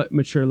 but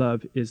mature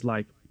love is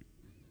like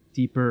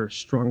deeper,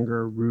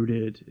 stronger,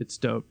 rooted. It's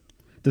dope.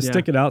 The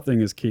stick it out thing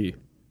is key.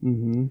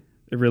 It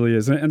really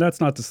is. And that's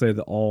not to say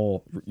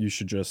that you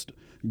should just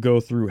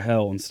go through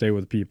hell and stay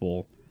with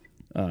people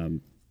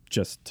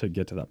just to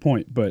get to that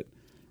point. But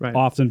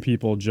often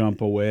people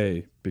jump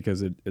away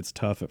because it's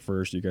tough at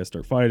first. You guys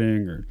start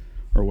fighting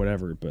or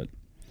whatever. But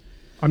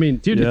I mean,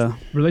 dude,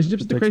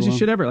 relationships is the craziest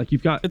shit ever. Like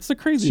it's the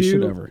craziest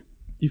shit ever.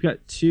 You've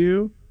got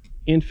two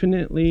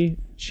infinitely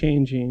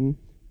changing,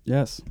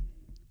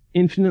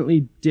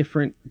 infinitely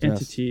different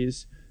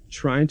entities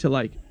trying to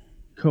like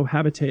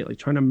cohabitate, like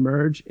trying to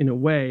merge in a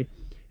way,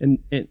 and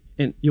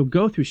you'll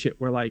go through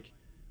shit where like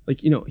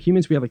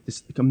humans, we have like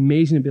this like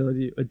amazing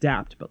ability to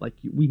adapt, but like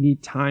we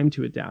need time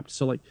to adapt.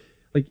 So like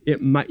you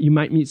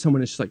might meet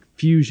someone that's just like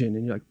fusion,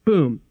 and you're like,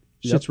 boom,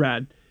 shit's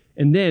rad,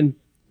 and then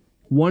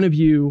one of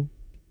you,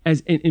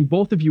 and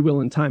both of you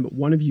will in time, but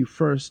one of you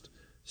first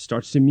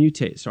starts to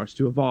mutate, starts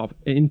to evolve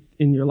in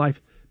your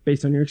life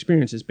based on your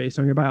experiences, based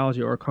on your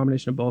biology, or a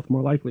combination of both,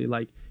 more likely.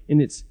 Like,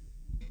 and it's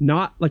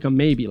not like a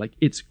maybe, like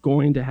it's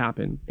going to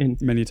happen,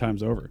 and many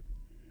times over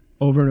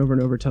and over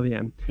and over till the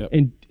end.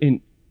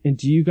 And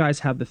do you guys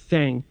have the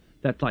thing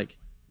that like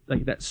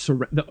that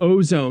the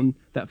ozone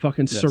that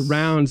fucking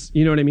surrounds,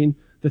 you know what I mean?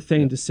 The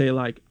thing to say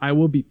like, I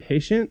will be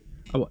patient,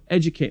 I will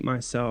educate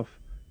myself,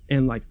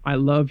 and like, I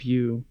love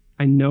you.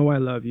 I know I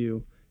love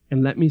you,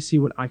 and let me see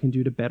what I can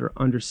do to better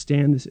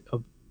understand this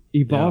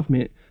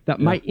evolvement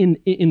that might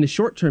in the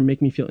short term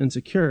make me feel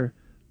insecure,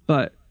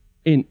 but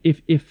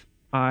if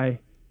I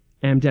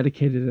am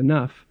dedicated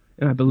enough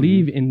and I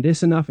believe in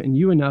this enough and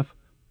you enough,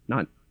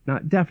 not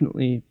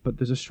definitely, but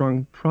there's a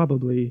strong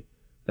probably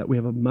that we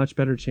have a much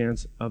better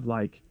chance of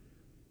like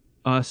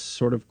us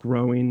sort of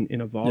growing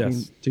and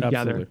evolving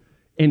together.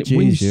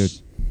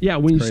 Absolutely.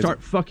 And when you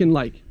start fucking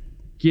like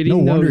getting no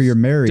wonder those you're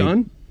married.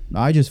 Done.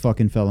 I just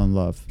fucking fell in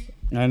love.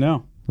 I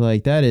know.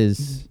 Like that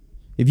is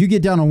If you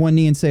get down on one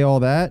knee and say all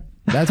that,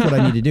 that's what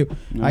I need to do.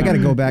 I got to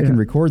go back and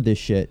record this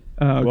shit.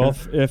 Okay. Well,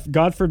 if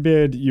God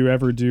forbid you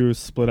ever do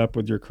split up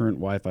with your current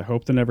wife, I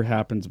hope that never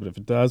happens. But if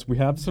it does, we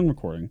have some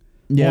recording.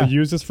 Yeah. We'll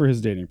use this for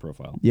his dating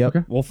profile. Yep.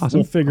 Okay. We'll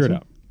figure it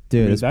out.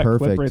 Dude, it's that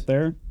perfect. clip right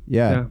there.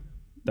 Yeah.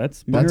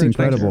 That's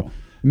incredible.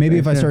 Maybe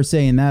if I start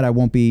saying that, I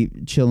won't be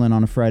chilling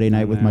on a Friday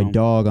night with my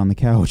dog on the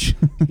couch.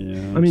 Yeah.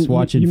 I mean, just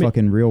watching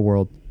fucking Real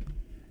World.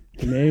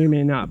 You may or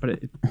may not, but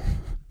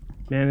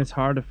man, it's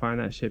hard to find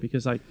that shit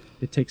because like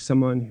it takes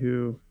someone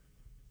who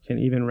can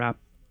even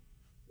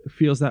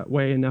feels that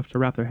way enough to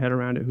wrap their head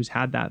around it, who's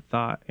had that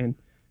thought and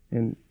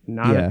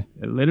not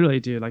literally,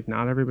 dude, like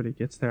not everybody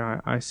gets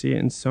there. I see it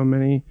in so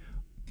many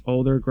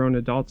older grown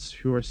adults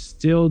who are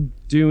still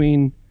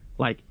doing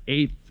like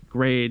 8th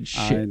grade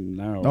shit. I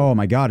know. Oh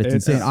my God, it's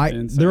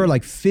insane. There are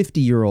like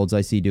 50-year-olds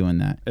I see doing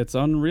that. It's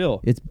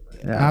unreal. It's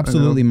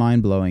absolutely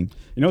mind-blowing.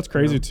 You know what's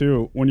crazy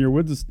too? When you're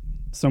with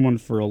someone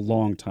for a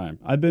long time.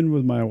 I've been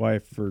with my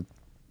wife for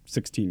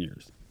 16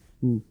 years.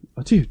 Ooh.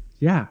 Oh, dude,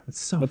 yeah,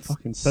 that's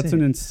fucking sick. That's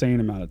an insane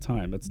amount of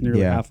time. That's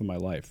nearly half of my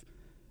life.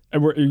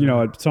 And we're,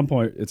 at some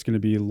point, it's going to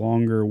be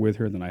longer with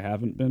her than I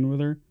haven't been with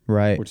her.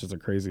 Right. Which is a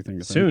crazy thing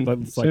to say. Soon. But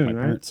it's like soon, my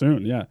right? parents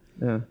soon, yeah.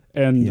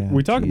 And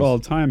we talk about all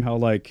the time how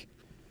like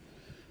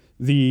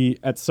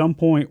at some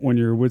point when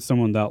you're with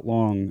someone that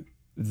long,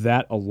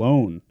 that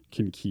alone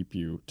can keep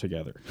you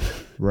together.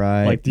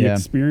 Right. Like the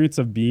experience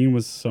of being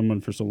with someone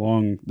for so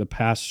long, the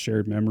past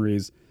shared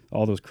memories,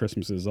 all those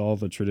Christmases, all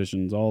the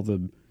traditions, all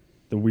the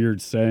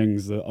weird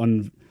sayings,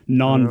 the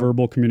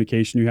non-verbal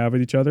communication you have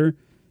with each other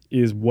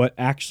is what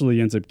actually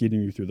ends up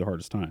getting you through the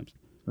hardest times.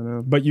 I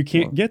know. But you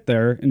can't get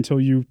there until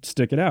you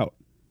stick it out.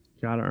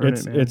 Gotta earn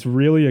it, man. It's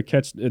really a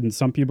catch, and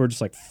some people are just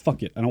like,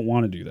 fuck it, I don't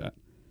want to do that.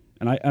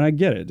 And I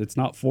get it. It's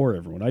not for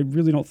everyone. I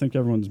really don't think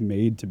everyone's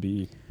made to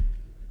be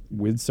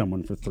with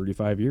someone for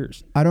 35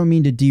 years. I don't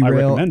mean to derail.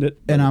 I recommend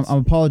it. And I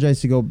apologize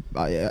to go.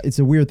 It's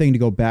a weird thing to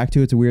go back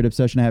to. It's a weird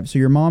obsession I have. So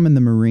your mom in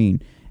the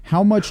Marine,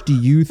 how much do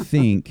you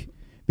think,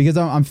 because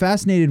I'm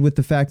fascinated with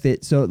the fact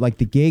that, so like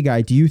the gay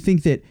guy, do you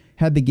think that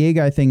had the gay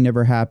guy thing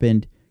never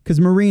happened, because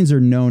Marines are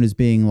known as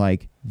being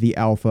like the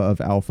alpha of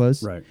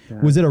alphas. Right.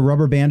 Yeah. Was it a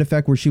rubber band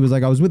effect where she was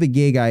like, I was with a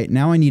gay guy,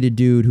 now I need a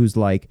dude who's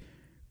like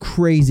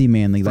crazy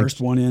manly.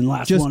 First one in,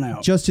 last one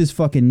out. Just his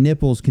fucking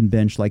nipples can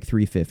bench like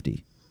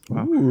 350.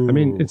 Wow. Ooh. I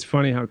mean, it's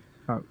funny how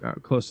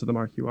close to the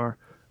mark you are.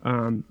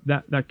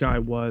 That guy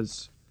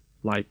was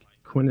like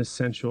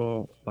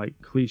quintessential, like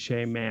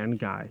cliche man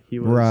guy. He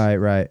was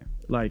right.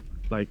 Like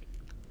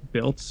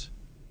built,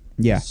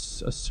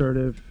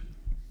 assertive.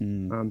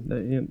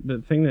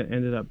 The thing that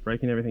ended up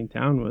breaking everything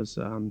down was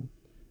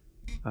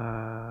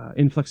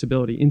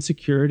inflexibility,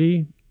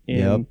 insecurity,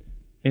 and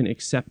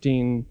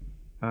accepting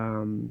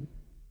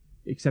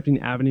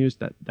avenues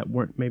that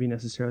weren't maybe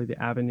necessarily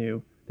the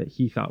avenue that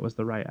he thought was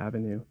the right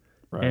avenue.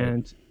 Right.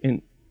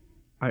 And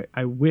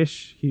I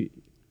wish he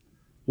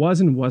was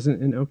and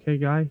wasn't an okay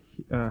guy.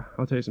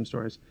 I'll tell you some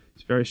stories.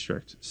 He's very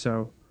strict.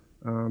 So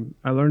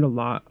I learned a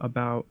lot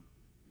about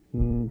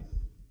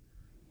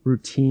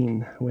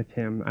routine with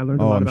him. I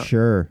learned a lot about... Oh, I'm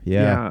sure.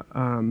 Yeah.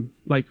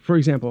 Like, for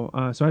example,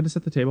 so I had to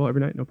set the table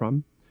every night, no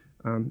problem.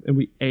 And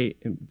we ate,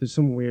 and there's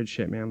some weird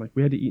shit, man. Like,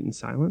 we had to eat in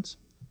silence.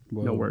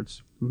 Whoa. No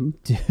words. Mm-hmm.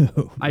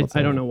 Dude.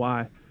 I don't know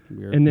why.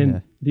 Weird. And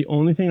then the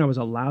only thing I was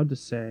allowed to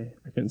say,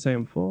 I couldn't say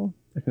I'm full.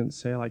 I couldn't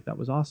say, like, that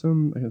was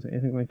awesome. I couldn't say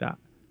anything like that.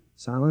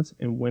 Silence.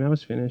 And when I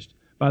was finished,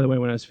 by the way,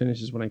 when I was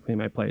finished is when I cleaned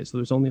my plate. So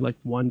there's only, like,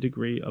 1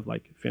 degree of,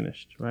 like,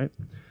 finished, right?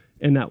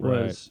 And that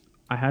was,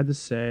 I had to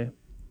say,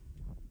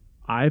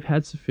 I've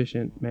had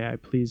sufficient. May I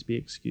please be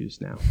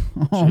excused now?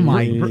 Oh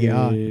my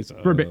God!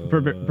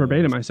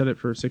 Verbatim, I said it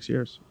for 6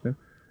 years.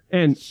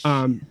 And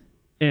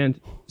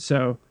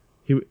so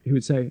he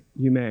would say,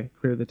 "You may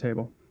clear the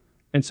table,"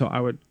 and so I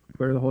would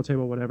clear the whole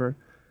table, whatever.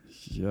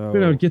 Yo.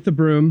 Then I would get the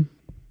broom.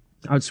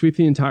 I would sweep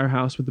the entire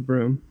house with the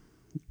broom,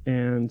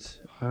 and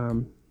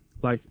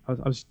like I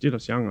was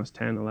young. I was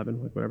 10,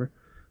 11, like whatever.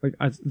 Like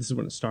this is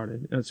when it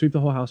started. And I'd sweep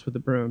the whole house with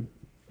the broom,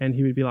 and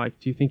he would be like,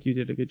 "Do you think you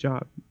did a good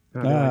job?"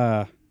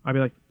 I'd be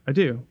like, I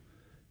do.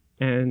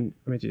 And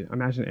I mean, dude,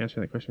 imagine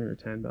answering that question when you're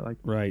 10, but like,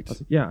 right. I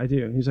was like, yeah, I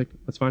do. And he's like,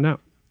 let's find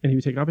out. And he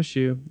would take off his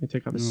shoe, he'd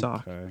take off his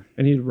sock,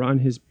 and he'd run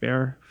his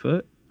bare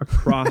foot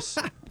across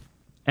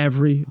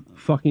every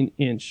fucking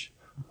inch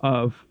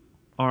of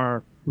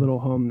our little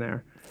home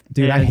there.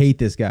 Dude, and I hate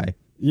this guy.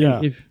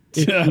 Yeah. If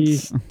he,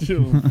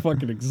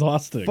 fucking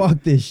exhausting.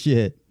 Fuck this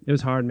shit. It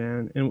was hard,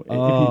 man. And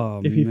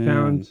if he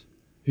found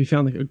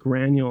like a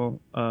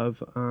granule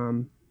of,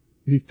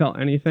 if he felt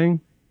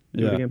anything,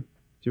 do it again.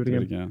 Do it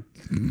again.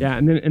 Yeah,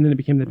 and then it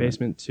became the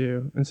basement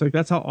too. And so like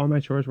that's how all my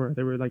chores were.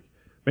 They were like,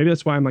 maybe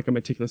that's why I'm like a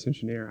meticulous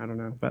engineer. I don't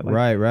know, but like,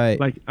 right.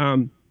 Like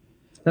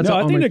that's no,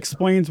 I think it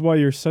explains why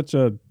you're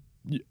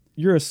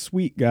you're a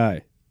sweet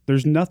guy.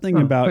 There's nothing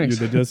about you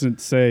that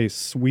doesn't say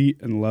sweet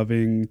and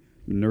loving,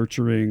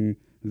 nurturing.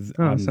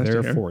 I'm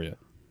there for you.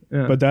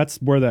 Yeah. But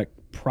that's where that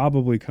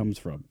probably comes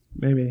from.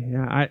 Maybe,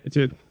 yeah.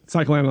 Dude,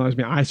 psychoanalyze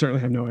me. I certainly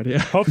have no idea.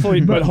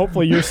 Hopefully, but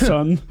hopefully your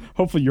son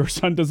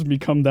doesn't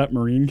become that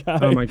Marine guy.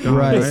 Oh my God.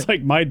 Right. It's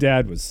like, my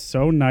dad was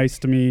so nice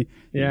to me.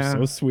 Yeah. He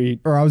was so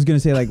sweet. Or I was gonna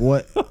say, like,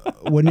 what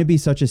wouldn't it be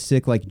such a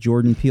sick, like,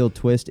 Jordan Peele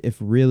twist if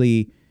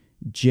really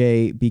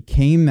Jay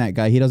became that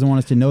guy? He doesn't want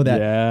us to know that.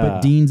 Yeah.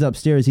 But Dean's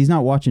upstairs. He's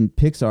not watching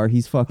Pixar.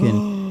 He's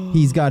fucking.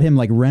 He's got him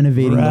like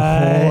renovating the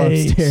whole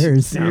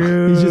upstairs.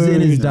 Dude. He's just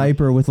in his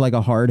diaper with like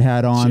a hard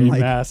hat on, like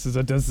J-Mass is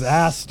a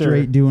disaster.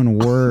 straight doing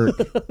work.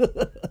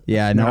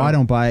 Yeah, no, I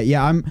don't buy it.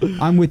 Yeah,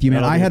 I'm with you,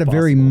 man. I had a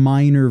very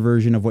minor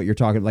version of what you're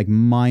talking, like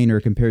minor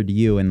compared to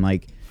you, and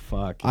like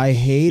I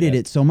hated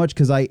it so much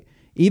because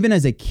even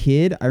as a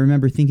kid, I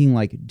remember thinking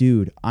like,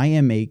 dude, I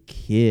am a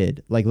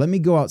kid. Like, let me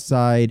go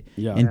outside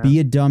and be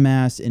a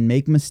dumbass and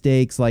make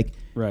mistakes. Like,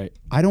 right.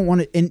 I don't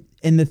want to.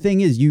 And the thing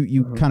is,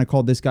 you kind of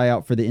called this guy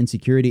out for the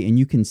insecurity, and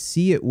you can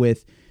see it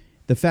with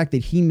the fact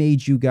that he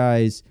made you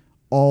guys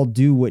all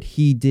do what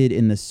he did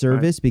in the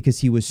service because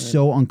he was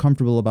so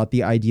uncomfortable about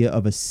the idea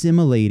of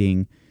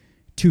assimilating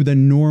to the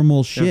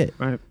normal shit.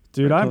 Right.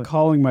 Dude, I'm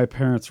calling my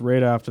parents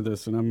right after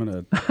this, and I'm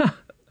going to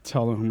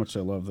tell them how much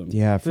I love them.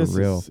 Yeah, for this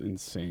real. Is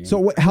insane.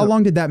 So how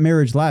long did that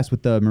marriage last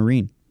with the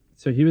Marine?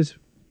 So he was,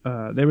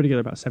 they were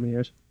together about 7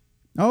 years.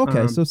 Oh,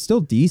 okay. So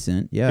still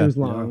decent. Yeah. It was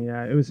long.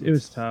 Yeah. It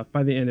was tough.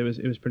 By the end, it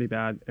was pretty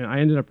bad. And I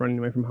ended up running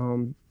away from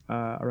home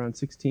around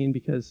 16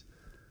 because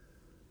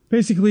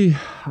basically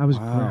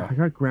I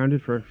got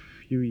grounded for a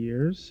few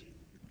years.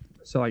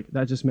 So like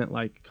that just meant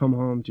like come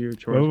home, do your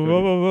chores.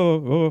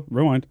 Whoa.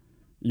 Rewind.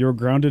 You were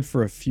grounded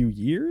for a few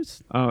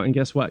years? Oh, and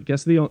guess what?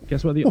 Guess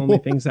what? The only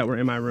things that were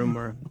in my room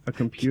were a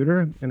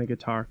computer and a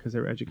guitar because they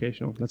were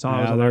educational. That's all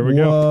I was allowed. There we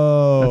go.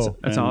 Whoa.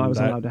 That's all I was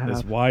allowed to have.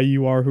 That's why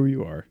you are who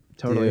you are.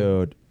 Totally.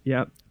 Dude.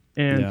 Yep.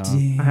 And Yeah.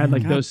 I had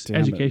like God those damn it,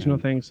 educational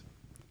man. things.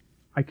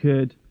 I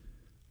could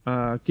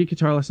get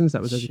guitar lessons.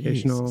 That was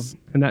educational Jesus.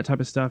 and that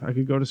type of stuff. I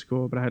could go to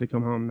school, but I had to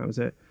come home. That was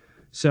it.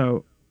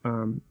 So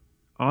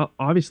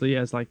obviously,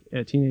 as like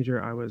a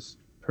teenager, I was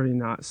pretty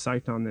not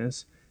psyched on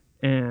this.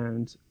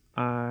 And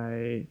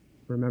I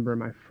remember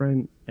my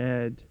friend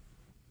Ed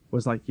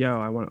was like, yo,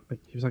 I want, like,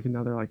 he was like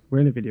another, like, we're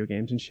into video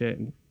games and shit,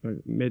 and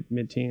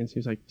mid-teens. He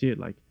was like, dude,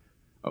 like,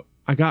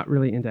 I got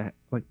really into,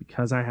 like,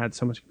 because I had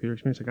so much computer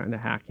experience, I got into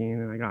hacking,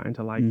 and I got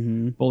into, like,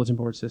 bulletin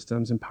board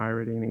systems and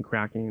pirating and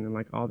cracking and,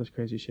 like, all this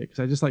crazy shit. Because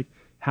I just, like,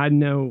 had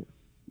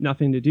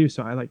nothing to do.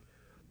 So I, like,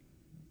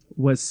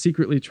 was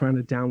secretly trying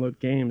to download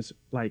games,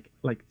 like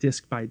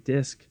disc by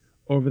disc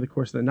over the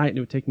course of the night, and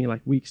it would take me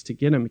like weeks to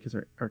get them because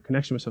our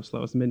connection was so slow.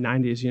 It was the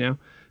mid-90s, you know?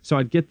 So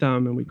I'd get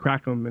them and we'd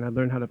crack them, and I'd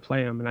learn how to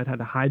play them, and I'd had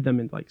to hide them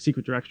in like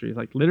secret directories.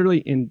 Like literally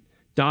in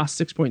DOS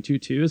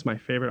 6.22 is my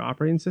favorite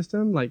operating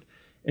system. Like,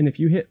 and if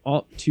you hit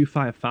Alt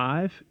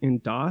 255 in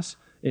DOS,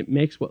 it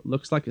makes what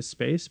looks like a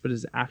space, but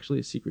is actually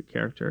a secret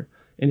character.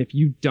 And if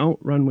you don't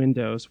run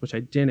Windows, which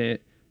I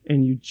didn't,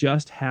 and you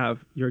just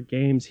have your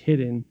games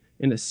hidden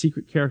in a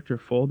secret character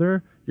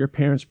folder, your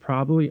parents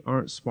probably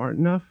aren't smart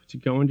enough to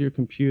go into your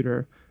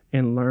computer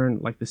and learn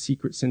like the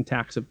secret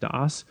syntax of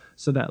DOS,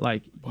 so that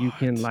like you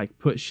can like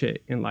put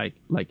shit in like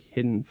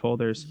hidden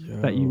folders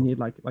that you need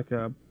like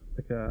a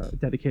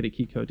dedicated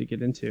key code to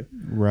get into.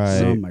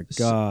 Right. Oh my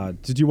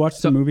God. Did you watch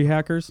the movie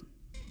Hackers?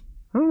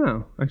 I don't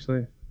know,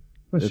 actually.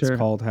 I'm It's sure.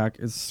 called Hack.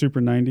 It's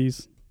super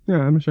 90s. Yeah,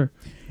 I'm not sure.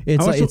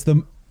 It's like,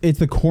 it's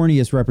the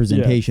corniest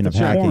representation of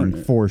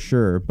hacking for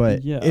sure,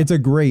 but it's a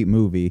great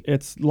movie.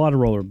 It's a lot of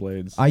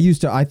rollerblades.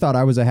 I thought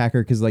I was a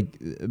hacker because like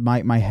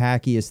my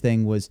hackiest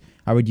thing was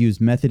I would use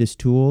Methodist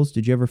Tools.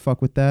 Did you ever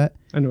fuck with that?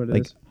 I know what it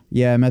is.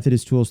 Yeah,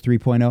 Methodist Tools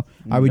 3.0.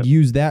 I would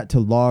use that to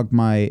log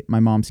my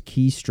mom's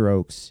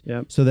keystrokes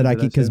so that I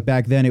could, because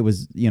back then it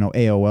was,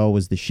 AOL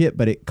was the shit,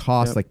 but it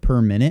cost like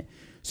per minute.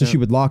 So she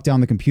would lock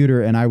down the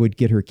computer, and I would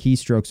get her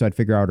keystroke, so I'd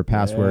figure out her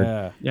password.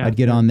 Yeah. I'd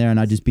get on there, and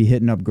I'd just be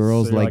hitting up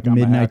girls So like I'm a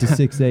midnight to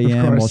 6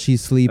 a.m. while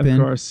she's sleeping. Of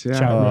course, yeah.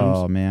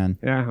 Oh, man.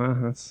 Yeah, well,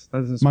 that doesn't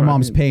My surprise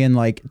mom's me. paying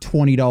like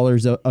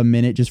 $20 a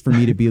minute just for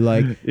me to be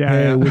like,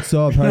 hey, what's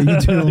up? How you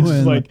doing?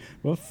 Just like,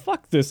 well,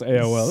 fuck this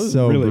AOL. This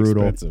So is really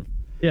brutal. expensive.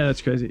 Yeah,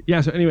 that's crazy.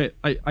 Yeah, so anyway,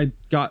 I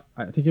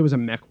think it was a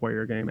Mech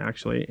Warrior game,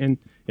 actually, and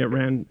it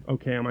ran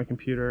okay on my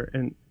computer.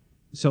 And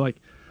so, like,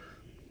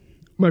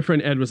 my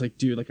friend Ed was like,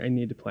 dude, like, I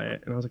need to play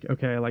it. And I was like,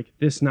 okay, like,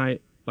 this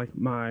night, like,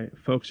 my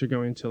folks are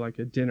going to, like,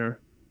 a dinner,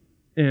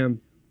 and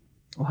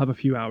I'll have a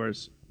few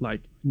hours.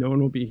 Like, no one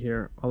will be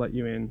here. I'll let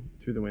you in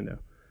through the window.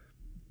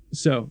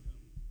 So,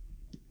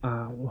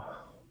 oh,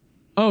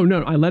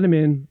 no, I let him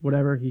in,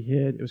 whatever, he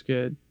hid, it was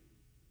good.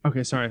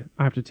 Okay, sorry,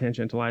 I have to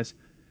tangentialize.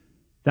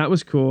 That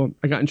was cool.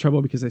 I got in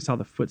trouble because I saw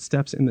the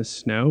footsteps in the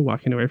snow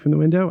walking away from the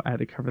window. I had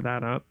to cover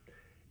that up.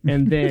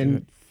 And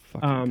then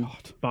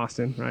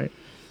Boston, right?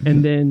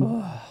 And then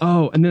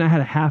and then I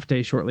had a half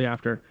day shortly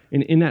after.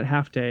 And in that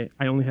half day,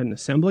 I only had an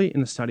assembly in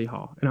the study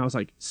hall. And I was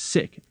like,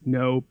 sick,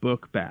 no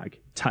book bag,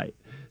 tight.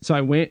 So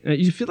I went, and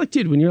you feel like,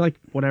 dude, when you're like,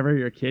 whatever,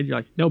 you're a kid, you're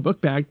like, no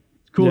book bag,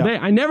 cool day.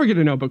 I never get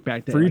a no book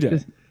bag day. Free like,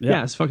 day.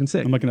 Yeah, it's fucking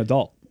sick. I'm like an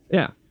adult.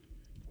 Yeah.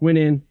 Went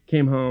in,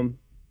 came home.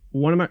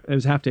 It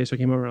was half day, so I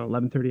came home around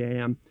 11:30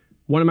 a.m.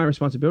 one of my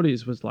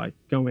responsibilities was like,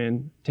 go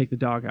in, take the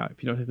dog out.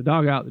 If you don't take the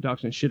dog out, the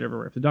dog's gonna shit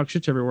everywhere. If the dog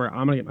shits everywhere,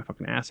 I'm gonna get my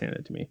fucking ass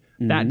handed to me.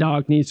 That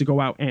dog needs to go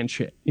out and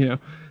shit, you know?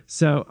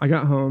 So I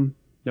got home,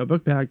 no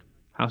book bag,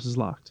 house is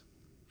locked.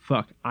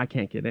 Fuck, I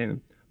can't get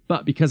in.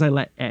 But because I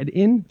let Ed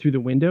in through the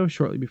window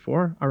shortly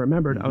before, I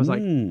remembered, I was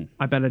like,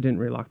 I bet I didn't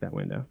relock that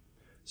window.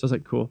 So I was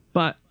like, cool.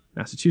 But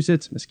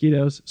Massachusetts,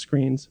 mosquitoes,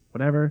 screens,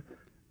 whatever.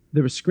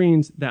 There were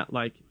screens that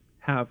like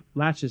have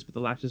latches, but the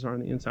latches are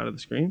on the inside of the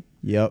screen.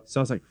 Yep. So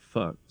I was like,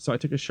 fuck. So I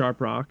took a sharp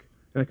rock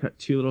and I cut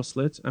 2 little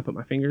slits and I put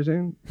my fingers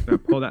in and I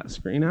pulled that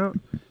screen out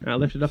and I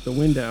lifted up the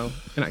window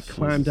and I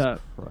climbed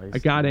up. I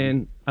got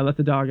in, I let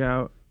the dog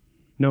out.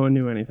 No one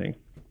knew anything.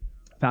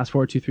 Fast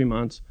forward 2-3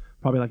 months,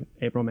 probably like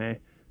April, May.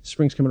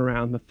 Spring's coming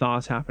around, the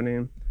thaw's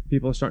happening.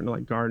 People are starting to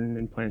like garden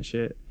and plant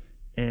shit.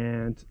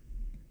 And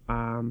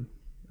I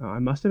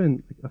must have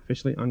been like,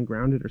 officially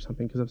ungrounded or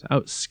something because I was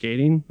out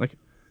skating. Like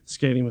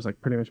skating was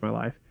like pretty much my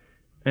life.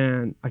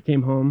 And I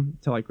came home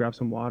to like grab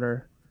some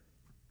water.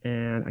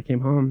 And I came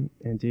home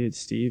and dude,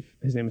 Steve,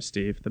 his name is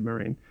Steve, the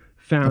Marine,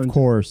 found. Of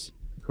course,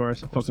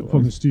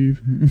 fucking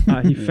Steve.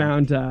 He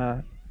found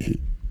the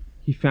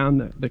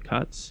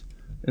cuts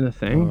in the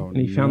thing, and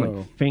he found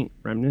like faint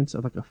remnants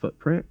of like a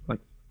footprint, like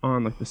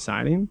on like the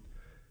siding,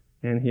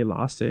 and he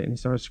lost it and he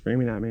started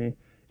screaming at me.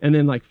 And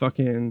then like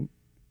fucking,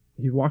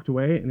 he walked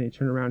away and then he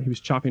turned around. He was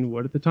chopping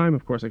wood at the time,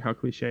 of course. Like how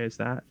cliche is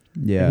that?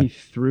 Yeah. And he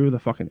threw the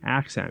fucking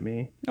axe at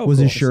me. Oh, was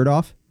his shirt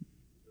off?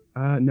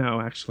 No,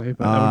 actually,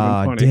 but that would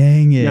have been funny.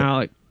 Dang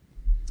it!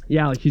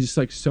 Yeah, like he's just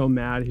like so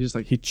mad. He's just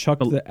like he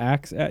chucked the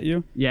axe at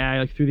you. Yeah, he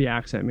like threw the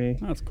axe at me.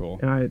 That's cool.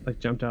 And I like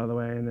jumped out of the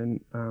way, and then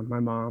my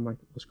mom like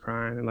was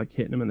crying and like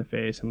hitting him in the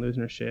face and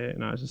losing her shit,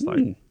 and I was just like,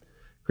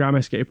 grabbed my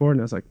skateboard and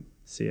I was like,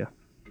 see ya.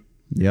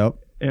 Yep.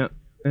 Yeah.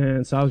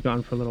 And so I was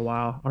gone for a little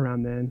while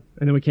around then,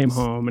 and then we came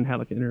home and had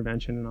like an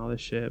intervention and all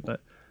this shit.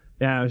 But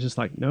yeah, I was just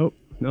like, nope,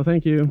 no,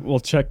 thank you. Well,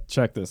 check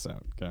this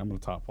out. Okay, I'm gonna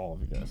top all of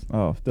you guys.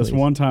 Oh, this please.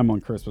 one time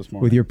on Christmas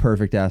morning with your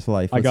perfect ass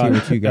life. Let's I got, see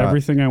what you got.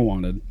 Everything I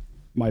wanted.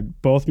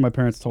 Both my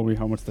parents told me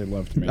how much they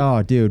loved me.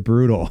 Oh, dude,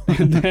 brutal.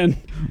 and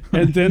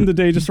then the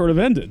day just sort of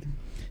ended.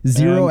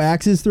 Zero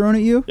axes thrown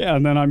at you? Yeah,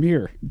 and then I'm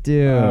here.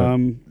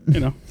 Dude.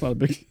 It's not a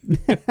big...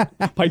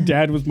 My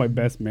dad was my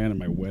best man at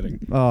my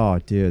wedding. Oh,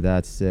 dude,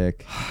 that's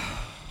sick.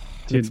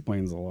 It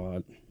explains a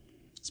lot.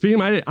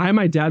 Speaking of I had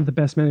my dad the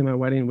best man at my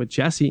wedding with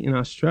Jesse in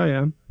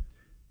Australia,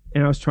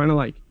 and I was trying to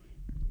like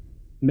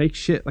make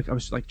shit, like I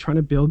was like trying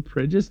to build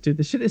bridges. Dude,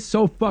 this shit is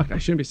so fucked. I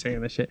shouldn't be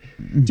saying this shit.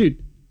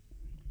 Dude,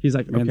 he's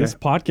like, man, okay. this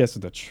podcast is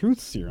the truth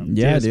serum.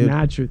 Yeah, dude. It's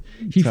mad truth.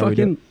 He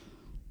fucking...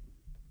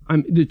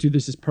 Dude,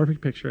 there's this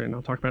perfect picture, and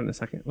I'll talk about it in a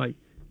second. Like,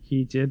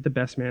 he did the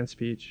best man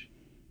speech,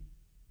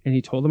 and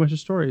he told a bunch of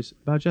stories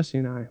about Jesse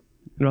and I,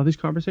 and all these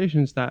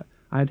conversations that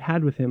I had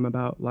had with him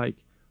about like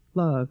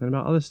love and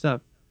about other stuff,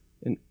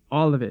 and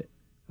all of it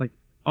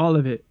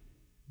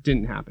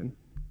didn't happen.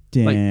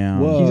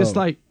 Damn. Like, he just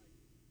like,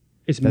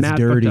 it's That's mad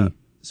dirty. fucked up.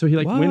 So he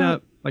like went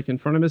up like in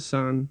front of his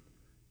son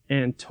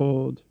and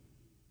told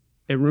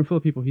a room full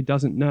of people he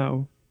doesn't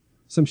know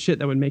some shit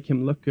that would make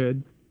him look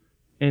good.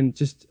 And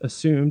just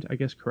assumed, I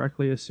guess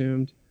correctly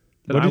assumed.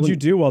 That What did you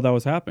do while that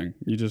was happening?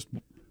 You just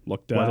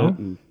looked at it?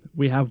 And...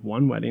 We have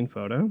one wedding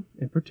photo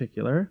in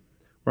particular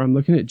where I'm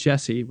looking at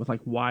Jesse with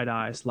like wide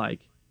eyes,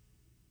 like,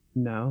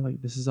 no,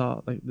 like this is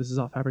all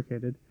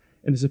fabricated.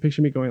 And there's a picture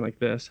of me going like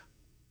this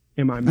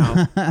in my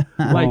mouth.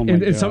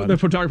 And some the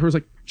photographer was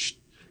like, shh,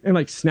 and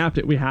like snapped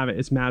it. We have it.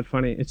 It's mad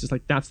funny. It's just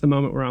like, that's the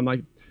moment where I'm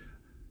like,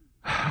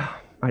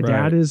 my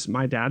dad is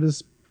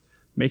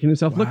making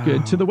himself look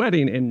good to the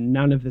wedding, and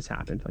none of this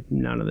happened. Like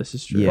none of this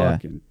is true. Yeah.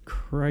 Fucking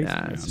Christ.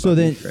 Yeah, So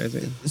then,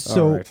 crazy.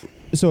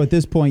 So at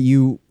this point,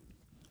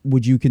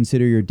 would you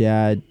consider your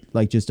dad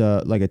like just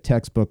a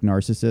textbook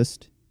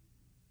narcissist?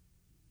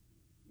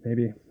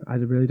 Maybe. I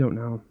really don't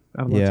know.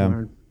 I would love to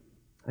learn.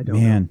 I don't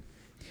know.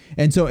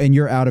 And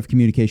you're out of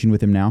communication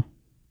with him now?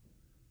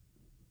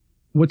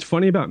 What's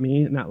funny about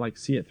me and that like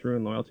see it through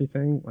and loyalty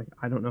thing, like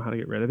I don't know how to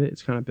get rid of it.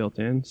 It's kind of built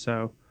in.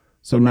 So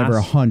never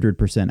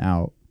 100%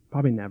 out.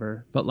 Probably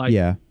never. But like,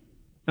 yeah,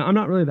 I'm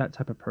not really that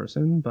type of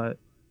person, but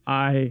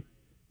I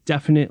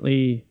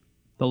definitely,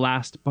 the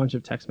last bunch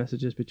of text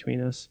messages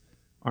between us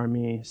are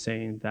me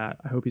saying that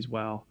I hope he's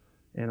well.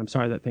 And I'm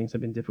sorry that things have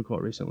been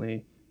difficult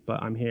recently,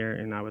 but I'm here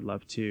and I would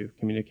love to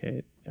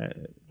communicate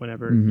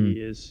whenever he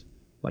is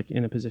like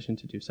in a position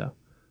to do so.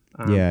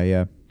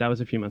 Yeah. That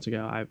was a few months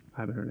ago. I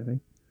haven't heard anything.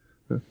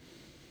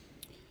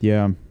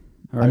 Yeah.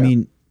 Right. I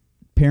mean,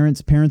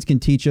 parents can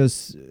teach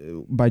us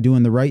by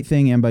doing the right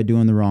thing and by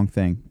doing the wrong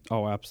thing.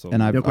 Oh, absolutely.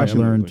 And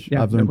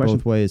I've learned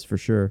both ways for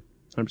sure.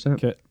 100%.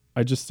 Okay.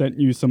 I just sent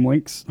you some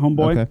links,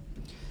 homeboy. Okay.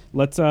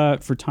 Let's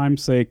for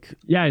time's sake.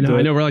 Yeah, I know.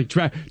 We're like,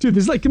 dude,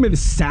 this is like gonna be the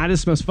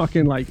saddest, most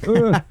fucking like.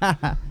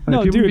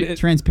 No, dude,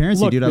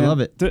 transparency, dude. Man, I love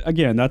it.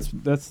 Again, that's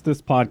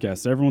this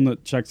podcast. Everyone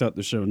that checks out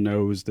the show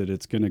knows that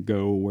it's gonna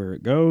go where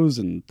it goes,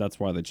 and that's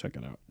why they check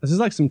it out. This is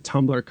like some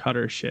Tumblr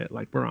cutter shit,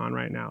 like we're on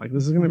right now. Like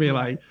this is gonna be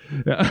like,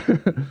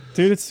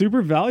 dude, it's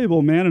super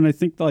valuable, man. And I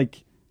think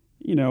like,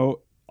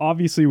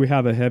 obviously we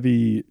have a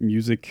heavy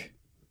music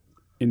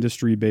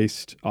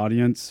industry-based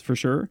audience for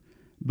sure,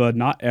 but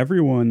not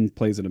everyone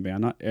plays in a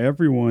band. Not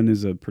everyone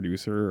is a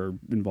producer or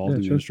involved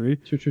in the industry.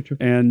 True.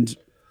 And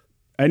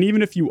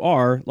even if you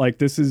are, like,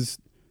 this is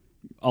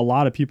a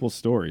lot of people's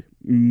story.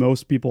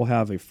 Most people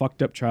have a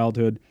fucked up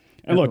childhood.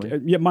 And Definitely.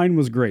 look, yeah, mine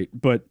was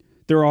great, but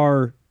there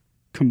are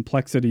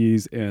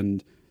complexities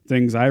and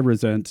things I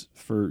resent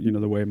for, you know,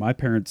 the way my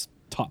parents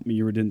taught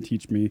me or didn't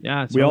teach me.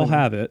 Yeah, we all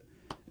have it,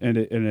 and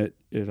it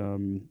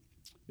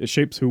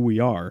shapes who we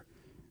are.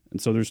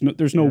 And so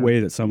there's no way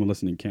that someone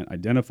listening can't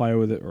identify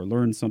with it or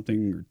learn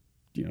something or,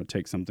 you know,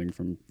 take something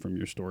from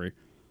your story.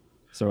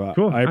 So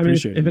cool. I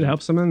appreciate if it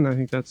helps someone, I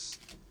think that's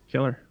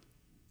killer.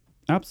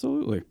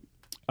 Absolutely.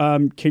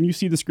 Can you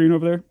see the screen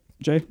over there,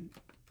 Jay?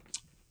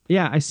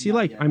 Yeah, I see.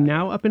 I'm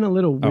now up in a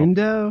little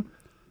window.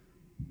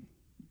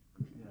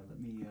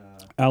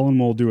 Alan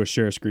will do a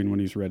share screen when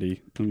he's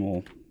ready,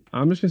 and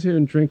I'm just gonna sit here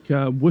and drink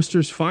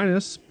Worcester's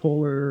Finest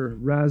Polar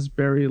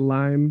Raspberry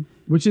Lime,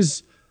 which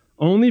is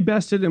only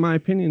bested, in my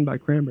opinion, by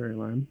Cranberry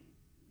Lime.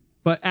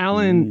 But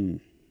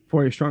Alan,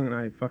 4 Year Strong, and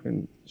I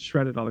fucking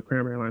shredded all the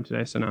Cranberry Lime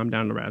today, so now I'm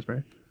down to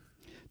raspberry.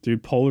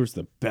 Dude, Polar's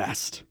the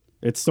best.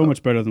 It's so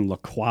much better than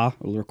LaCroix,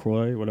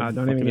 whatever.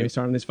 Don't even get me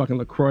started on these fucking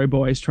LaCroix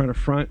boys trying to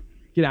front.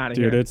 Get out of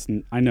here.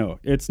 Dude, I know.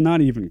 It's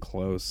not even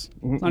close.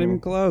 It's not even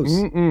close.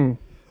 Don't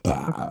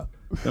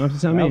have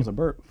to tell me. That was a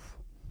burp.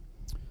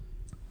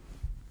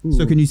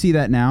 So can you see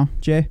that now,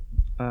 Jay?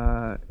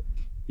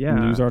 Yeah.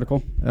 News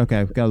article?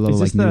 Okay, we've got a little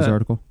news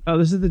article. Oh,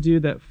 this is the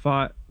dude that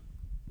fought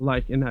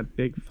in that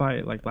big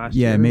fight last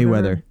year. Yeah,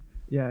 Mayweather.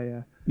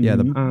 Yeah. Yeah,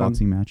 the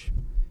boxing match.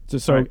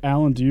 So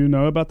Alan, do you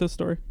know about this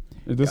story?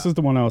 This is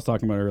the one I was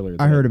talking about earlier.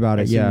 I heard about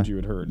it. Yeah, you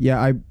had heard.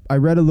 Yeah, I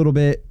read a little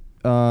bit,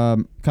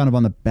 kind of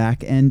on the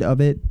back end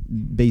of it.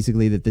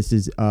 Basically, that this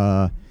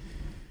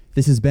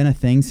has been a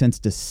thing since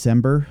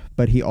December,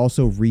 but he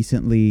also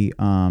recently.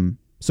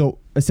 So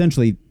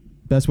essentially,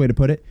 best way to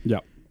put it. Yeah.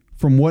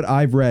 From what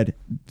I've read,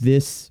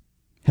 this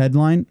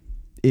headline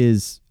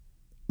is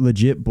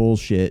legit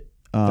bullshit.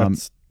 And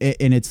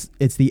it's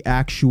the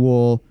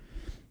actual,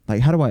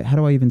 like, how do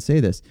I even say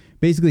this?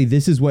 Basically,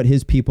 this is what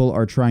his people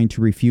are trying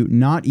to refute.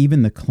 Not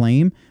even the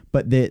claim,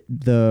 but that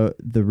the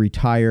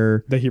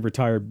retire that he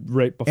retired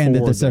right before, and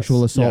that the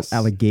sexual assault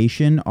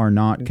allegation are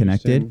not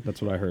connected.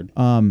 That's what I heard.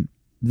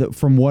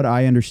 From what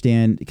I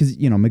understand, because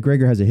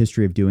McGregor has a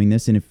history of doing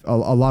this, and if a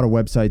lot of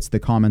websites, the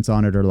comments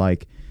on it are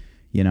like,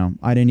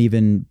 I didn't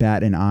even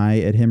bat an eye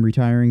at him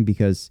retiring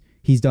because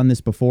he's done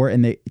this before,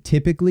 and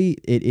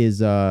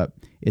it's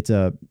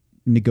a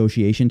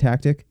negotiation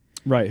tactic.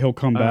 Right, he'll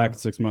come back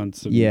 6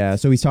 months. So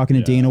he's talking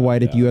to Dana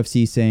White at the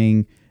UFC,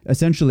 saying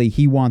essentially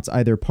he wants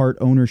either part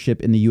ownership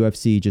in the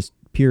UFC, just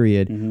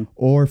period,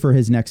 or for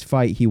his next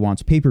fight he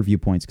wants pay-per-view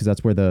points because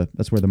that's where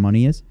the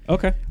money is.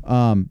 Okay.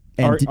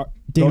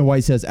 Dana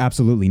White says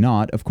absolutely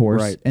not, of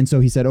course. Right. And so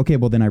he said, okay,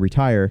 well then I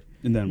retire.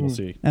 And then we'll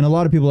see. And a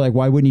lot of people are like,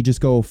 why wouldn't he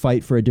just go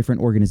fight for a different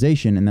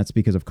organization? And that's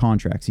because of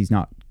contracts. He's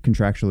not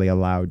contractually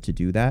allowed to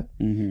do that.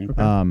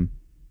 Okay.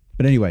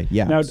 But anyway,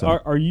 yeah. Now,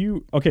 are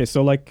you... Okay,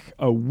 so like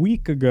a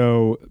week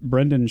ago,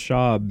 Brendan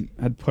Schaub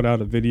had put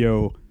out a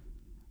video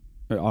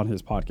on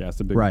his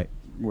podcast.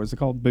 What's it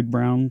called? Big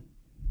Brown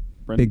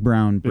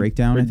Breakdown,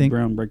 I think. Big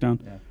Brown Breakdown.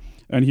 Yeah.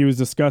 And he was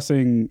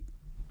discussing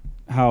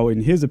how,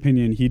 in his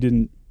opinion, he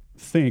didn't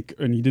think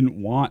and he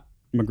didn't want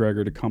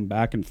McGregor to come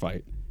back and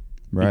fight.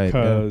 Right.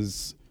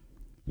 Because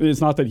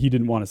it's not that he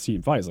didn't want to see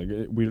him fight. It's like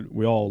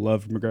we all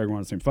love McGregor,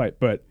 want to see him fight,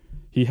 but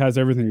he has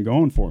everything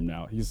going for him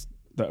now. He's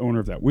the owner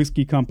of that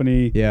whiskey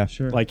company. Yeah,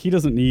 sure. Like, he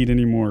doesn't need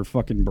any more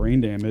fucking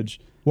brain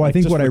damage. Well, I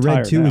think what I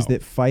read too is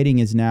that fighting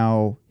is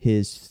now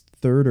his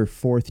third or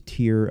fourth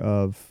tier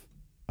of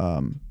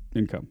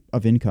income.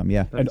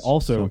 Yeah. And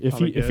also,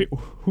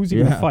 who's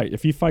he gonna fight?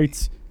 If he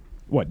fights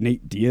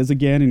Nate Diaz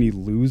again and he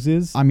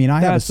loses? I mean,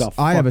 I have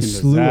a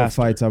slew of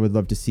fights I would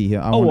love to see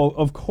him.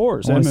 Of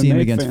course. I want to see him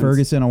against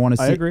Ferguson.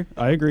 I agree.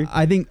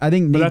 I think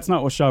but that's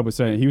not what Schaub was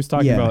saying. He was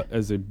talking about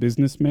as a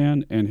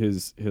businessman and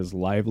his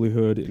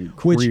livelihood and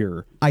career.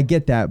 Which, I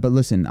get that, but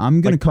listen,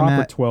 I'm gonna come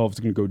Proper at 12 is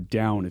gonna go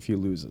down if he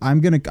loses. I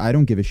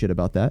don't give a shit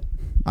about that.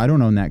 I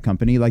don't own that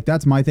company. Like,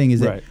 that's my thing, is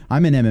that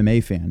I'm an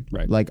MMA fan.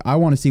 Right. Like, I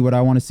want to see what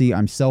I want to see.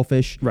 I'm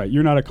selfish. Right.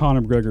 You're not a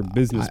Conor McGregor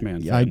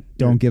businessman fan. I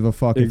don't give a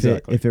fuck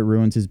if it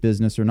ruins his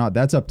business or not.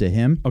 That's up to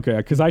him. Okay,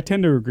 because I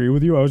tend to agree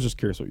with you. I was just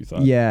curious what you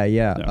thought.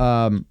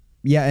 Yeah.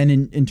 And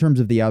in terms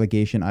of the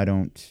allegation, I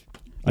don't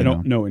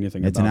know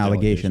anything about it. It's an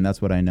allegation.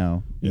 That's what I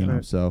know. Yeah. You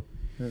know, so.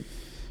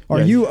 Are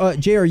you,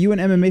 Jay, are you an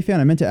MMA fan?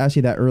 I meant to ask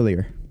you that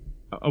earlier.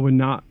 I would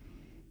not.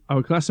 I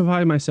would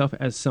classify myself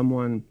as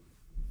someone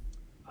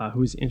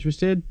who's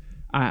interested.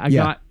 I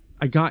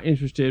got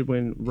interested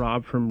when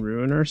Rob from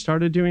Ruiner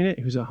started doing it.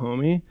 He was a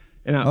homie.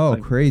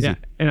 And crazy. Yeah,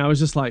 and I was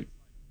just like,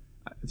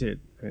 dude,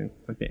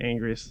 like the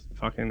angriest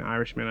fucking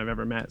Irishman I've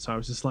ever met. So I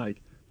was just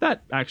like,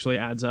 that actually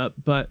adds up.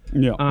 But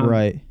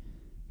right.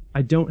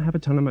 I don't have a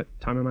ton of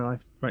time in my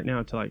life right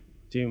now to like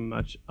do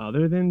much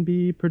other than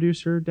be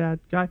producer, dad,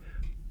 guy.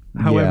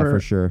 However,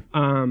 for sure.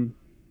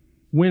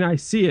 When I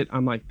see it,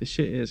 I'm like, the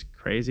shit is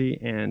crazy,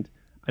 and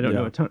I don't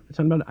know a ton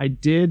about it. I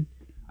did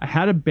I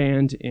had a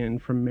band in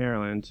from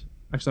Maryland.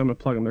 Actually, I'm gonna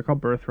plug them. They're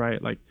called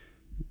Birthright. Like,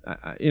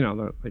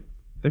 they're like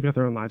they've got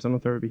their own lives. I don't know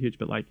if they're ever be huge,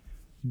 but like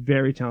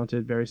very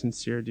talented, very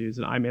sincere dudes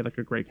that I made like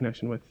a great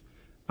connection with.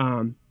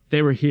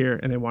 They were here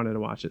and they wanted to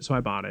watch it, so I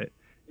bought it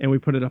and we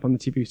put it up on the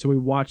TV. So we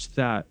watched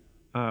that.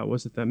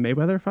 Was it the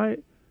Mayweather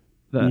fight?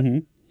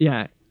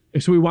 Yeah.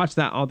 So we watched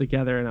that all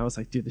together, and I was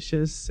like, dude, this shit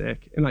is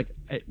sick. And like,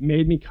 it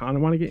made me kind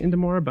of want to get into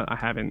more, but I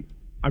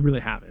really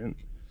haven't.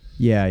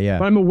 Yeah.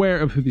 But I'm aware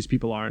of who these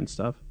people are and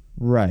stuff.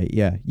 Right.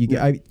 Yeah.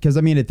 Because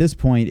I mean, at this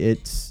point,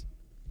 it's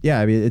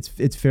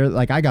fair.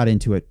 Like, I got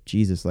into it,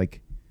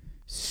 like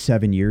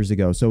 7 years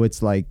ago. So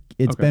it's like,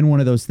 it's been one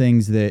of those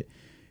things that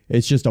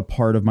it's just a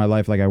part of my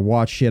life. Like, I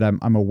watch shit,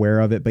 I'm aware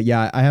of it. But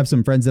yeah, I have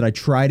some friends that I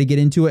try to get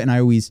into it, and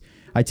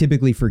I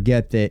typically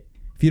forget that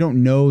if you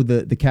don't know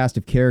the cast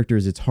of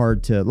characters, it's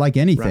hard to, like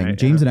anything. Right,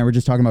 James and I were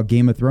just talking about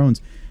Game of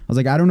Thrones. I was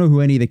like, I don't know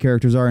who any of the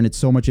characters are, and it's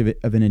so much of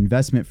an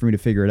investment for me to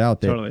figure it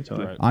out that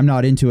Totally. Right. I'm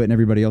not into it, and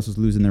everybody else is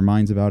losing their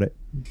minds about it.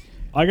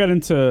 I got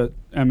into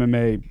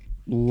MMA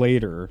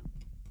later.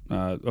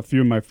 A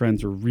few of my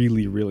friends were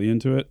really, really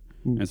into it,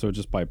 and so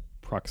just by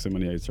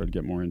proximity, I started to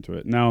get more into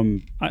it. Now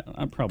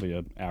I'm probably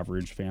an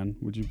average fan.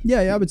 Would you?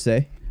 Yeah, I would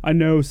say. I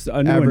know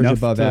average enough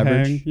above to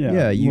average. hang.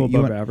 Yeah, you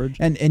above average.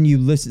 And you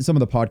listen. Some of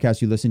the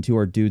podcasts you listen to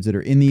are dudes that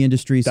are in the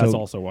industry. That's so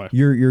also why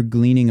you're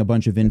gleaning a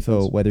bunch of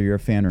info, whether you're a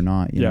fan or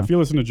not. You know? If you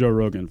listen to Joe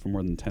Rogan for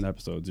more than 10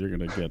 episodes, you're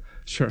gonna get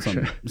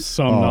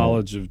some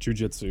knowledge of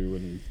jiu-jitsu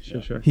and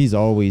Sure. He's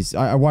always.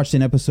 I watched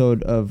an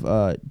episode of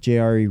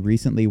JRE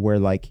recently where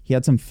like he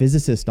had some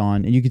physicist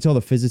on, and you could tell the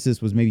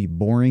physicist was maybe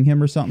boring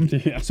him or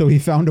something. Yeah. So he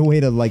found a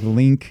way to like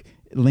link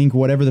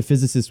whatever the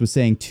physicist was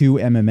saying to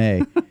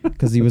MMA,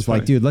 because he was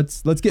like, dude,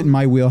 let's get in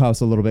my wheelhouse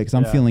a little bit, because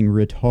I'm feeling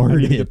retarded. I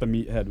need to get the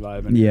meathead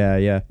vibe in here.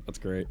 Yeah. That's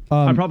great.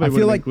 I probably would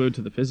feel have like been glued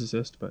to the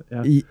physicist, but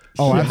yeah.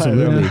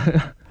 Absolutely.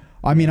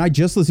 I mean, I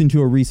just listened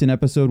to a recent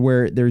episode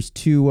where there's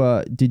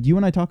two. Did you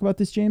and I talk about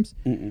this, James?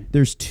 Mm-mm.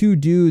 There's two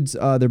dudes.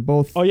 They're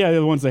both. Oh yeah,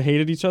 they're the ones that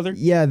hated each other.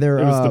 Yeah, they're.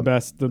 It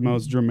was the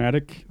most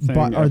dramatic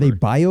thing. Are they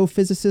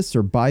biophysicists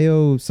or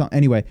bio?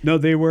 Anyway. No,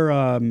 they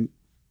were.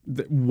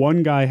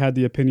 One guy had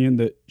the opinion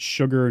that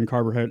sugar and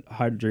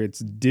carbohydrates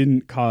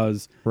didn't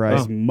cause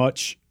as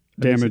much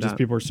damage as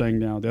people are saying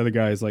now. The other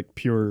guy is like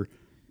ketogenic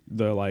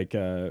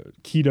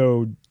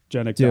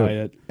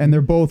diet. And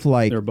they're both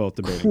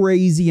debating.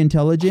 Crazy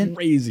intelligent,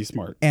 crazy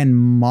smart, and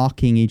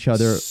mocking each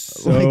other.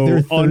 So like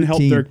they're 13.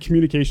 Unhelped. Their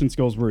communication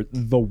skills were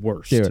the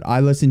worst. Dude, I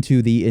listened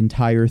to the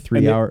entire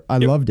 3 hour. I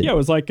loved it. Yeah, it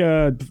was like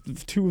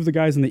two of the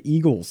guys in the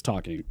Eagles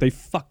talking. They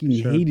fucking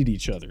hated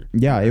each other.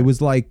 Yeah, it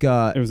was like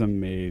it was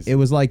amazing. It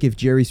was like if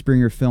Jerry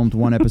Springer filmed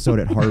one episode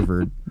at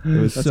Harvard.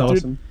 It was That's so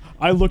awesome. Dude,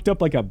 I looked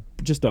up like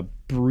just a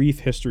brief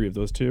history of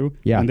those two.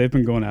 Yeah, and they've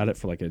been going at it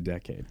for like a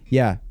decade.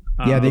 Yeah.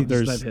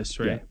 There's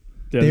history.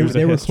 Yeah.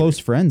 They were close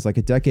friends like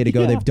a decade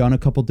ago. They've done a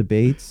couple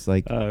debates.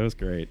 Like it was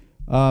great.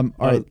 All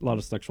right. A lot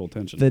of sexual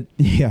tension.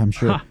 I'm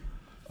sure.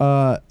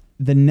 The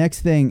next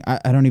thing,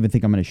 I don't even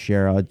think I'm going to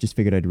share. I just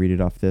figured I'd read it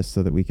off this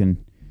so that we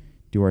can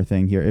do our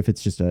thing here. If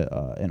it's just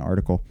an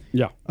article.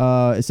 Yeah.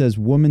 It says,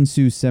 woman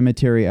sues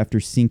cemetery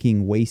after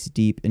sinking waist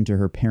deep into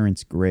her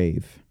parents'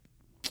 grave.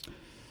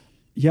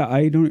 Yeah,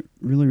 I don't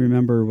really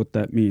remember what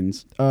that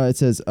means. It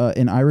says,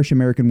 an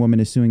Irish-American woman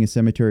is suing a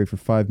cemetery for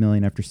 $5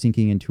 million after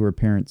sinking into her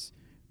parents'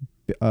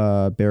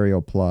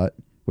 burial plot,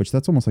 which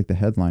that's almost like the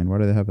headline. Why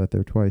do they have that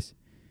there twice?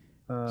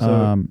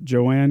 So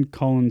Joanne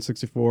Collins,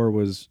 64,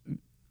 was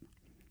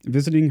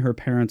visiting her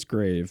parents'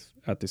 grave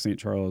at the St.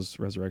 Charles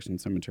Resurrection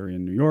Cemetery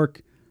in New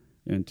York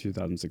in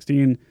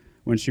 2016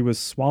 when she was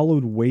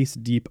swallowed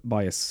waist deep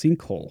by a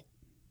sinkhole.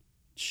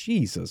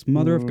 Jesus,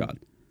 mother of God.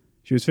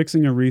 She was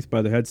fixing a wreath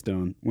by the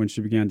headstone when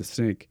she began to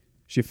sink.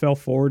 She fell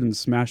forward and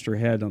smashed her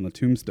head on the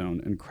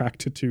tombstone and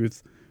cracked a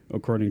tooth,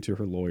 according to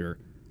her lawyer.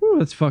 Ooh,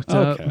 that's fucked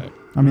up.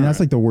 I mean, that's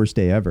like the worst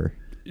day ever.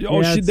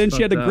 Oh, she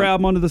had to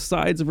grab onto the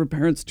sides of her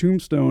parents'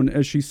 tombstone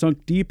as she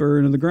sunk deeper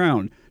into the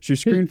ground. She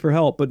screamed for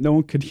help, but no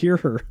one could hear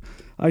her.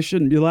 I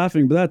shouldn't be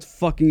laughing, but that's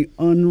fucking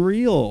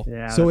unreal.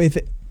 Yeah. So if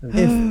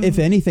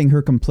anything,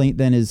 her complaint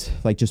then is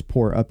like just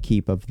poor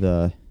upkeep of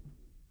the.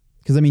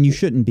 Because I mean, you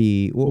shouldn't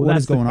be. What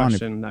is going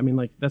on? I mean,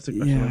 like that's the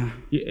question.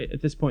 Like,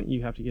 at this point,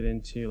 you have to get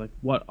into like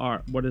what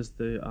is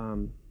the.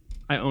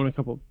 I own a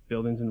couple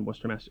buildings in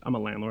Worcester, Mass. I'm a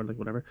landlord, like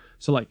whatever.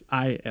 So like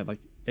I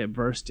am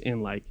versed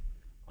in like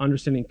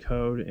understanding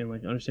code and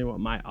like understanding what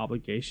my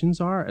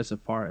obligations are as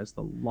far as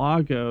the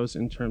law goes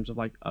in terms of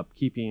like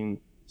upkeeping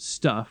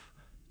stuff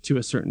to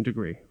a certain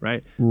degree,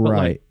 right? Right. But,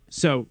 like,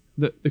 so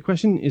the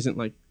question isn't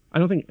like I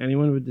don't think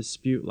anyone would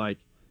dispute like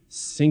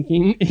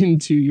sinking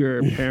into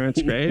your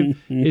parents'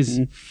 grave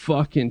is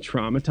fucking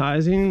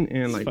traumatizing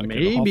and like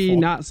maybe awful.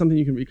 Not something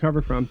you can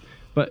recover from.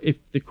 But if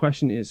the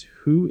question is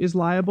who is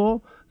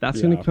liable, that's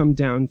going to come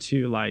down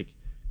to like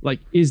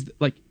is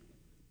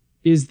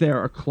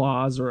there a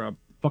clause or a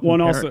fucking one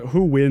also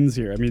who wins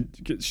here? I mean,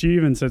 she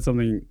even said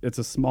something. It's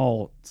a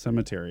small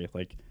cemetery.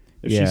 Like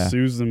if she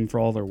sues them for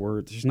all their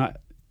words, she's not.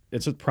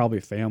 It's just probably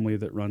family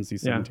that runs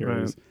these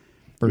cemeteries. Right.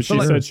 She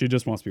said she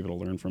just wants people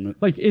to learn from it.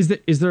 Like, is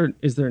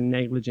there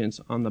negligence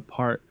on the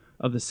part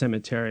of the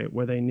cemetery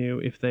where they knew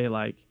if they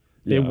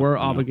were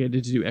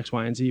obligated to do X,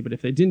 Y, and Z, but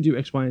if they didn't do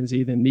X, Y, and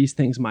Z, then these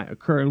things might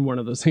occur, and one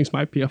of those things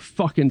might be a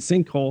fucking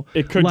sinkhole.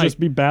 It could just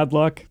be bad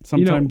luck.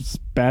 Sometimes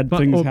bad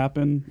things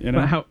happen.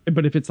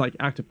 But if it's like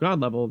act of God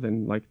level,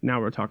 then like now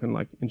we're talking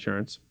like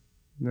insurance.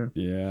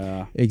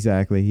 Yeah.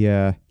 Exactly.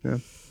 Yeah.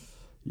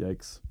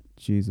 Yikes.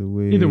 Jeez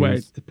Louise. Either way,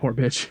 the poor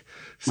bitch.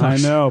 I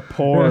know,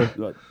 poor.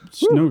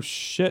 No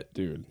shit,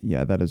 dude.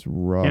 Yeah, that is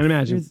rough. Can't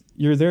imagine.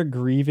 You're there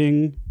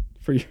grieving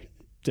for your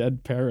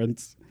dead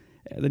parents,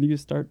 and then you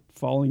start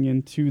falling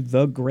into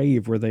the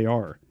grave where they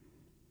are.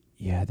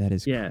 Yeah, that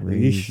is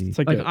crazy. It's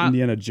like an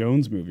Indiana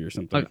Jones movie or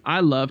something. Like, I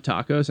love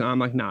tacos, and I'm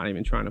like not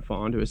even trying to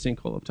fall into a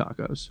sinkhole of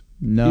tacos.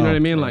 No, you know what I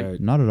mean? Like,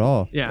 not at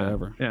all. Yeah,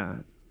 Ever. Yeah,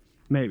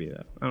 maybe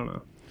though. I don't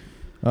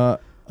know.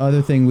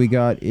 Other thing we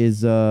got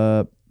is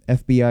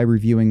FBI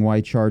reviewing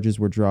why charges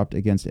were dropped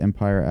against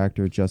Empire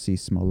actor Jussie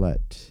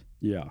Smollett.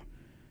 Yeah,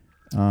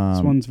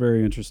 this one's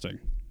very interesting.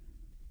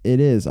 It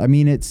is. I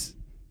mean,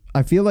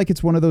 I feel like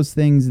it's one of those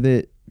things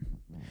that,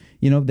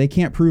 they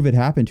can't prove it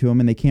happened to him,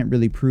 and they can't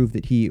really prove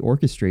that he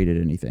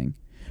orchestrated anything.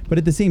 But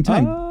at the same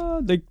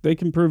time, they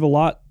can prove a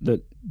lot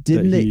that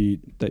he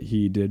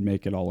did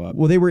make it all up.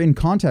 Well, they were in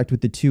contact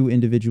with the two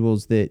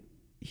individuals that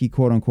he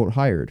quote unquote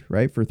hired,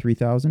 right, for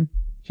 $3,000.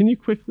 Can you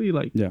quickly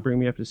bring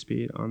me up to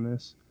speed on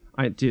this?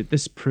 Dude,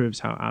 this proves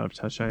how out of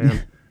touch I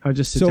am. I would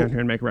just sit down here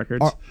and make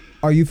records.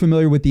 Are you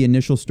familiar with the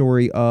initial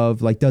story of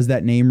does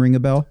that name ring a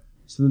bell?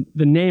 So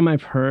the name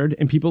I've heard,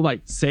 and people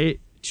say it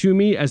to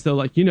me as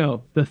though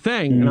the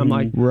thing, and I'm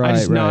like, I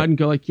just nod and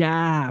go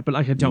yeah, but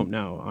I don't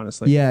know,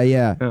 honestly.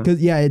 Yeah.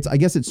 Because I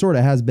guess it sort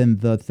of has been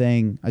the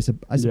thing. I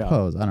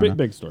suppose. I don't know.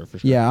 Big story for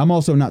sure. Yeah, I'm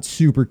also not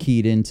super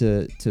keyed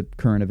into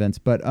current events,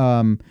 but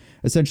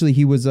essentially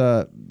he was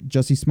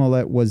Jussie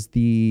Smollett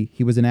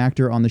he was an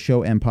actor on the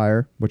show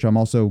Empire, which I'm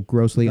also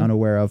grossly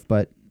unaware of,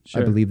 but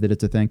I believe that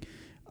it's a thing.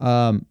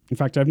 In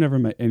fact, I've never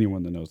met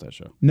anyone that knows that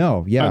show.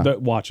 No, yeah.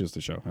 That watches the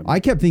show. I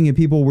kept thinking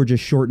people were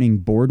just shortening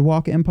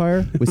Boardwalk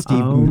Empire with Steve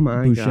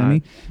Buscemi.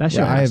 God. That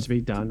show has to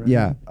be done, right?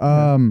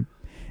 Yeah.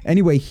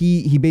 Anyway,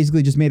 he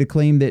basically just made a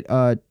claim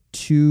that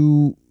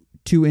two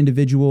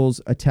individuals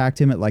attacked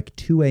him at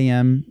 2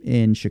 a.m.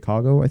 in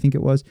Chicago, I think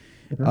it was.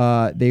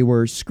 Okay. They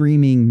were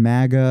screaming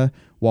MAGA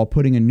while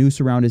putting a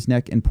noose around his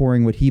neck and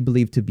pouring what he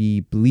believed to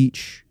be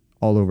bleach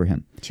all over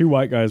him. Two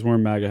white guys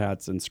wearing MAGA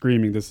hats and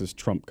screaming, "This is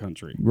Trump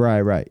country."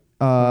 Right.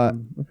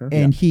 And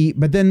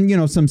but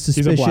then, some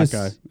suspicious... He's a black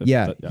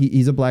guy.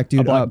 He's a black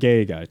dude. A black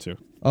gay guy, too.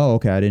 Oh,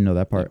 okay. I didn't know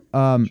that part.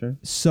 Sure.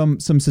 Some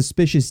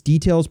suspicious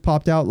details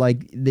popped out,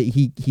 like that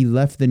he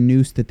left the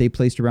noose that they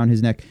placed around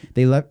his neck.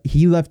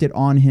 He left it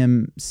on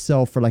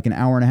himself for an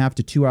hour and a half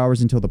to 2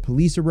 hours until the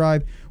police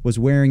arrived, was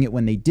wearing it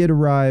when they did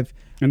arrive.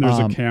 And there's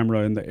a camera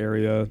in the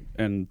area,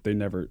 and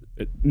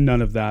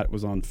none of that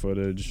was on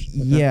footage.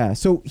 Yeah,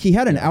 so he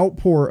had an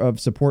outpour of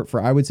support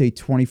for, I would say,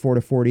 24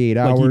 to 48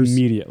 hours.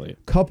 Immediately.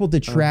 Couple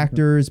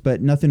detractors,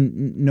 but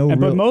nothing,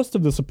 But most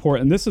of the support,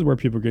 and this is where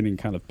people are getting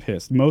kind of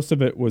pissed, most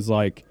of it was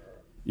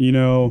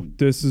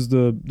this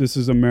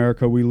is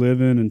America we live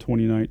in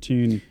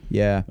 2019.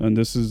 Yeah. And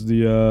this is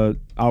the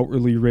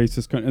outwardly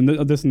racist country, and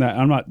this and that.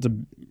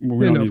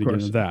 We don't need to get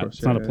into that.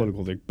 It's not a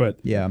political thing, but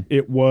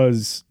it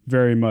was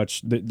very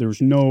much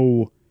there's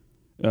no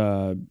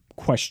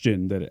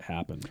question that it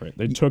happened. Right?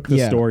 They took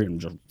the story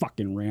and just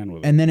fucking ran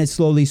with it. And then it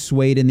slowly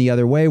swayed in the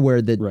other way, where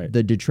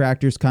the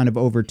detractors kind of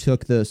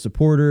overtook the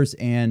supporters,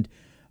 and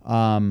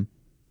and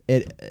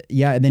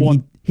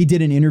then he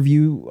did an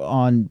interview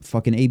on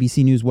fucking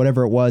ABC News,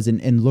 whatever it was,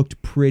 and looked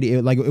pretty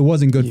it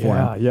wasn't good for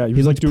him. Yeah,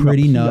 he looked doing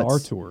pretty a PR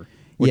nuts. Tour.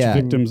 Which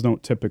victims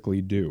don't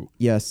typically do.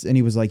 Yes, and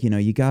he was like,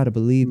 you got to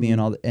believe me and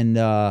all. And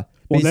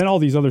then all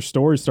these other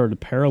stories started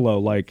to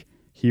parallel. Like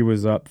he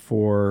was up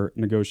for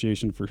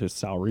negotiation for his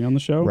salary on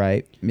the show,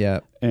 right? Yeah,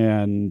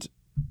 and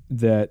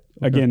that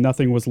again,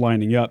 nothing was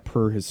lining up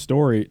per his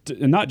story,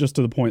 and not just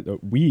to the point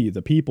that we,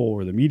 the people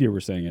or the media,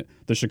 were saying it.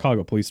 The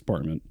Chicago Police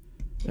Department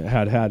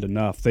had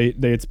enough. They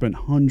had spent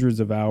hundreds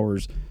of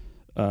hours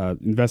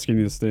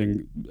investigating this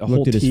thing,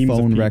 Looked at his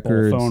phone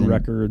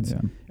records,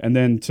 and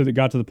then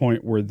got to the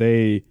point where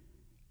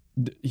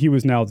he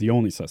was now the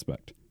only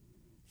suspect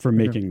for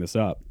making this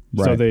up.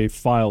 Right. So they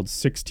filed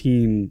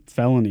 16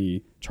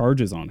 felony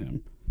charges on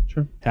him.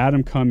 Sure. Had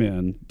him come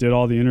in, did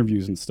all the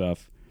interviews and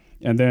stuff,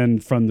 and then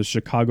from the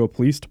Chicago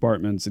Police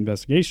Department's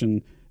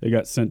investigation, they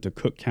got sent to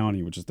Cook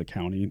County, which is the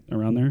county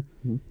around there.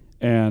 Mm-hmm.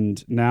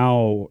 And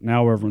now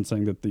everyone's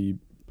saying that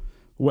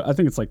I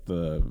think it's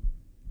the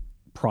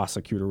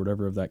prosecutor or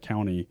whatever of that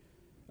county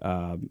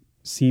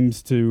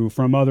seems to,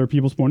 from other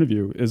people's point of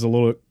view, is a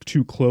little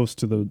too close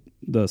to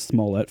the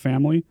Smollett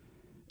family,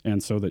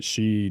 and so that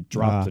she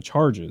dropped the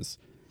charges.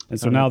 And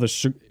so now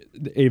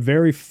a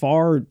very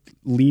far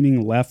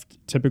leaning left,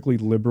 typically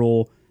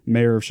liberal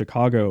mayor of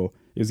Chicago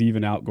is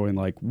even out going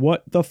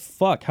what the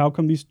fuck? How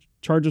come these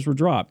charges were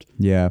dropped?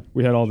 Yeah.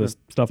 We had all this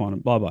stuff on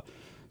it, blah, blah.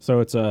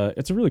 So it's a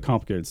really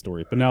complicated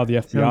story. But now the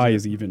FBI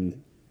is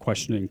even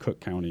questioning Cook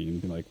County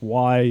and be like,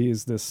 why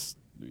is this?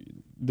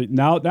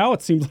 Now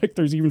it seems like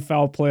there's even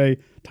foul play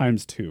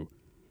times 2.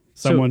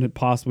 Someone had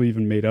possibly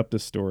even made up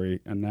this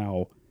story, and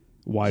now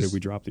why did we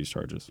drop these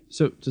charges?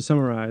 So to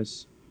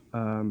summarize,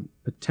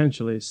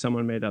 potentially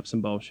someone made up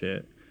some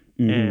bullshit,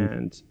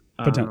 and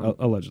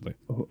allegedly,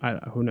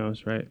 who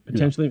knows, right?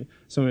 Potentially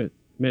someone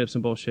made up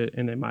some bullshit,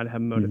 and they might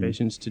have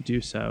motivations to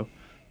do so.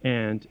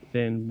 And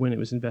then when it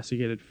was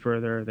investigated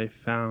further, they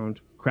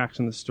found cracks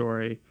in the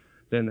story.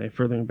 Then they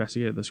further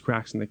investigated those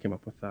cracks, and they came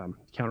up with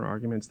counter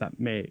arguments that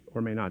may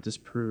or may not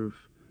disprove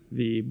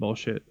the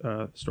bullshit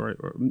story,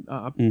 or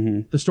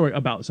the story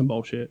about some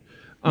bullshit.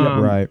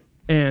 Right.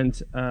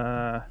 And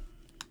now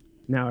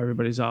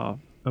everybody's all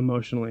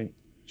emotionally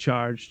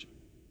charged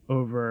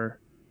over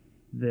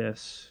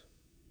this.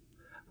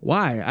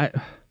 Why?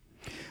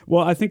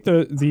 Well, I think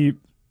the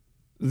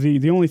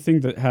only thing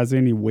that has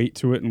any weight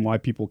to it and why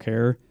people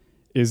care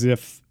is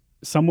if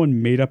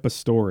someone made up a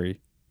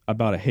story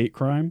about a hate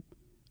crime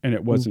and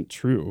it wasn't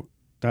true.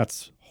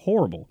 That's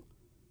horrible,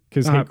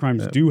 because hate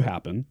crimes do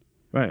happen,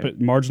 right? But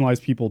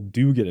marginalized people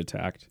do get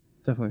attacked.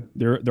 Definitely,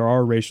 there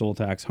are racial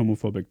attacks,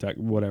 homophobic attack,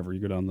 whatever, you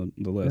go down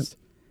the list.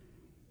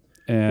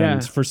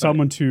 And for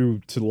someone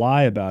to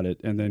lie about it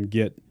and then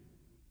get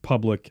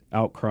public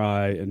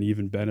outcry and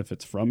even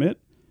benefits from it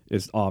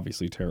is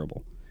obviously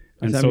terrible.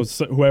 And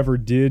so whoever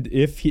did,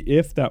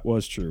 if that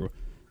was true,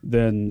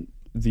 then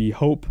the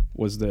hope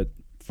was that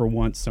for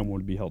once someone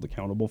would be held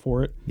accountable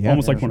for it.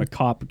 Almost like when a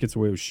cop gets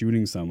away with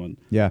shooting someone.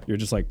 Yeah. You're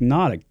just like,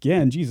 not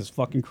again, Jesus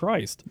fucking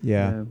Christ.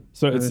 Yeah.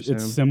 So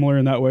it's similar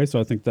in that way. So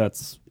I think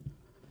that's,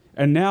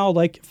 and now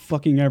like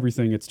fucking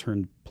everything, it's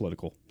turned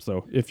political.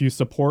 So if you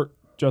support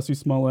Jussie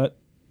Smollett,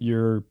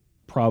 you're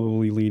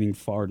probably leaning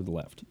far to the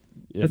left.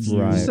 If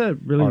you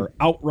are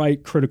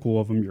outright critical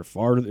of him, you're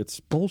far to, it's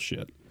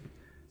bullshit.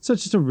 So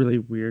it's just a really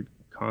weird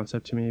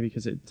concept to me,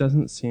 because it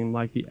doesn't seem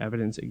like the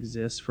evidence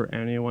exists for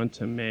anyone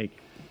to make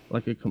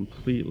like a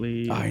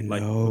completely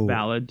like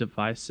valid,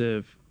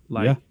 divisive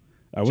I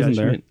wasn't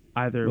judgment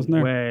there. Either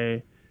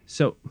way.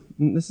 So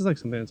this is like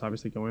something that's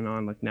obviously going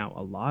on like now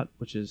a lot,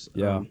 which is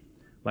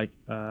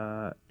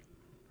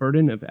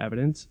burden of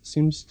evidence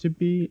seems to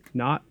be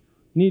not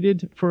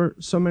needed for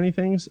so many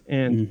things,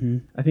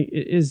 and I think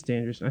it is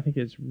dangerous, and I think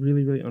it's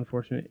really, really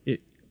unfortunate.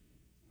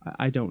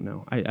 I don't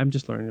know. I'm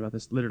just learning about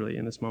this literally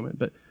in this moment,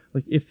 but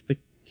like if the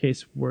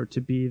case were to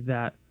be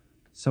that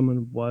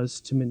someone was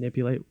to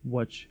manipulate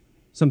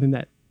something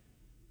that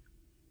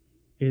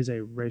is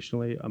a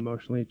racially,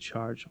 emotionally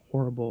charged,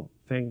 horrible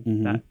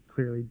thing that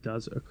clearly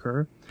does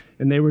occur,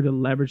 and they were to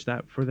leverage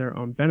that for their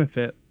own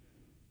benefit,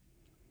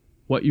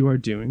 what you are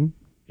doing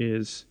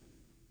is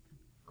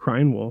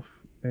crying wolf,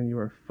 and you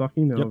are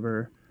fucking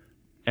over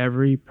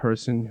every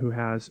person who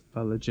has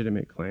a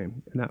legitimate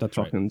claim, and that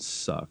fucking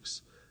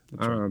sucks.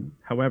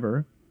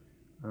 However,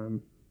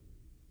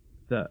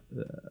 the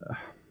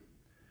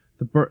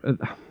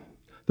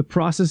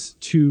process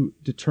to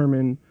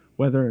determine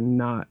whether or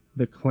not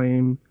the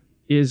claim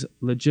is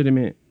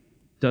legitimate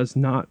does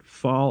not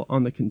fall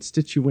on the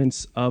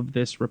constituents of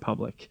this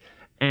republic.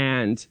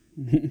 And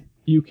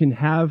you can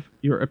have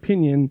your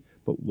opinion,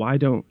 but why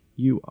don't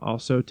you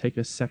also take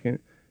a second,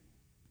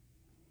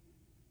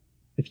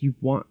 if you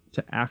want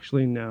to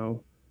actually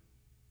know,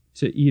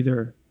 to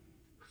either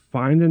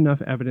find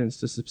enough evidence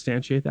to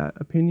substantiate that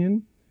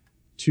opinion,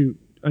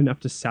 enough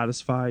to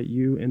satisfy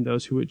you and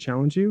those who would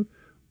challenge you,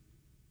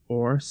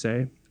 or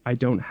say, I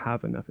don't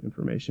have enough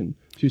information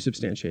to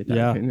substantiate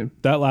that opinion.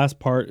 That last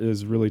part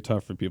is really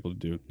tough for people to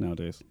do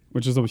nowadays,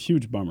 which is a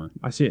huge bummer.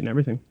 I see it in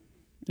everything.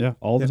 Yeah,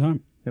 all the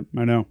time. Yep.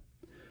 I know.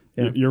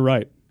 Yeah. You're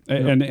right.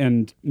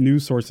 And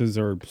news sources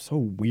are so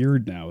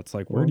weird now. It's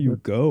like, where do you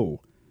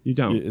go? You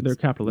don't. They're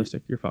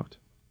capitalistic. You're fucked.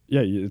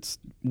 Yeah, it's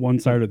one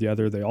side or the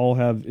other. They all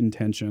have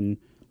intention.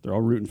 They're all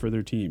rooting for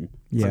their team.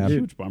 It's a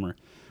huge bummer.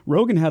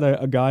 Rogan had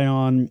a guy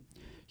on.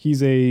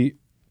 He's a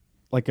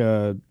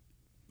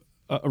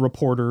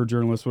reporter,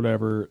 journalist,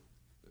 whatever,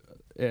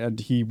 and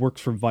he works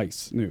for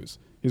Vice News.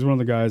 He's one of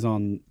the guys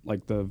on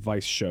like the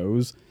Vice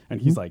shows, and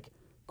he's like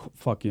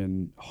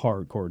fucking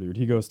hardcore, dude.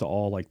 He goes to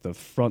all like the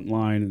front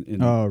line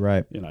in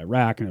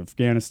Iraq and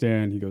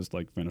Afghanistan. He goes to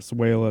like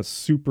Venezuela,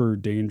 super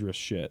dangerous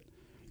shit.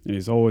 And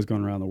he's always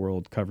going around the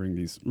world covering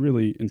these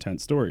really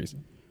intense stories.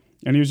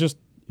 And he was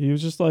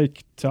just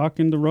like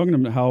talking to Rogan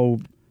about how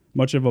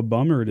much of a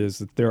bummer it is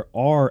that there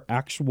are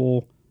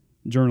actual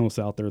journalists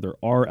out there. There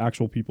are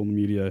actual people in the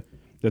media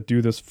that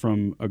do this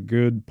from a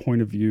good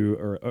point of view,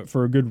 or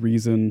for a good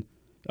reason,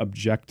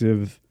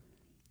 objective,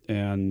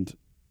 and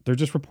they're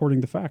just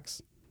reporting the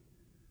facts,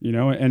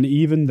 and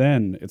even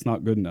then it's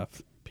not good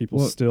enough. People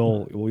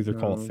still will either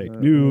call it fake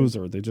news,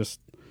 or they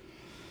just,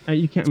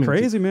 you can't. It's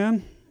crazy,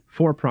 man.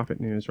 For-profit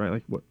news, right?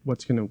 Like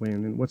what's going to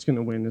win, and what's going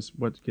to win is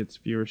what gets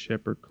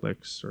viewership or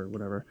clicks or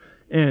whatever.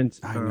 And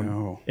I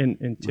know.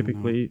 And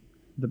typically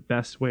the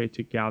best way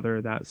to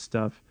gather that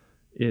stuff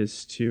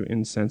is to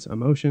incense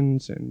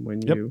emotions, and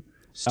when you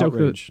stoke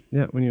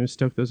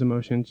those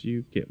emotions,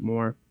 you get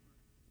more.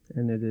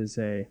 And it is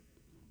a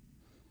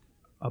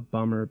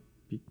bummer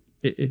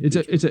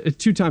it's a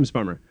 2 times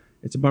bummer.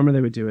 It's a bummer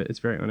they would do it. It's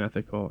very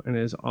unethical, and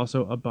it is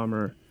also a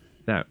bummer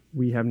that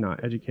we have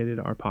not educated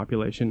our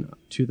population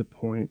to the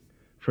point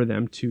for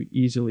them to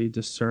easily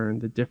discern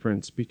the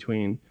difference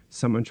between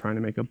someone trying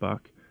to make a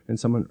buck and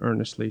someone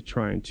earnestly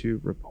trying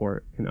to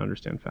report and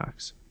understand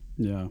facts.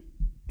 Yeah,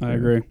 I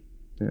agree.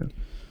 Yeah.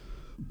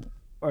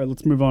 All right,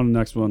 let's move on to the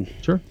next one.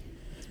 Sure.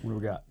 What do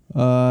we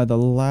got? The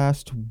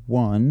last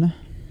one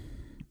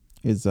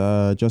is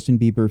Justin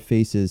Bieber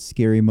faces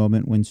scary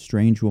moment when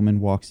strange woman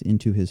walks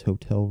into his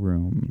hotel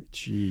room.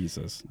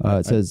 Jesus.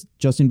 It says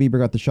Justin Bieber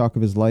got the shock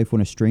of his life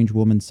when a strange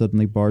woman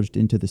suddenly barged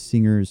into the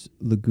singer's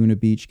Laguna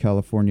Beach,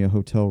 California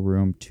hotel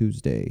room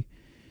Tuesday.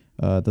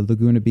 The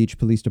Laguna Beach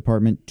Police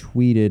Department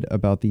tweeted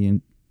about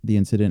the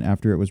incident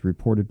after it was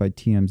reported by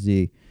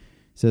TMZ. It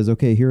says,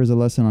 okay, here is a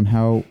lesson on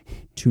how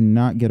to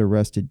not get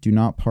arrested. Do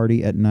not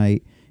party at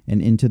night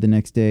and into the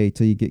next day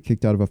till you get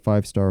kicked out of a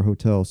 5-star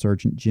hotel.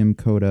 Sergeant Jim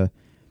Coda,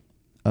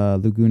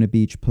 Laguna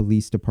Beach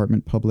Police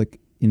Department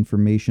Public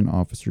Information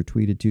Officer,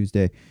 tweeted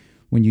Tuesday,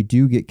 when you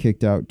do get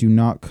kicked out, do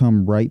not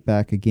come right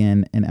back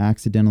again and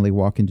accidentally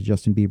walk into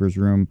Justin Bieber's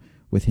room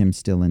with him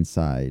still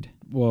inside.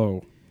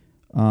 Whoa.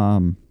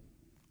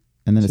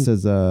 And then it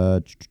says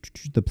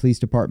the police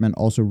department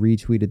also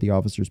retweeted the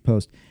officer's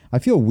post. I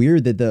feel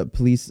weird that the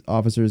police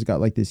officers got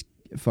like this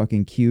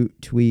fucking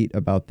cute tweet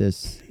about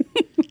this.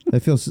 It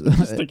feels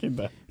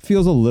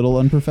feels a little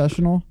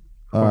unprofessional.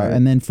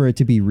 And then for it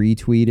to be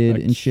retweeted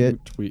and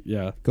shit. Tweet,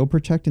 yeah. Go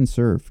protect and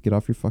serve. Get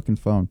off your fucking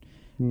phone.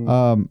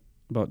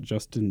 About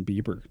Justin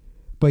Bieber.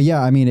 But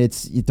yeah, I mean,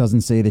 it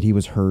doesn't say that he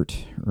was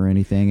hurt or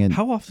anything. And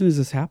how often is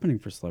this happening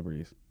for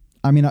celebrities?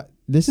 I mean,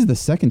 this is the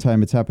second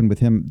time it's happened with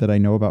him that I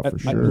know about for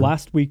sure.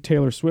 Last week,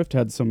 Taylor Swift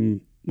had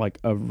some like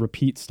a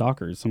repeat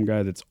stalker, some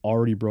guy that's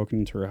already broken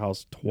into her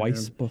house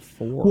twice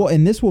before. Well,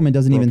 and this woman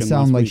doesn't even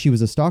sound like she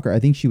was a stalker. I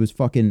think she was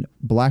fucking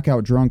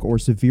blackout drunk or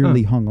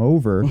severely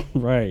hungover.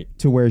 Right.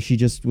 To where she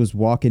just was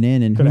walking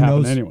in and could who happen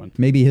knows, to anyone.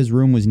 Maybe his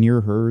room was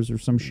near hers or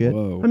some shit.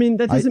 Whoa. I mean,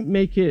 that doesn't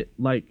make it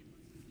like,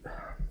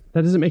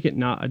 that doesn't make it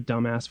not a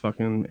dumbass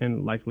fucking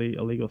and likely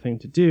illegal thing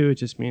to do. It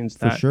just means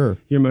that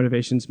your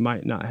motivations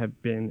might not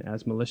have been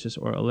as malicious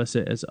or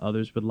illicit as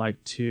others would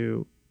like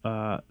to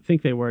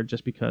think they were,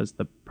 just because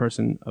the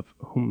person of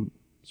whom's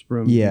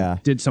room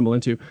did stumble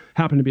into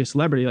happened to be a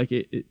celebrity.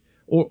 Like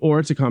or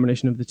it's a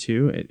combination of the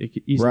two.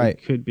 It easily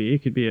could be. It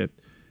could be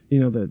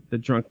the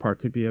drunk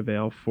part could be a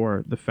veil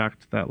for the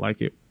fact that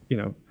like it,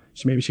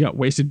 maybe she got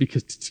wasted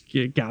because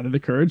she gathered the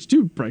courage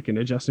to break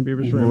into Justin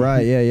Bieber's room.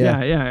 Right.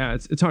 Yeah.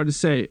 It's hard to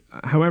say.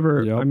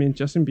 However, I mean,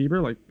 Justin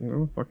Bieber,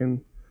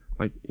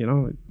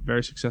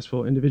 very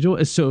successful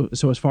individual. So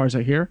as far as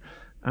I hear,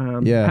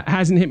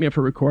 hasn't hit me up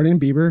for recording.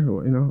 Bieber,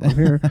 I'm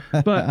here.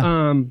 But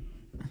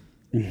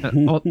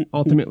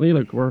ultimately,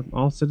 like, we're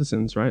all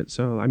citizens, right?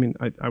 So I mean,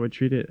 I would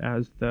treat it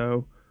as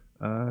though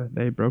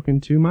they broke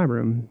into my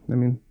room. I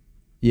mean,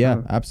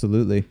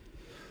 absolutely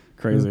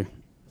crazy.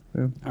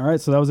 Yeah. All right,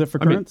 so that was it for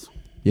currents.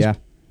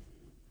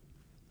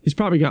 He's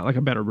probably got like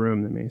a better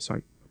room than me,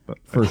 so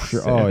for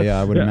sure. Oh yeah,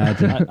 I would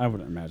imagine. I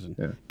would imagine.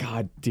 Yeah.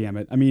 God damn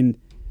it! I mean,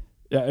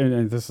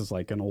 and this is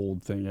like an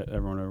old thing.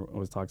 Everyone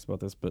always talks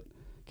about this, but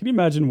can you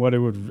imagine what it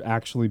would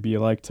actually be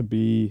like to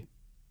be,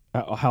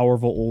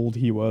 however old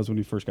he was when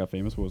he first got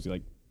famous? What was he,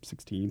 like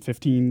 16,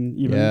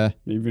 15,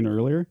 even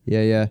earlier?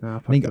 Yeah. I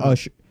think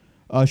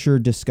Usher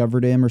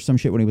discovered him or some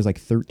shit when he was like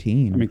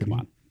 13. I mean, come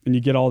on, and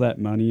you get all that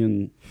money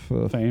and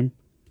fame.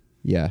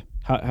 Yeah.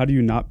 How do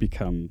you not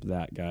become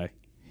that guy?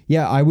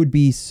 Yeah, I would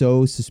be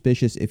so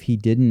suspicious if he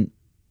didn't,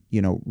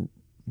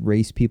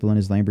 race people in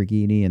his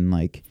Lamborghini and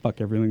like fuck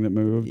everything that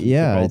moved.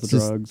 Yeah, all it's the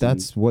just drugs.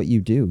 That's what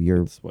you do.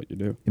 That's what you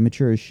do.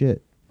 Immature as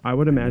shit. I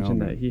would imagine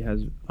that he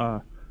has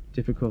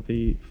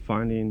difficulty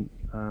finding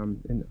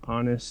an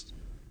honest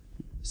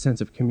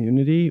sense of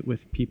community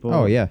with people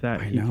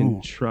that he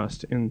can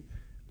trust, and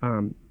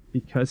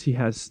because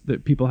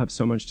people have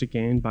so much to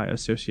gain by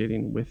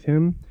associating with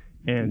him.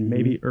 And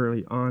maybe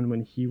early on,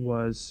 when he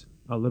was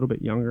a little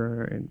bit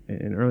younger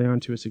and early on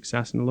to his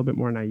success and a little bit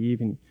more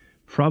naive, and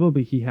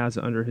probably he has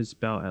under his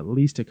belt at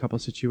least a couple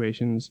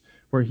situations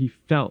where he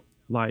felt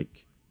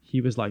like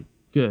he was like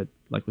good,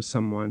 like with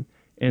someone.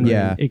 And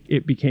then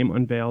it became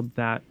unveiled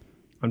that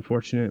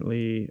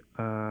unfortunately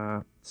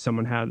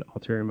someone had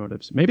ulterior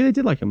motives. Maybe they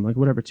did like him, like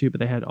whatever too,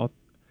 but they had and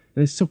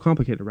it's so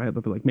complicated, right?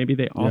 But like maybe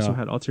they also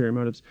had ulterior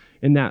motives,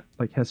 and that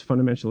like has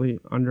fundamentally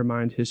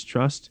undermined his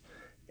trust.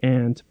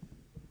 And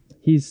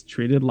he's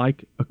treated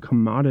like a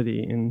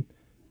commodity, and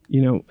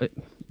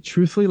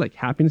truthfully, like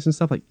happiness and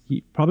stuff, like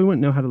he probably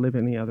wouldn't know how to live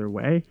any other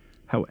way.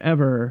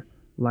 However,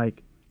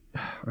 like,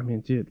 I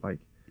mean, dude, like,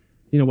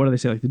 what do they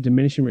say? Like the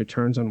diminishing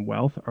returns on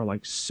wealth are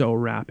like so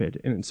rapid.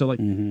 And so like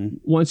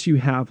once you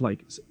have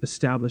like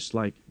established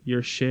like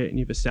your shit, and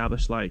you've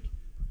established like,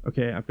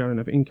 okay, I've got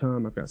enough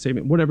income, I've got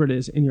saving, whatever it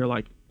is, and you're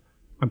like,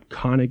 I'm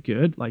kind of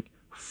good. Like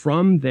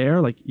from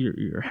there, like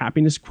your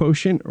happiness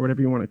quotient or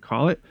whatever you want to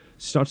call it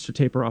starts to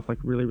taper off like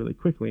really, really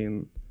quickly.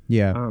 And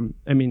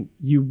I mean,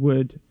 you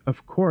would,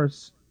 of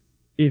course,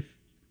 if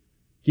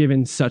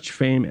given such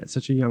fame at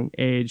such a young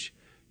age,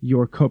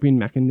 your coping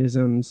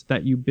mechanisms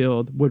that you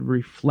build would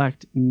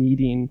reflect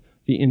needing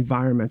the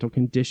environmental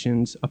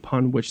conditions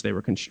upon which they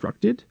were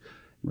constructed.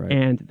 Right.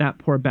 And that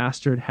poor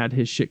bastard had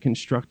his shit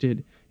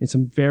constructed in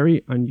some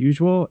very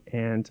unusual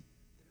and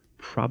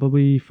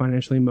probably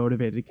financially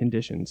motivated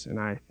conditions. And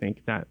I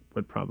think that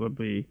would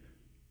probably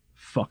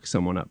fuck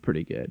someone up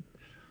pretty good.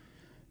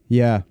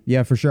 Yeah,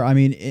 for sure. I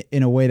mean,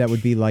 in a way, that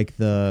would be like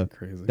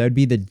Crazy. that would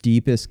be the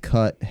deepest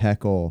cut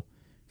heckle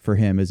for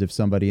him, as if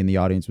somebody in the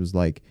audience was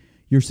like,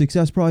 your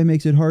success probably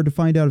makes it hard to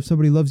find out if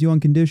somebody loves you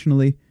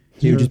unconditionally.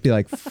 He would just be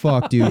like,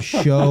 fuck, dude,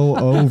 show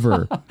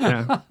over.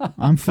 Yeah.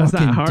 I'm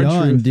fucking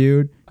done, truth.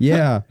 dude.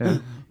 Yeah.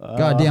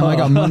 God damn, I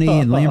got money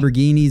and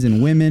Lamborghinis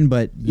and women,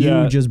 but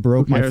you just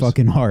broke my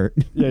fucking heart.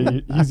 Yeah,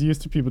 he's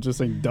used to people just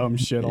saying dumb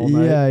shit all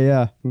night.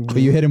 Yeah. But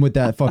you hit him with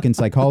that fucking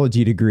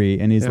psychology degree,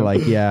 and he's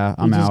like,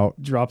 I'm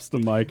out. Drops the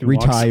mic and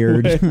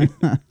retired. walks away.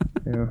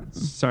 Yeah.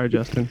 Sorry,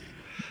 Justin.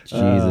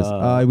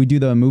 Jesus. We do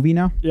the movie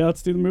now? Yeah,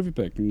 let's do the movie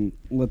pick and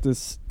let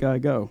this guy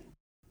go.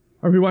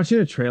 Are we watching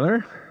a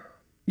trailer?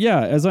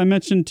 Yeah, as I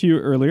mentioned to you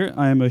earlier,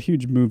 I am a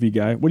huge movie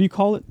guy. What do you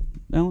call it,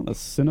 Alan? A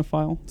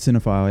cinephile?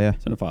 Cinephile, yeah.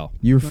 Cinephile.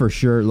 You're for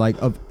sure,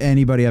 like, of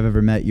anybody I've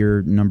ever met,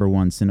 you're number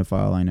one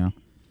cinephile I know.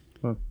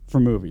 For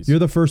movies. You're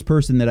the first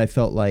person that I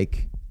felt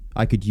like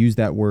I could use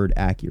that word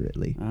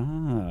accurately.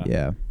 Ah.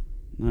 Yeah.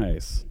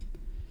 Nice.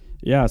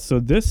 Yeah, so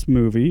this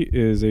movie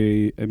is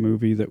a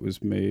movie that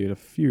was made a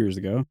few years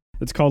ago.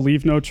 It's called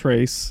Leave No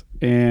Trace,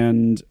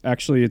 and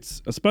actually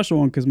it's a special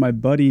one because my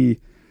buddy,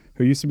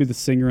 who used to be the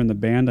singer in the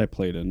band I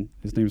played in,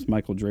 his name's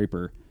Michael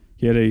Draper.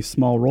 He had a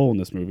small role in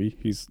this movie.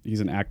 He's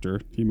an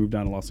actor. He moved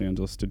down to Los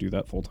Angeles to do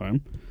that full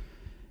time.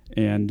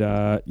 And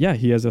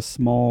he has a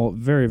small,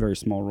 very, very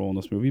small role in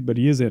this movie, but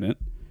he is in it.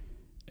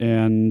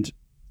 And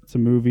it's a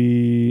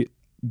movie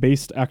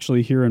based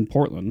actually here in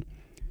Portland.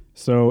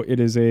 So it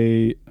is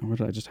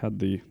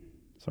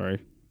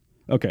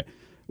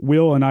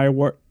Will, an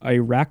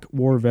Iraq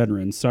war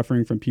veteran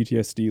suffering from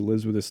PTSD,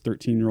 lives with his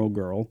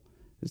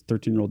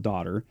 13-year-old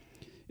daughter,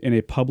 in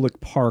a public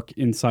park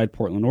inside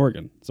Portland,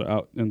 Oregon. So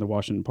out in the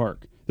Washington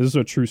Park. This is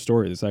a true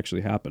story. This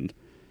actually happened.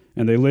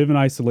 And they live in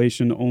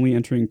isolation, only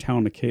entering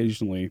town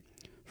occasionally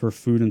for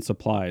food and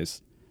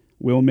supplies.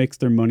 Will makes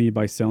their money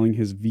by selling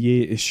his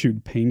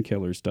VA-issued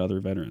painkillers to other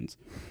veterans.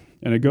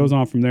 And it goes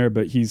on from there,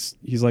 but he's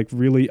like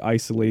really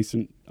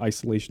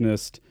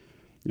isolationist,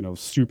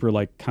 super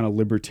like kind of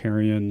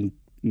libertarian,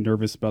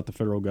 nervous about the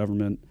federal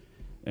government,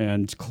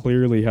 and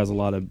clearly has a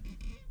lot of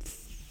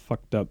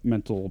fucked up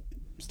mental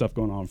stuff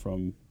going on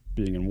from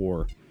being in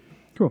war.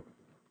 Cool.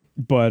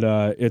 But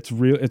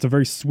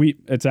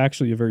it's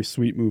actually a very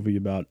sweet movie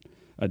about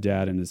a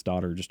dad and his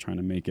daughter just trying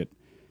to make it.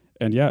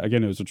 And yeah,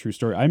 again, it was a true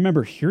story. I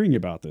remember hearing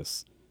about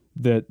this,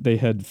 that they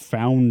had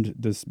found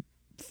this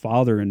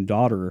father and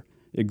daughter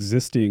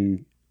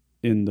existing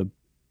in the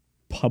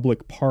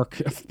public park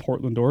of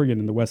Portland, Oregon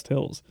in the West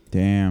Hills.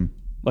 Damn.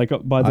 Like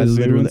by the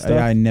zoo and stuff.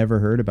 I never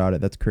heard about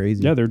it. That's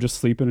crazy. Yeah, they're just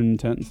sleeping in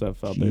tent and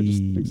stuff out there,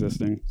 just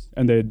existing.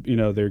 And they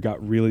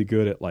got really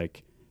good at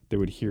like, they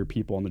would hear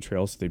people on the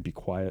trail, so they'd be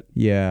quiet.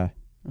 Yeah.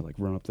 Or like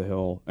run up the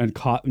hill and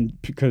caught them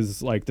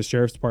because like the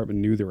sheriff's department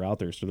knew they were out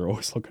there, so they're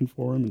always looking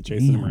for them and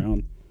chasing them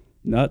around.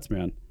 Nuts,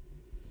 man.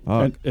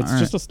 And it's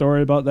just a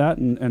story about that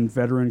and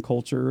veteran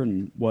culture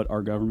and what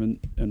our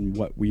government and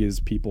what we as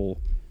people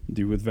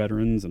do with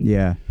veterans. And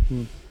yeah.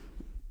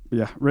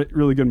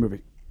 Really good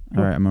movie.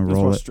 All right, I'm going to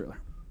roll it. Trailer.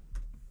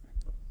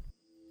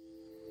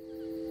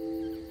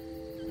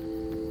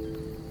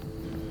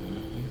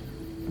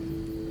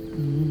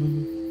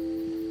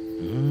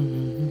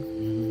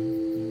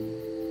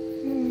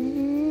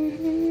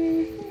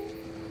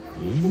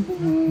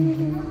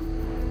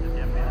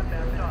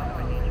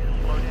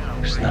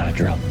 It's not a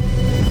drill.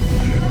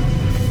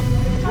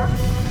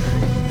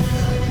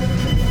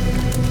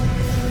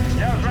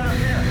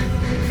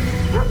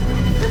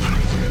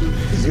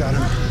 He's got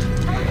him.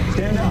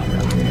 Stand up.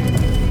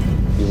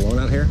 You alone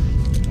out here?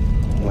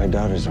 My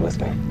daughter's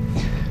with me.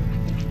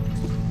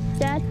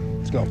 Dad?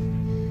 Let's go.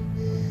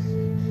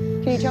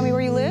 Can you tell me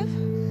where you live?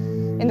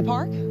 In the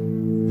park?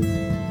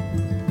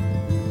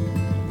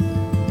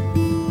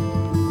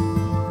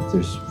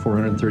 There's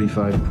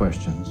 435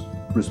 questions.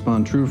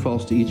 Respond true or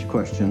false to each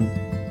question.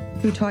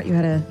 Who taught you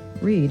how to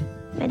read?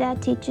 My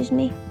dad teaches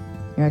me.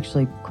 You're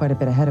actually quite a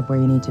bit ahead of where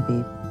you need to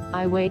be.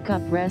 I wake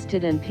up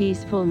rested and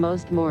peaceful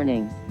most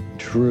mornings.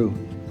 True.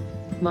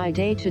 My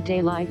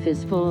day-to-day life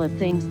is full of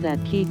things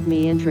that keep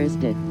me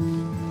interested.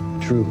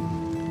 True.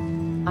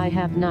 I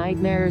have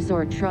nightmares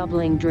or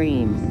troubling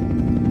dreams.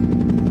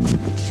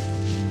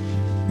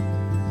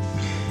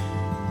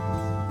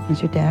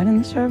 Was your dad in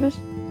the service?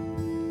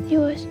 He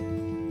was.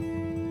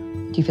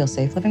 Do you feel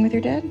safe living with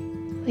your dad?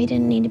 We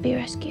didn't need to be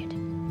rescued.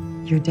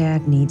 Your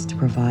dad needs to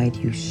provide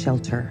you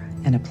shelter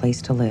and a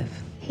place to live.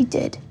 He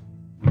did.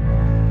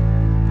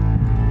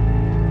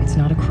 It's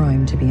not a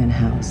crime to be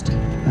unhoused,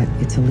 but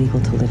it's illegal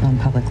to live on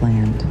public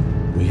land.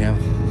 We have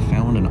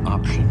found an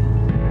option.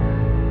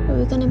 Are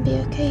we gonna be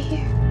okay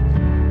here?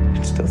 We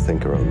can still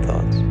think our own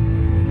thoughts.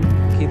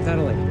 Keep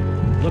pedaling.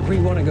 Look where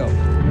you want to go.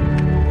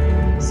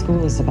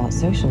 School is about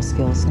social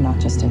skills, not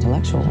just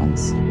intellectual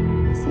ones.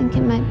 I think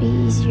it might be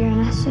easier on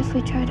us if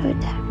we try to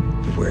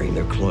adapt. We're wearing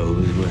their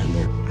clothes, we're in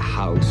their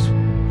house,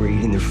 we're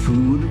eating their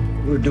food,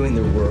 we're doing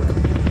their work.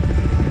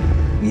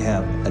 We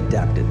have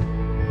adapted.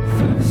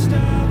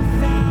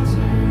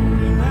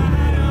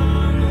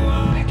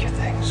 Pick your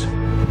things.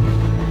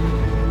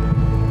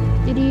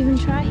 Did you even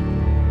try?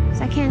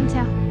 'Cause I can't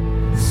tell.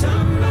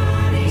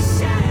 Somebody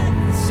said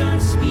it's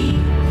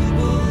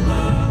unspeakable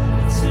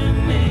love to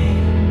me.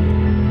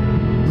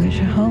 Where's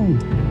your home?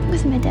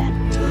 With my dad.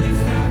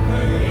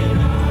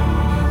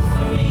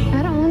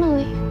 I don't want to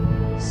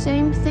leave.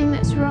 Same thing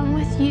that's wrong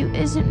with you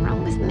isn't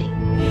wrong with me.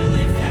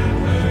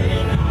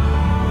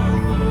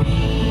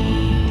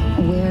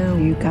 Where are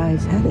you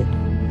guys headed?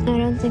 I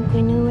don't think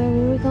we knew where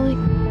we were going.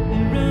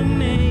 It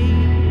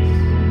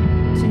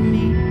remains to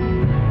me.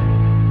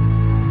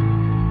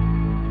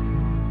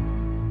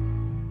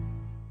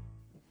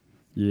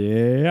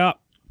 Yeah.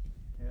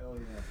 Hell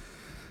yeah.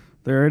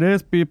 There it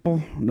is,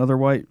 people. Another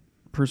white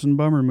person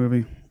bummer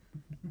movie.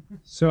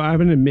 So I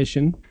have an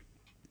admission.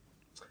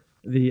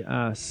 The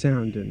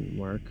sound didn't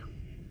work.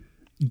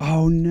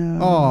 Oh no!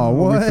 Oh,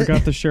 what? We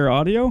forgot to share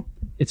audio.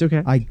 It's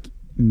okay.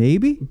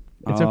 Maybe.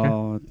 It's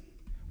okay.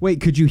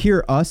 Wait, could you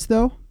hear us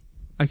though?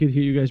 I could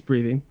hear you guys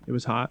breathing. It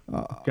was hot.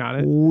 Got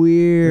it.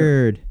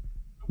 Weird.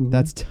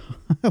 That's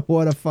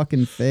what a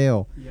fucking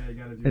fail. Yeah, you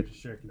gotta do it to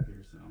share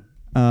computer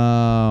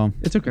sound.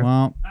 It's okay.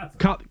 Well,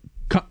 Caught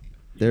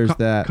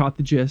that. Caught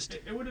the gist.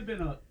 It would have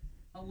been a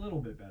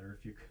little bit better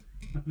if you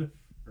could have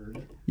heard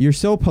it. You're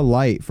so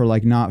polite for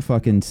like not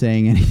fucking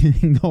saying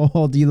anything.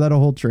 Do you let a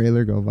whole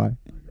trailer go by?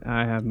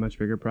 I have much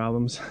bigger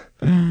problems.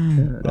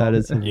 That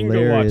is hilarious. You can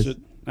go watch it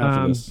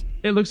after this.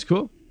 It looks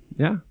cool.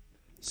 Yeah.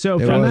 So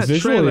It from was. that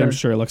Visually, trailer, I'm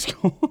sure it looks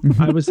cool.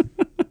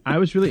 I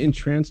was really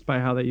entranced by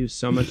how they use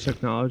so much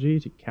technology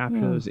to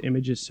capture those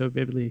images so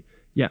vividly,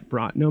 yet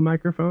brought no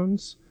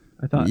microphones.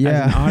 I thought as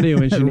an audio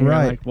engineer,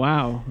 Right. like,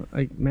 wow,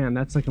 like man,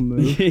 that's like a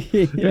move.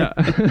 Yeah.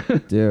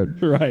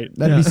 Dude. Right.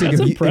 That'd be sick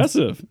That's if you-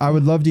 impressive. I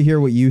would love to hear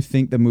what you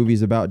think the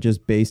movie's about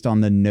just based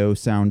on the no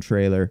sound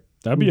trailer.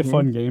 That'd be a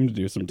fun game to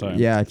do sometime.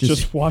 Yeah,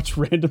 just watch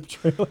random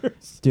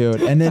trailers.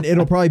 Dude, and then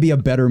it'll probably be a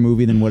better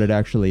movie than what it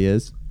actually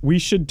is. We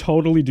should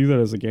totally do that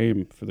as a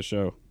game for the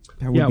show.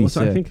 That would Yeah, be well,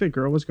 so I sick. think the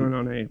girl was going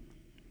on a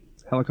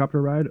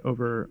helicopter ride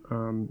over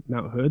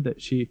Mount Hood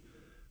that she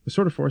was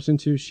sort of forced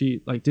into.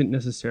 She like didn't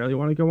necessarily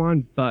want to go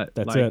on, but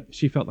That's like it.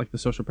 she felt like the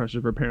social pressures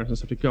of her parents and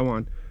stuff to go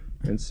on.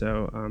 And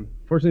so,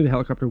 fortunately, the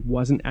helicopter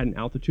wasn't at an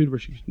altitude where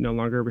she could no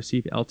longer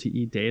receive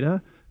LTE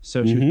data.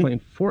 So she was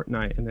playing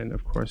Fortnite, and then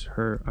of course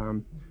her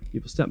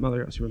evil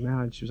stepmother got super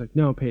mad. And she was like,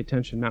 "No, pay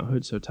attention, Mount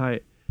Hood's so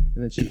tight."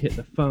 And then she hit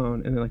the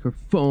phone, and then like her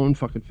phone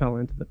fucking fell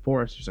into the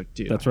forest. She's like,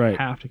 "Dude, That's I right.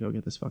 have to go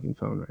get this fucking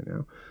phone right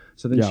now."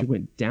 So then Yeah. she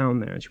went down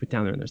there, and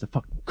there's the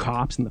fucking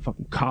cops, and the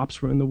fucking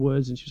cops were in the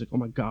woods, and she was like, "Oh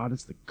my god,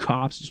 it's the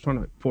cops just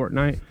trying to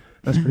Fortnite."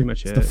 That's pretty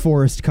much it. The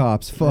forest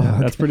cops. Fuck.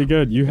 That's pretty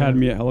good. You had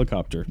me at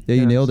helicopter. Yeah,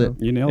 you nailed so- it.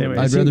 You nailed Anyway, it.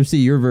 I'd rather see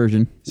your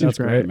version. Seems That's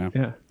great, man.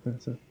 Yeah,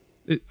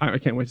 I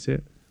can't wait to see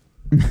it.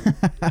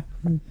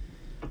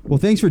 Well,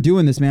 thanks for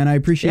doing this, man. I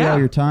appreciate Yeah. all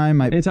your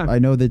time. Anytime. I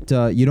know that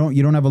you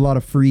don't have a lot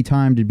of free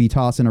time to be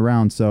tossing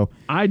around, so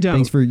I don't.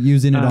 thanks for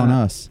using it on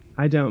us.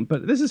 I don't,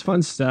 but this is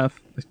fun stuff.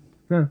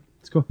 Yeah,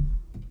 it's cool.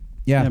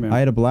 Yeah, Yeah, man. I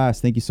had a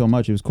blast. Thank you so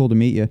much. It was cool to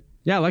meet you.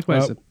 Yeah,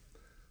 likewise.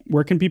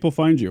 Where can people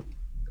find you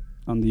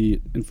on the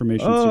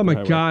information? Oh my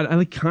superhighway? god, I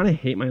like kind of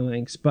hate my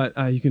links, but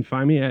you can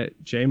find me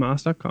at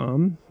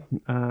jmoss.com.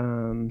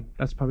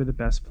 That's probably the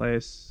best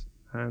place,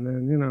 and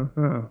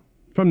then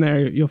from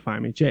there you'll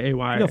find me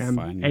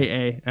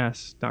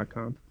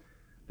JAYMAAS.com,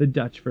 the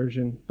Dutch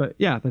version. But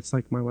yeah, that's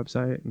like my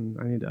website, and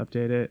I need to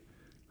update it.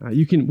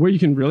 You can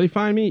really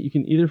find me. You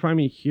can either find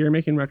me here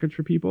making records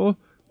for people,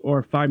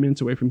 or 5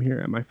 minutes away from here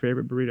at my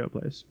favorite burrito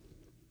place.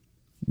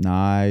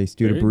 Nice,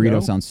 dude. There A you burrito go.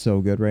 sounds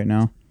so good right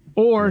now.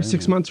 Or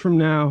 6 months from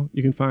now,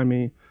 you can find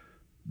me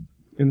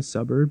in the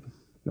suburb,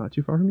 not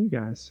too far from you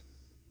guys.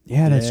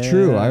 Yeah, that's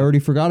true. I already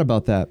forgot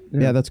about that.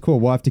 Yeah, that's cool.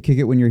 We'll have to kick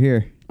it when you're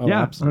here. Oh,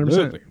 Yeah, absolutely.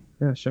 100%.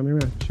 Yeah, show me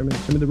around. Show me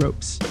the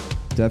ropes.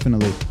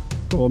 Definitely.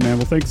 Cool, man.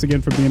 Well, thanks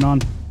again for being on.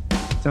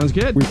 Sounds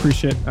good. We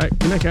appreciate it. All right,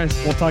 good night, guys.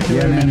 We'll talk to you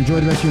Yeah, later, man. man. Enjoy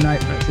the rest of your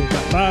night. All right, see you.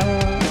 Bye.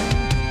 Bye.